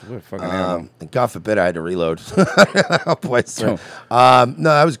Christ. What a fucking animal. And God forbid I had to reload. No,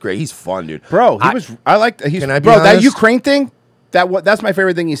 that was great. He's fun, dude. Bro, I liked, Can I be bro, that honest? Ukraine thing, that's my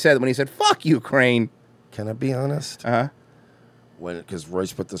favorite thing he said when he said, fuck Ukraine. Can I be honest? Uh-huh. Because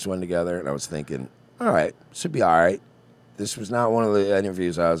Royce put this one together, and I was thinking, all right, should be all right. This was not one of the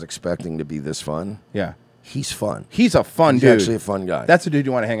interviews I was expecting to be this fun. Yeah. He's fun. He's a fun He's dude. actually a fun guy. That's a dude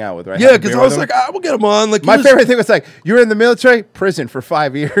you want to hang out with, right? Yeah, because I was like, we'll get him on. Like, my favorite thing was like, you were in the military, prison for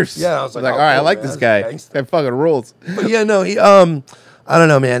 5 years. Yeah, I was like, all oh, right, I cool, like man, this that's guy. That fucking rules. But yeah, no, he, I don't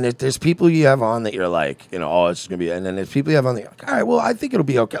know, man. There's people you have on that you're like, you know, oh, it's going to be, and then there's people you have on that you're like, all right, well, I think it'll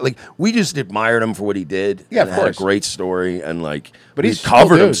be okay. Like, we just admired him for what he did. Yeah, and of had course. a great story, and like, But we he's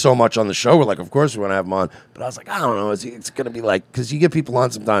covered cool him dude. so much on the show. We're like, of course we want to have him on. But I was like, I don't know. It's going to be like, because you get people on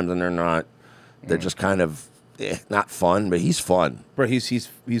sometimes and they're just kind of not fun, but he's fun. Bro, he's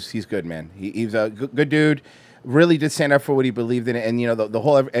good, man. He's a good dude. Really did stand up for what he believed in, and you know the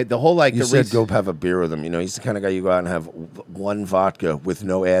whole like You the said reason- go have a beer with him. You know, he's the kind of guy you go out and have one vodka with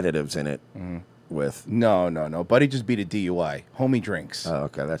no additives in it with. No. Buddy just beat a DUI. Homie drinks. Oh,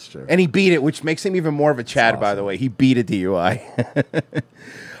 okay, that's true. And he beat it, which makes him even more of a Chad, by the way. He beat a DUI.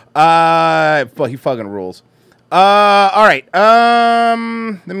 But he fucking rules. All right.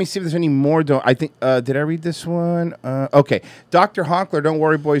 Let me see if there's any more. I think. Did I read this one? Okay. Dr. Honkler, don't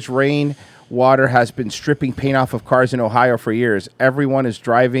worry, boys. Rain water has been stripping paint off of cars in Ohio for years. Everyone is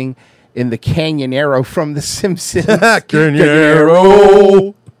driving in the Canyonero from The Simpsons.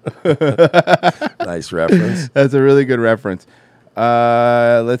 Canyonero. Nice reference. That's a really good reference.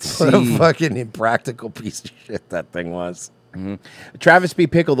 Let's see. What a fucking impractical piece of shit that thing was. Travis B.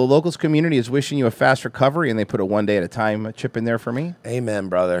 Pickle, the locals community is wishing you a fast recovery, and they put a 1 day at a time chip in there for me. Amen,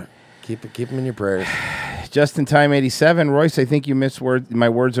 brother. Keep them in your prayers. Just in time 87. Royce, I think you missed my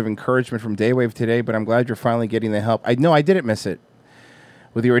words of encouragement from Daywave today, but I'm glad you're finally getting the help. I didn't miss it.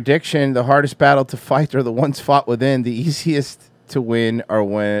 With your addiction, the hardest battle to fight are the ones fought within. The easiest to win are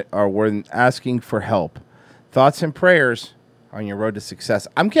when asking for help. Thoughts and prayers on your road to success.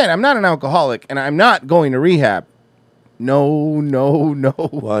 I'm not an alcoholic, and I'm not going to rehab. No.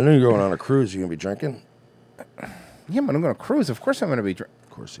 Well, I know you're going on a cruise. You gonna be drinking? Yeah, but I'm going to cruise. Of course I'm going to be drinking. Of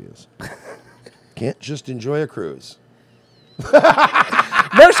course he is. Can't just enjoy a cruise.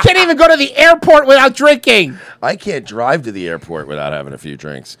 Merce can't even go to the airport without drinking. I can't drive to the airport without having a few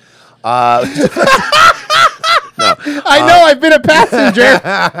drinks. No. I know. I've been a passenger.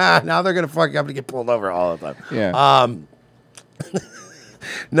 Now they're gonna fucking have to get pulled over all the time. Yeah.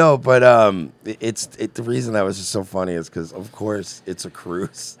 No, but the reason that was just so funny is because of course it's a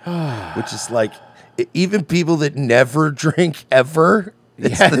cruise, which is like even people that never drink ever.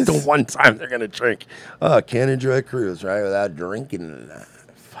 It's the one time they're gonna drink. Oh, can't enjoy a cruise right without drinking.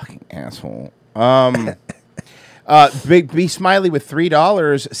 Fucking asshole. Big B Smiley with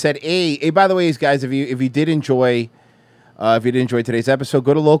 $3 said, "Hey, by the way, guys, if you did enjoy today's episode,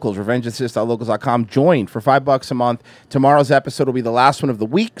 go to Locals, revengeassist.locals.com. Join for $5 a month. Tomorrow's episode will be the last one of the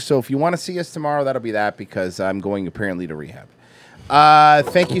week. So if you want to see us tomorrow, that'll be that because I'm going apparently to rehab.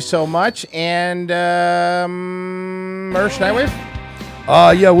 Thank you so much. And Merch Nightwave?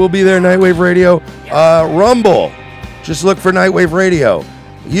 Yeah, we'll be there. Nightwave Radio. Rumble. Just look for Nightwave Radio.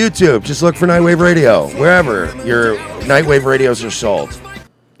 YouTube. Just look for Nightwave Radio. Wherever your Nightwave radios are sold.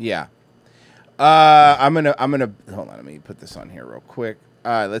 Yeah. I'm gonna hold on. Let me put this on here real quick.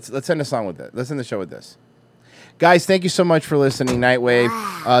 Let's end the song with this. Let's end the show with this. Guys, thank you so much for listening. Nightwave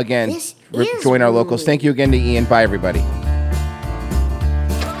again. Join our Locals. Thank you again to Ian. Bye, everybody.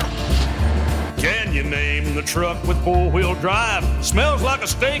 Can you name the truck with 4-wheel drive? Smells like a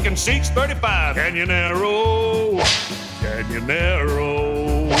steak and seats 35. Canyonero,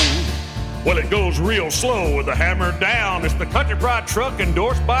 Canyonero. Well, it goes real slow with the hammer down. It's the Country Pride truck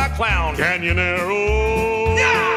endorsed by a clown. Canyonero. Yeah!